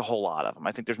don't think there's a whole lot of them.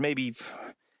 I think there's maybe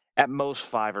at most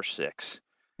 5 or 6.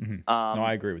 Mm-hmm. No,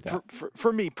 I agree with that.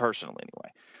 For me personally,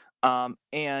 anyway.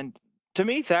 And to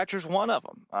me, Thatcher's one of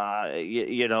them.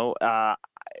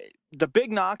 The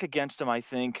big knock against him, I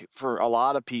think, for a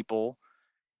lot of people,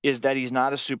 is that he's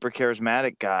not a super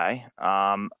charismatic guy.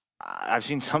 I've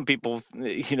seen some people,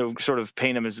 sort of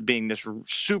paint him as being this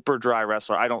super dry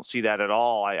wrestler. I don't see that at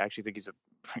all. I actually think he's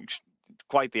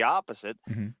quite the opposite,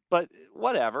 mm-hmm. But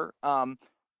whatever.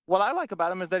 What I like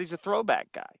about him is that he's a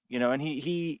throwback guy, and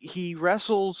he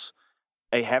wrestles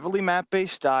a heavily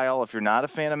mat-based style. If you're not a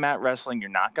fan of mat wrestling, you're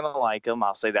not going to like him.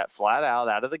 I'll say that flat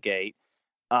out of the gate.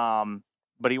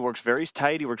 But he works very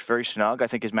tight. He works very snug. I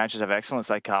think his matches have excellent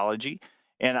psychology.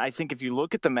 And I think if you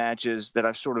look at the matches that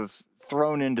I've sort of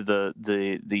thrown into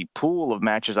the pool of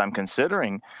matches I'm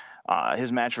considering,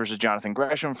 his match versus Jonathan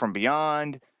Gresham from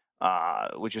Beyond,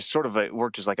 which is sort of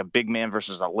worked as like a big man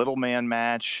versus a little man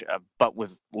match, but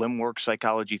with limb work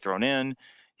psychology thrown in.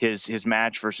 His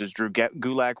match versus Drew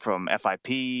Gulak from FIP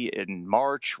in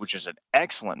March, which is an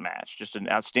excellent match, just an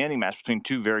outstanding match between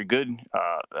two very good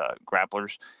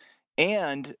grapplers.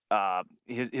 And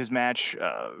his match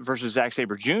versus Zack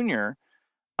Sabre Jr.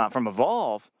 From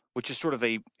Evolve, which is sort of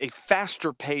a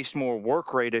faster-paced, more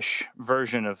work rate-ish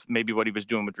version of maybe what he was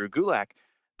doing with Drew Gulak.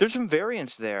 There's some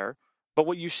variance there, but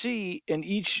what you see in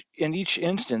each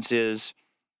instance is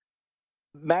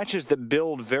matches that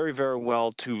build very, very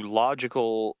well to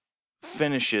logical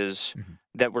finishes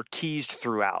that were teased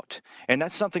throughout. And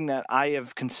that's something that I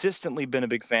have consistently been a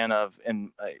big fan of and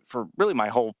for really my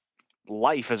whole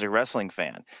life as a wrestling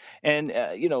fan. And,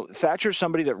 Thatcher's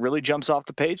somebody that really jumps off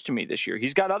the page to me this year.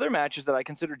 He's got other matches that I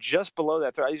consider just below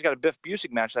that. He's got a Biff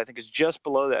Busick match that I think is just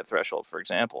below that threshold, for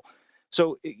example.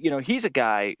 So, he's a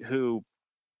guy who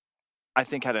I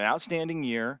think had an outstanding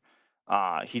year.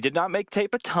 He did not make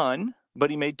tape a ton, but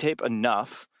he made tape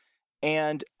enough.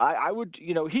 And I would,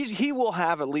 he will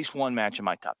have at least one match in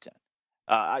my top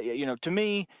 10. To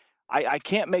me, I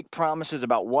can't make promises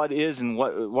about what is and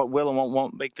what will and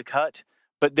won't make the cut,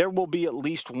 but there will be at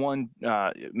least one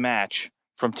match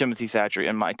from Timothy Thatcher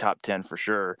in my top 10 for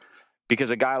sure.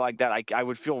 Because a guy like that, I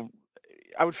would feel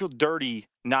dirty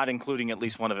not including at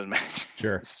least one of his matches.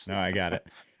 Sure. No, I got it.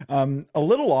 A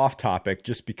little off topic,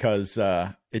 just because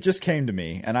it just came to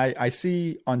me, and I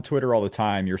see on Twitter all the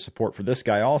time your support for this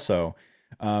guy also.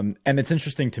 And it's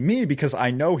interesting to me because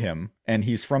I know him and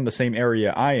he's from the same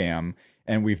area I am.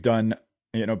 And we've done,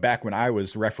 back when I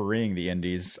was refereeing the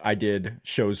indies, I did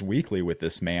shows weekly with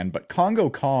this man. But Congo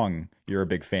Kong, you're a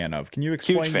big fan of. Can you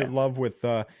explain your love with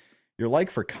your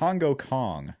like for Congo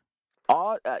Kong?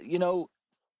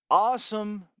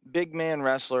 Awesome big man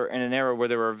wrestler in an era where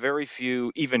there were very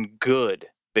few even good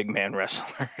big man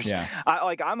wrestlers. Yeah.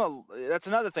 That's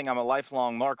another thing I'm a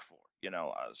lifelong mark for.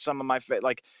 Some of my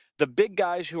like the big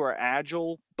guys who are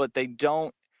agile, but they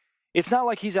don't. It's not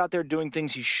like he's out there doing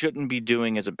things he shouldn't be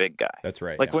doing as a big guy. That's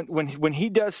right. Like when he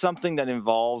does something that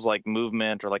involves like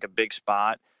movement or like a big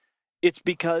spot, it's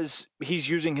because he's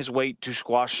using his weight to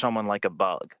squash someone like a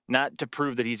bug, not to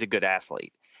prove that he's a good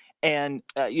athlete. And,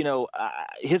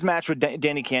 his match with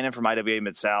Danny Cannon from IWA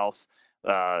Mid-South,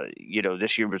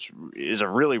 this year is a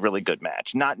really, really good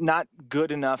match. Not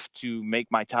good enough to make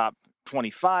my top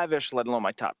 25-ish, let alone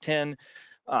my top 10,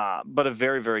 but a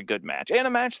very, very good match. And a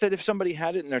match that if somebody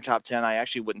had it in their top 10, I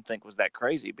actually wouldn't think was that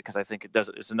crazy because I think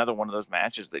it's another one of those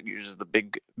matches that uses the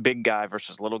big guy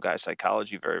versus little guy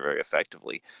psychology very, very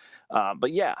effectively.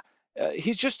 But yeah.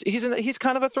 He's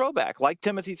kind of a throwback, like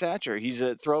Timothy Thatcher. He's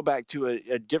a throwback to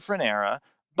a different era,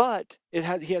 but he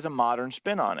has a modern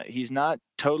spin on it. He's not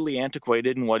totally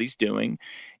antiquated in what he's doing,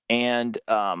 and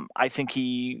I think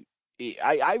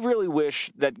I really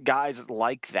wish that guys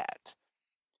like that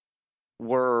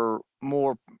were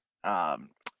more.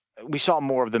 We saw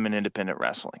more of them in independent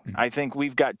wrestling. I think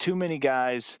we've got too many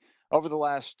guys over the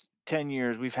last 10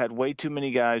 years. We've had way too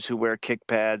many guys who wear kick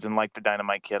pads and like the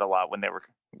Dynamite Kid a lot when they were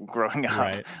growing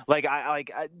up.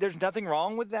 Right. There's nothing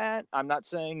wrong with that. I'm not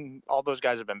saying all those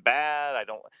guys have been bad.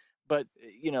 But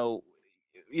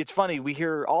it's funny. We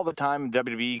hear all the time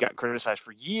WWE got criticized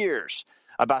for years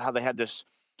about how they had this,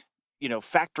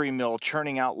 factory mill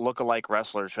churning out lookalike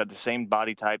wrestlers who had the same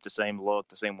body type, the same look,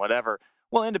 the same whatever.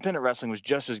 Well, independent wrestling was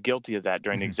just as guilty of that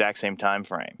during the exact same time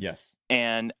frame. Yes.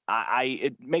 And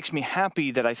it makes me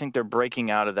happy that I think they're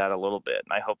breaking out of that a little bit.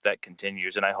 And I hope that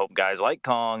continues. And I hope guys like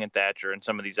Kong and Thatcher and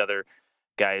some of these other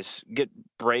guys get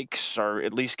breaks or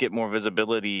at least get more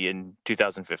visibility in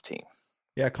 2015.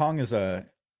 Yeah, Kong is a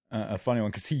funny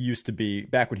one because he used to be,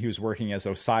 back when he was working as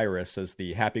Osiris, as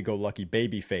the happy-go-lucky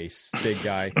babyface big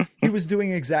guy, he was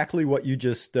doing exactly what you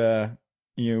just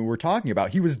were talking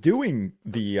about. He was doing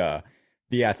the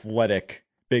athletic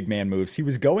big man moves. He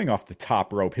was going off the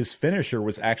top rope. His finisher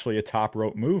was actually a top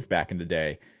rope move back in the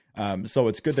day. So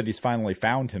it's good that he's finally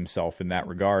found himself in that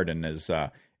regard and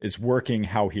is working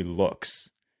how he looks,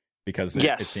 because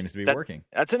it seems to be working.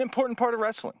 That's an important part of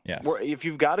wrestling. Yes. If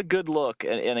you've got a good look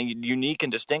and a unique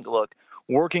and distinct look,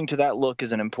 working to that look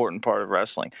is an important part of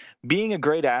wrestling. Being a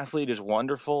great athlete is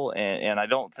wonderful, and I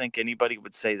don't think anybody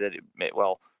would say that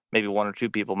maybe one or two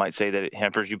people might say that it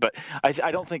hampers you, but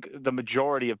I don't think the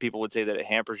majority of people would say that it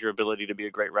hampers your ability to be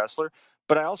a great wrestler.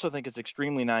 But I also think it's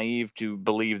extremely naive to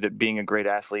believe that being a great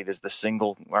athlete is the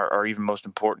single or even most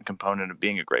important component of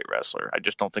being a great wrestler. I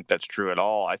just don't think that's true at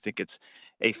all. I think it's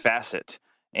a facet,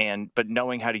 but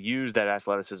knowing how to use that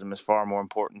athleticism is far more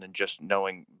important than just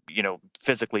knowing,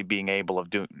 physically being capable of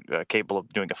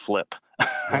doing a flip. Right.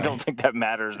 I don't think that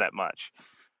matters that much.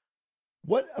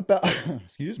 What about,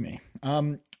 excuse me,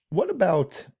 what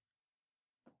about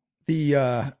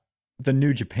the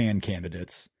New Japan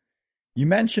candidates? You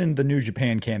mentioned the New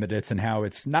Japan candidates and how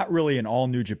it's not really an all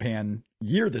New Japan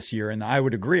year this year. And I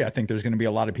would agree. I think there's going to be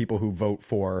a lot of people who vote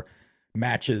for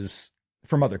matches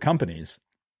from other companies.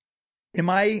 Am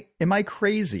I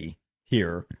crazy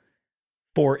here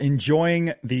for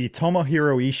enjoying the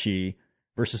Tomohiro Ishii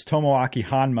versus Tomoaki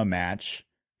Honma match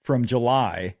from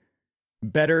July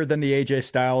better than the AJ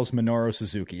Styles Minoru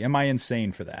Suzuki? Am I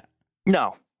insane for that?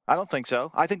 No, I don't think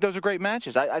so. I think those are great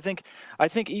matches. I think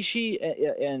Ishii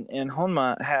and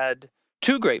Honma had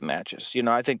two great matches. You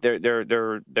know, I think they're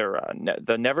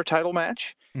the Never title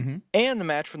match and the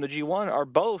match from the G1 are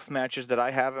both matches that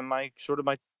I have in my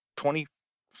 25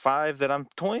 that I'm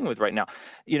toying with right now.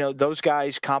 You know, those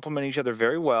guys complement each other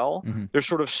very well. They're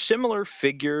sort of similar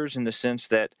figures in the sense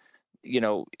that, you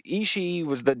know, Ishii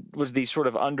was the sort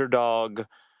of underdog,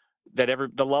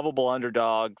 the lovable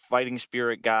underdog fighting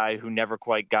spirit guy who never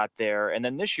quite got there. And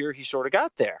then this year he sort of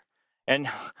got there. And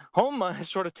Honma is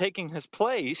sort of taking his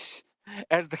place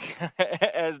as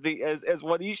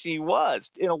what Ishii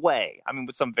was in a way. I mean,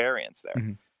 with some variance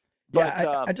there. But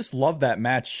I just love that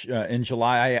match in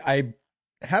July. I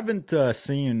haven't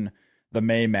seen the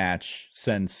May match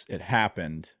since it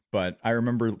happened, but I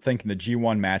remember thinking the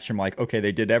G1 match, I'm like, okay,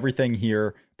 they did everything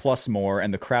here plus more,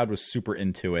 and the crowd was super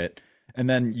into it. And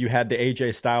then you had the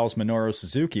AJ Styles Minoru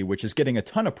Suzuki, which is getting a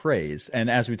ton of praise. And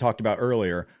as we talked about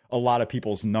earlier, a lot of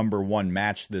people's number one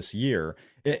match this year.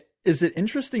 Is it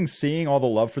interesting seeing all the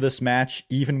love for this match,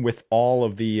 even with all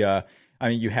of the,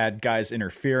 you had guys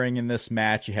interfering in this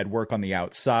match. You had work on the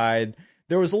outside.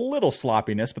 There was a little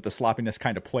sloppiness, but the sloppiness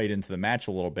kind of played into the match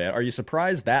a little bit. Are you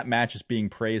surprised that match is being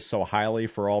praised so highly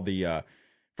for all the,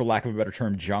 for lack of a better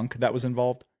term, junk that was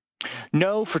involved?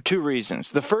 No, for two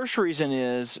reasons. The first reason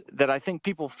is that I think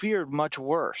people feared much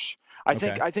worse. I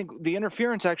think the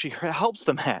interference actually helps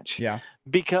the match. Yeah.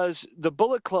 Because the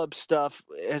Bullet Club stuff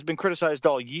has been criticized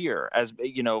all year as,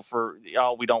 you know,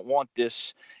 we don't want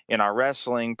this in our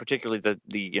wrestling, particularly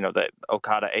the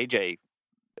Okada AJ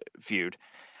feud.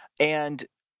 And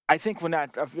I think when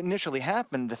that initially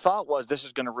happened, the thought was this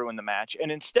is going to ruin the match.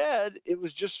 And instead, it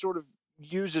was just sort of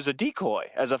used as a decoy,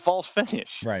 as a false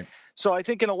finish. Right. So I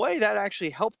think in a way that actually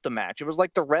helped the match. It was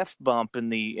like the ref bump in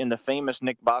the famous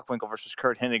Nick Bockwinkel versus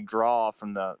Kurt Hennig draw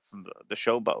from the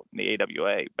Showboat in the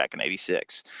AWA back in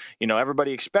 '86. You know,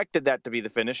 everybody expected that to be the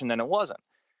finish, and then it wasn't.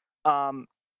 So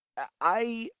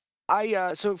in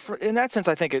that sense,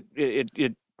 I think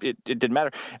it didn't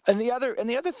matter. And the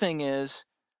other thing is,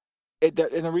 and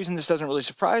the reason this doesn't really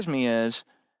surprise me is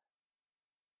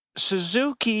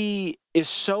Suzuki is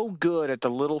so good at the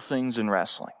little things in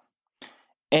wrestling.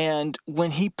 And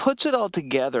when he puts it all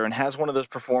together and has one of those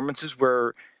performances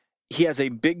where he has a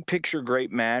big picture great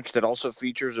match that also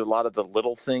features a lot of the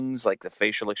little things like the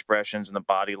facial expressions and the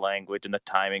body language and the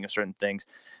timing of certain things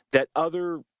that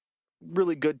other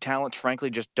really good talents, frankly,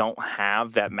 just don't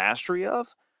have that mastery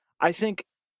of, I think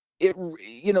it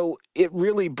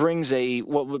really brings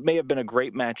what may have been a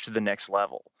great match to the next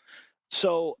level.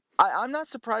 So I'm not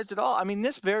surprised at all. I mean,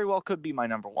 this very well could be my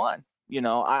number one. You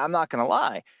know, I'm not going to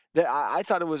lie. I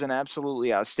thought it was an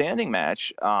absolutely outstanding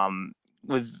match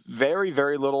with very,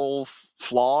 very little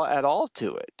flaw at all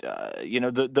to it.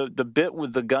 The bit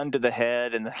with the gun to the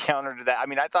head and the counter to that. I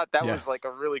mean, I thought that was like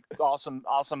a really awesome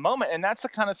moment. And that's the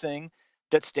kind of thing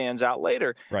that stands out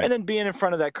later. Right. And then being in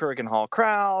front of that Kurikan Hall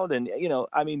crowd and, you know,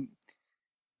 I mean,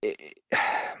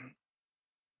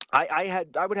 I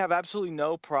would have absolutely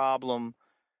no problem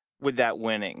with that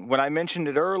winning. When I mentioned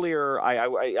it earlier,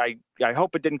 I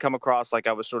hope it didn't come across like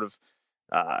I was sort of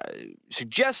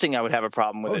suggesting I would have a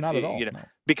problem with it. Not at all. You know, no.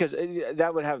 Because it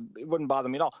wouldn't bother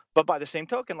me at all. But by the same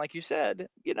token, like you said,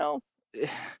 you know,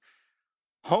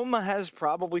 Honma has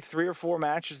probably 3 or 4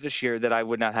 matches this year that I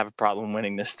would not have a problem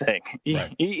winning this thing.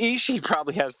 Right. Ishii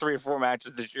probably has 3 or 4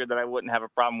 matches this year that I wouldn't have a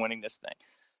problem winning this thing.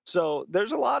 So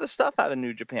there's a lot of stuff out of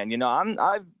New Japan. You know,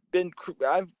 a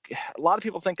lot of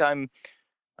people think I'm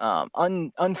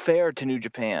unfair to New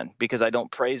Japan because I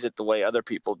don't praise it the way other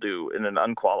people do in an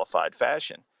unqualified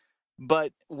fashion.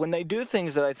 But when they do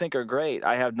things that I think are great,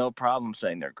 I have no problem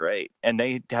saying they're great. And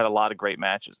they had a lot of great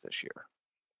matches this year.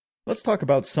 Let's talk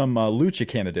about some Lucha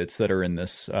candidates that are in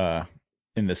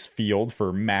this field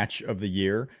for match of the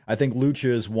year. I think Lucha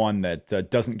is one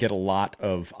that doesn't get a lot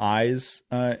of eyes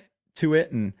to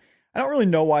it. And I don't really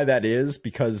know why that is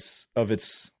because of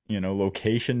its, you know,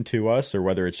 location to us, or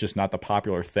whether it's just not the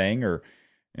popular thing, or,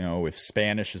 you know, if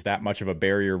Spanish is that much of a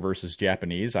barrier versus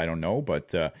Japanese, I don't know. But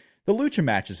the Lucha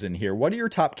matches in here, what are your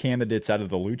top candidates out of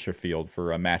the Lucha field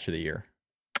for a match of the year?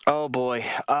 Oh boy.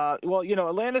 Well,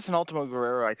 Atlantis and Ultimo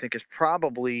Guerrero, I think, is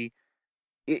probably.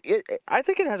 I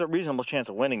think it has a reasonable chance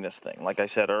of winning this thing. Like I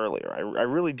said earlier, I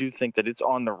really do think that it's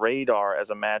on the radar as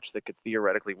a match that could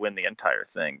theoretically win the entire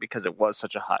thing because it was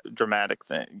such a dramatic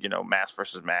thing. Mass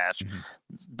versus match,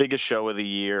 biggest show of the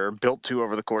year, built to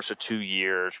over the course of 2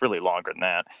 years, really longer than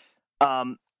that.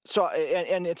 So,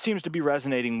 and it seems to be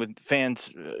resonating with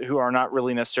fans who are not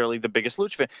really necessarily the biggest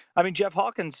Lucha fan. I mean, Jeff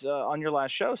Hawkins on your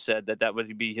last show said that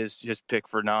would be his pick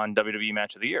for non-WWE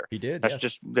match of the year. He did. That's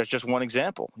just one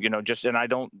example.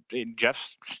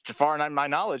 Jeff's, as far as my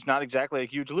knowledge, not exactly a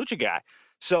huge Lucha guy.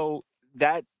 So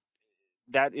that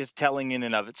is telling in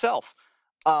and of itself.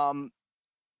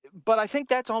 But I think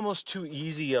that's almost too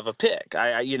easy of a pick.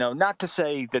 Not to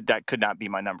say that could not be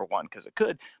my number one, because it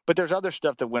could, but there's other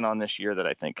stuff that went on this year that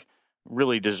I think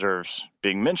really deserves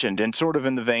being mentioned. And sort of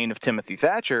in the vein of Timothy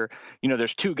Thatcher,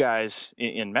 there's two guys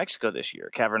in Mexico this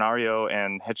year, Cavernario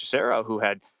and Hechicero, who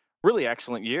had really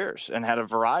excellent years and had a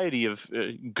variety of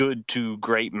good to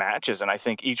great matches. And I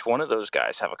think each one of those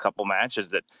guys have a couple matches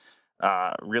that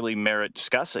really merit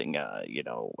discussing,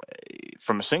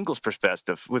 from a singles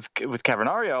perspective. With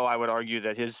Cavernario, I would argue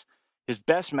that his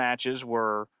best matches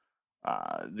were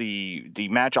the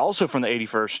match also from the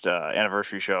 81st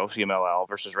anniversary show, CMLL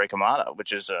versus Rey Kamada,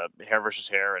 which is hair versus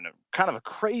hair and a kind of a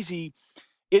crazy.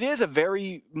 It is a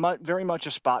very much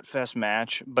a spot fest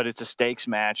match, but it's a stakes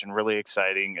match and really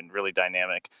exciting and really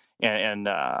dynamic. And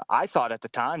I thought at the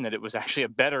time that it was actually a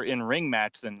better in-ring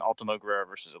match than Ultimo Guerrero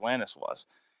versus Atlantis was.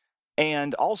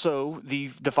 And also the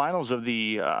finals of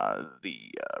the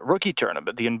rookie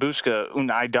tournament, the Embusca un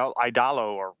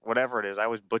Idolo or whatever it is. I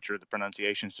always butcher the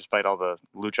pronunciations despite all the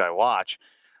lucha I watch.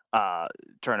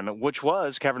 Tournament, which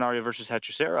was Cavernario versus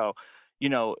Hechicero.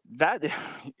 That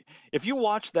if you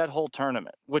watch that whole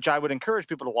tournament, which I would encourage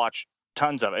people to watch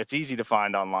tons of, it's easy to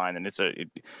find online, and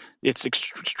it's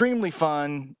extremely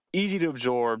fun, easy to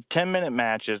absorb. 10-minute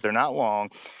matches, they're not long.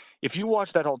 If you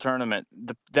watch that whole tournament,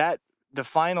 the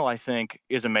final, I think,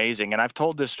 is amazing. And I've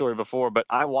told this story before, but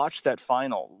I watched that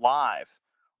final live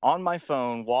on my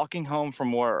phone, walking home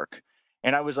from work.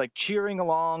 And I was like cheering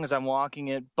along as I'm walking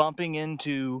it, bumping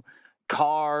into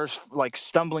cars, like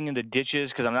stumbling into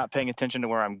ditches because I'm not paying attention to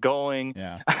where I'm going.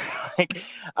 Yeah.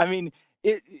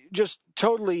 It just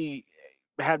totally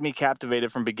had me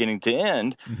captivated from beginning to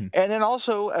end. Mm-hmm. And then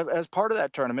also as part of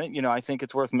that tournament, I think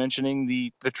it's worth mentioning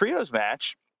the trios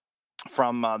match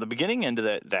from the beginning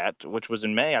into that, which was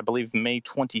in May, I believe May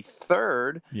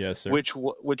 23rd. Yes, sir.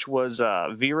 Which was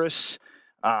Virus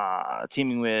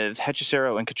teaming with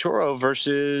Hechicero and Cachorro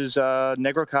versus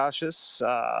Negro Cassius,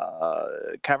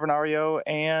 Cavernario,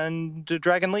 and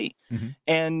Dragon Lee. Mm-hmm.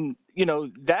 And,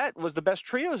 that was the best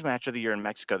trios match of the year in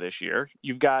Mexico this year.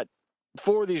 You've got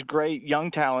 4 of these great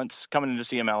young talents coming into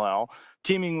CMLL,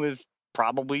 teaming with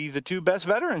probably the 2 best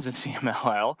veterans in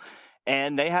CMLL.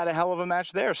 And they had a hell of a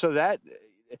match there. So that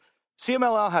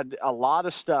CMLL had a lot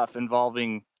of stuff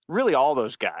involving really all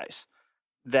those guys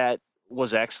that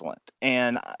was excellent.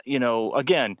 And,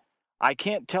 again, I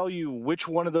can't tell you which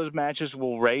one of those matches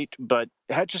will rate, but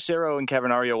Hechicero and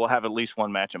Cavernario will have at least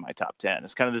one match in my top 10.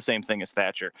 It's kind of the same thing as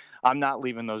Thatcher. I'm not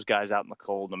leaving those guys out in the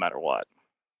cold no matter what.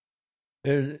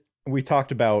 We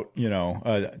talked about,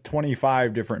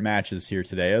 25 different matches here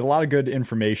today. A lot of good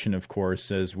information, of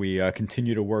course, as we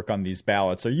continue to work on these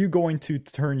ballots. Are you going to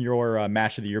turn your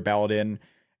match of the year ballot in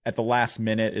at the last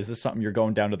minute? Is this something you're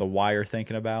going down to the wire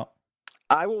thinking about?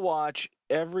 I will watch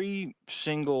every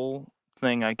single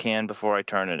thing I can before I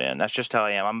turn it in. That's just how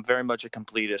I am. I'm very much a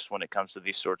completist when it comes to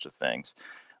these sorts of things.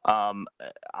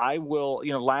 I will,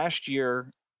 last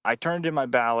year I turned in my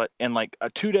ballot, and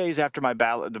 2 days after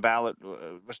the ballot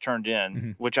was turned in,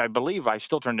 mm-hmm. which I believe I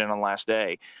still turned in on the last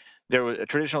day, there was a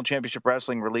Traditional Championship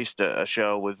Wrestling released a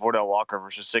show with Vordell Walker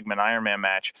versus Sigmund Iron Man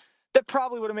match that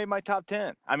probably would have made my top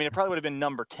 10. I mean, it probably would have been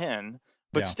number 10,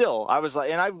 but still, I was like,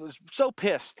 and I was so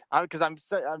pissed because I'm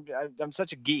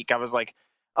such a geek. I was like,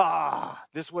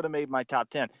 this would have made my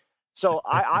top 10. So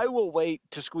I will wait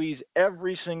to squeeze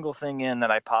every single thing in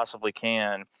that I possibly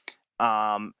can.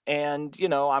 And,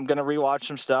 I'm going to rewatch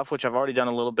some stuff, which I've already done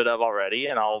a little bit of already.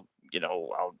 And I'll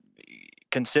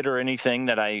consider anything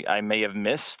that I may have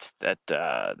missed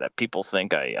that people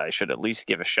think I should at least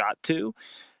give a shot to.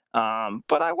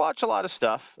 But I watch a lot of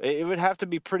stuff. It would have to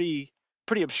be pretty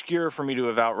obscure for me to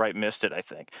have outright missed it, I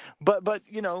think. But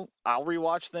I'll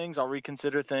rewatch things. I'll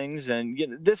reconsider things. And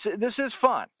this is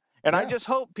fun. And I just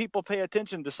hope people pay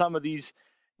attention to some of these.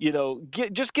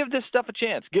 Just give this stuff a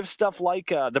chance. Give stuff like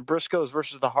the Briscoes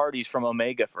versus the Hardys from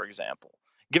Omega, for example.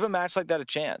 Give a match like that a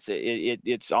chance.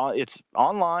 It's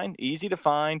online, easy to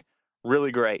find,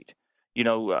 really great.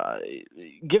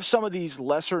 Give some of these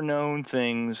lesser known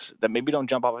things that maybe don't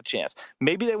jump off a chance.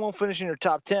 Maybe they won't finish in your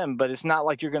top 10, but it's not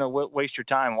like you're going to waste your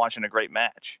time watching a great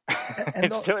match.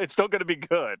 It's still going to be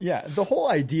good. Yeah, the whole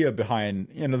idea behind,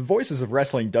 the Voices of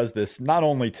Wrestling does this not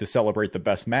only to celebrate the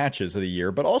best matches of the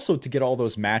year, but also to get all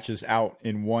those matches out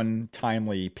in one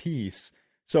timely piece.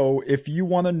 So if you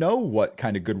want to know what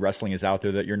kind of good wrestling is out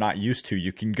there that you're not used to,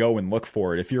 you can go and look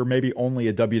for it. If you're maybe only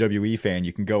a WWE fan,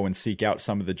 you can go and seek out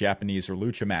some of the Japanese or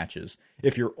lucha matches.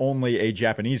 If you're only a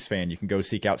Japanese fan, you can go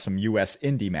seek out some US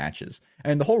indie matches.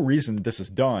 And the whole reason this is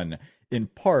done, in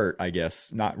part, I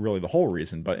guess, not really the whole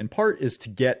reason, but in part is to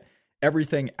get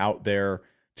everything out there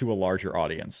to a larger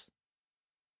audience.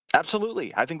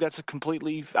 Absolutely. I think that's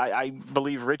I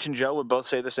believe Rich and Joe would both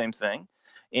say the same thing.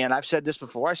 And I've said this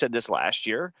before. I said this last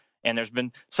year, and there's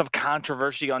been some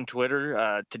controversy on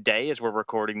Twitter today as we're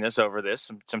recording this over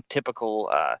this, some typical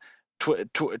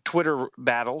Twitter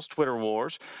battles, Twitter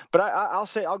wars. But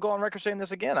I'll go on record saying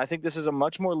this again. I think this is a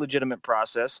much more legitimate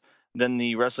process than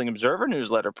the Wrestling Observer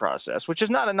newsletter process, which is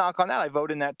not a knock on that. I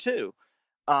vote in that too.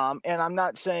 And I'm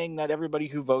not saying that everybody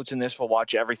who votes in this will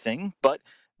watch everything, but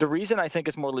the reason I think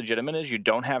it's more legitimate is you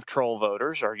don't have troll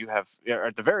voters, or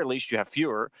at the very least, you have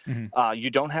fewer. Mm-hmm. You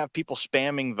don't have people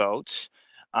spamming votes.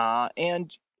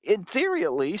 And in theory,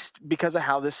 at least, because of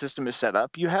how this system is set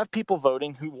up, you have people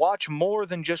voting who watch more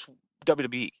than just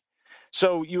WWE.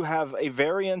 So you have a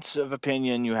variance of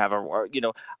opinion. You have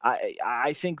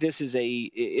I think this is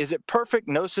is it perfect?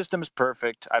 No system is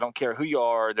perfect. I don't care who you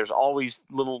are. There's always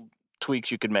little tweaks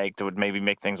you could make that would maybe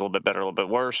make things a little bit better, a little bit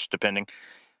worse, depending.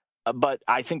 But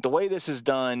I think the way this is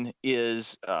done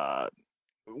is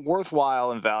worthwhile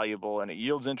and valuable, and it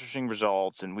yields interesting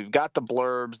results. And we've got the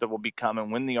blurbs that will be coming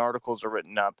when the articles are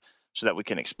written up so that we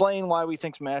can explain why we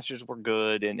think matches were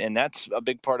good. And that's a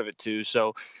big part of it, too.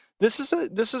 So this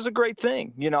is a great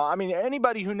thing.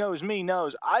 Anybody who knows me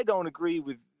knows I don't agree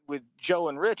with Joe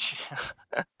and Rich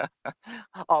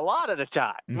a lot of the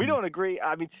time. Mm-hmm. We don't agree.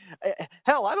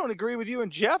 Hell, I don't agree with you and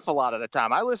Jeff a lot of the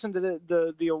time. I listened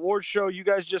to the award show you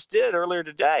guys just did earlier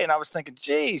today, and I was thinking,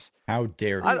 geez, how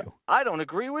dare you? I don't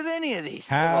agree with any of these.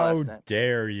 How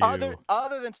dare you?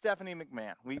 Other than Stephanie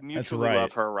McMahon. We mutually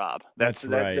love her, Rob. That's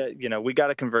right. We got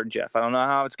to convert Jeff. I don't know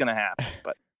how it's going to happen,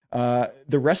 but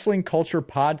the Wrestling Culture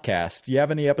Podcast. Do you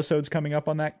have any episodes coming up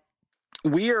on that?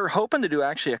 We are hoping to do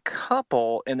actually a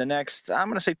couple in the next, I'm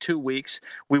going to say 2 weeks.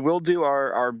 We will do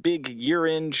our big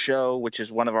year-end show, which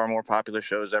is one of our more popular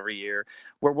shows every year,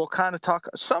 where we'll kind of talk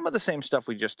some of the same stuff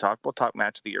we just talked. We'll talk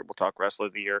match of the year. We'll talk wrestler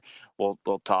of the year. We'll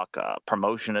talk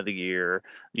promotion of the year,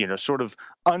 sort of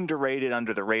underrated,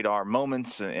 under the radar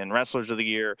moments and wrestlers of the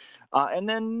year. And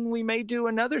then we may do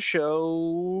another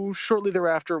show shortly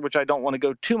thereafter, which I don't want to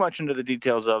go too much into the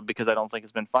details of because I don't think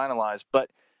it's been finalized. But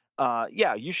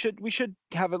we should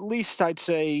have at least, I'd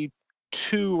say,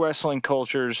 2 wrestling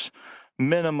cultures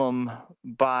minimum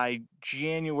by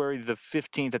January the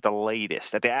 15th at the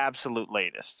latest, at the absolute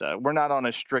latest. We're not on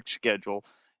a strict schedule,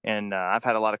 and I've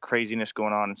had a lot of craziness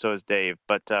going on, and so has Dave.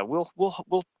 But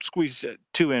we'll squeeze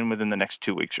 2 in within the next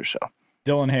 2 weeks or so.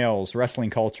 Dylan Hales, Wrestling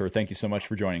Culture, thank you so much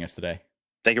for joining us today.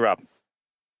 Thank you, Rob.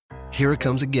 Here it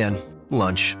comes again.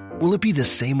 Lunch. Will it be the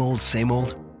same old, same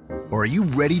old? Or are you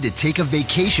ready to take a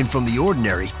vacation from the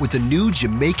ordinary with the new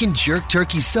Jamaican Jerk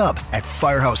Turkey Sub at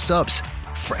Firehouse Subs?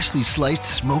 Freshly sliced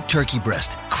smoked turkey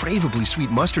breast, craveably sweet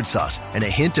mustard sauce, and a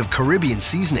hint of Caribbean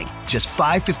seasoning. Just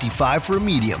 $5.55 for a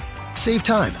medium. Save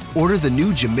time. Order the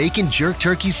new Jamaican Jerk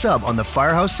Turkey Sub on the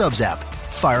Firehouse Subs app.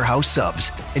 Firehouse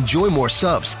Subs. Enjoy more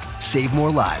subs. Save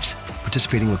more lives.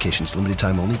 Participating locations. Limited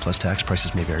time only, plus tax.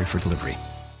 Prices may vary for delivery.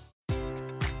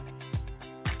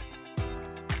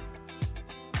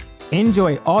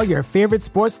 Enjoy all your favorite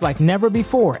sports like never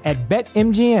before at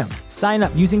BetMGM. Sign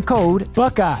up using code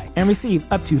Buckeye and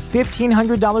receive up to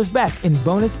 $1,500 back in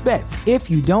bonus bets if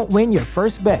you don't win your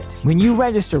first bet. When you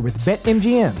register with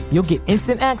BetMGM, you'll get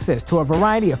instant access to a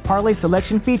variety of parlay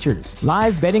selection features,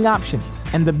 live betting options,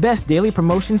 and the best daily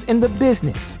promotions in the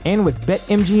business. And with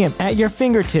BetMGM at your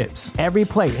fingertips, every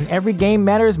play and every game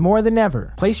matters more than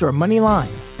ever. Place your money line,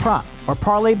 prop, or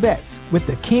parlay bets with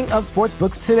the king of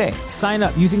sportsbooks today. Sign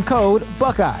up using code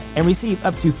Buckeye and receive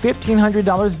up to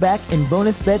 $1,500 back in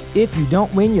bonus bets if you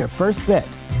don't win your first bet.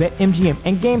 BetMGM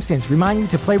and GameSense remind you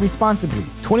to play responsibly.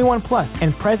 21 plus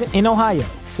and present in Ohio,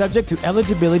 subject to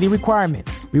eligibility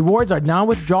requirements. Rewards are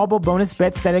non-withdrawable bonus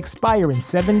bets that expire in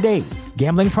 7 days.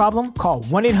 Gambling problem? Call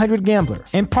 1-800-GAMBLER.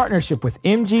 In partnership with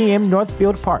MGM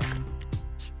Northfield Park.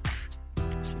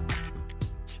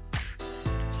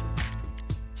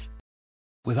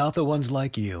 Without the ones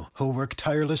like you, who work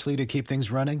tirelessly to keep things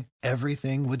running,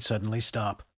 everything would suddenly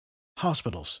stop.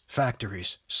 Hospitals,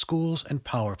 factories, schools, and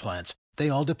power plants, they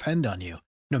all depend on you.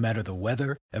 No matter the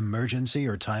weather, emergency,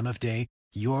 or time of day,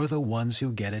 you're the ones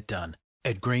who get it done.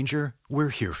 At Grainger, we're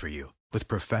here for you with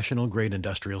professional-grade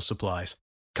industrial supplies.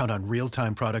 Count on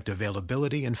real-time product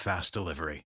availability and fast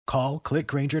delivery. Call, click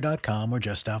Grainger.com, or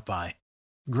just stop by.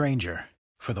 Grainger,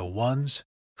 for the ones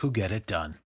who get it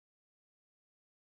done.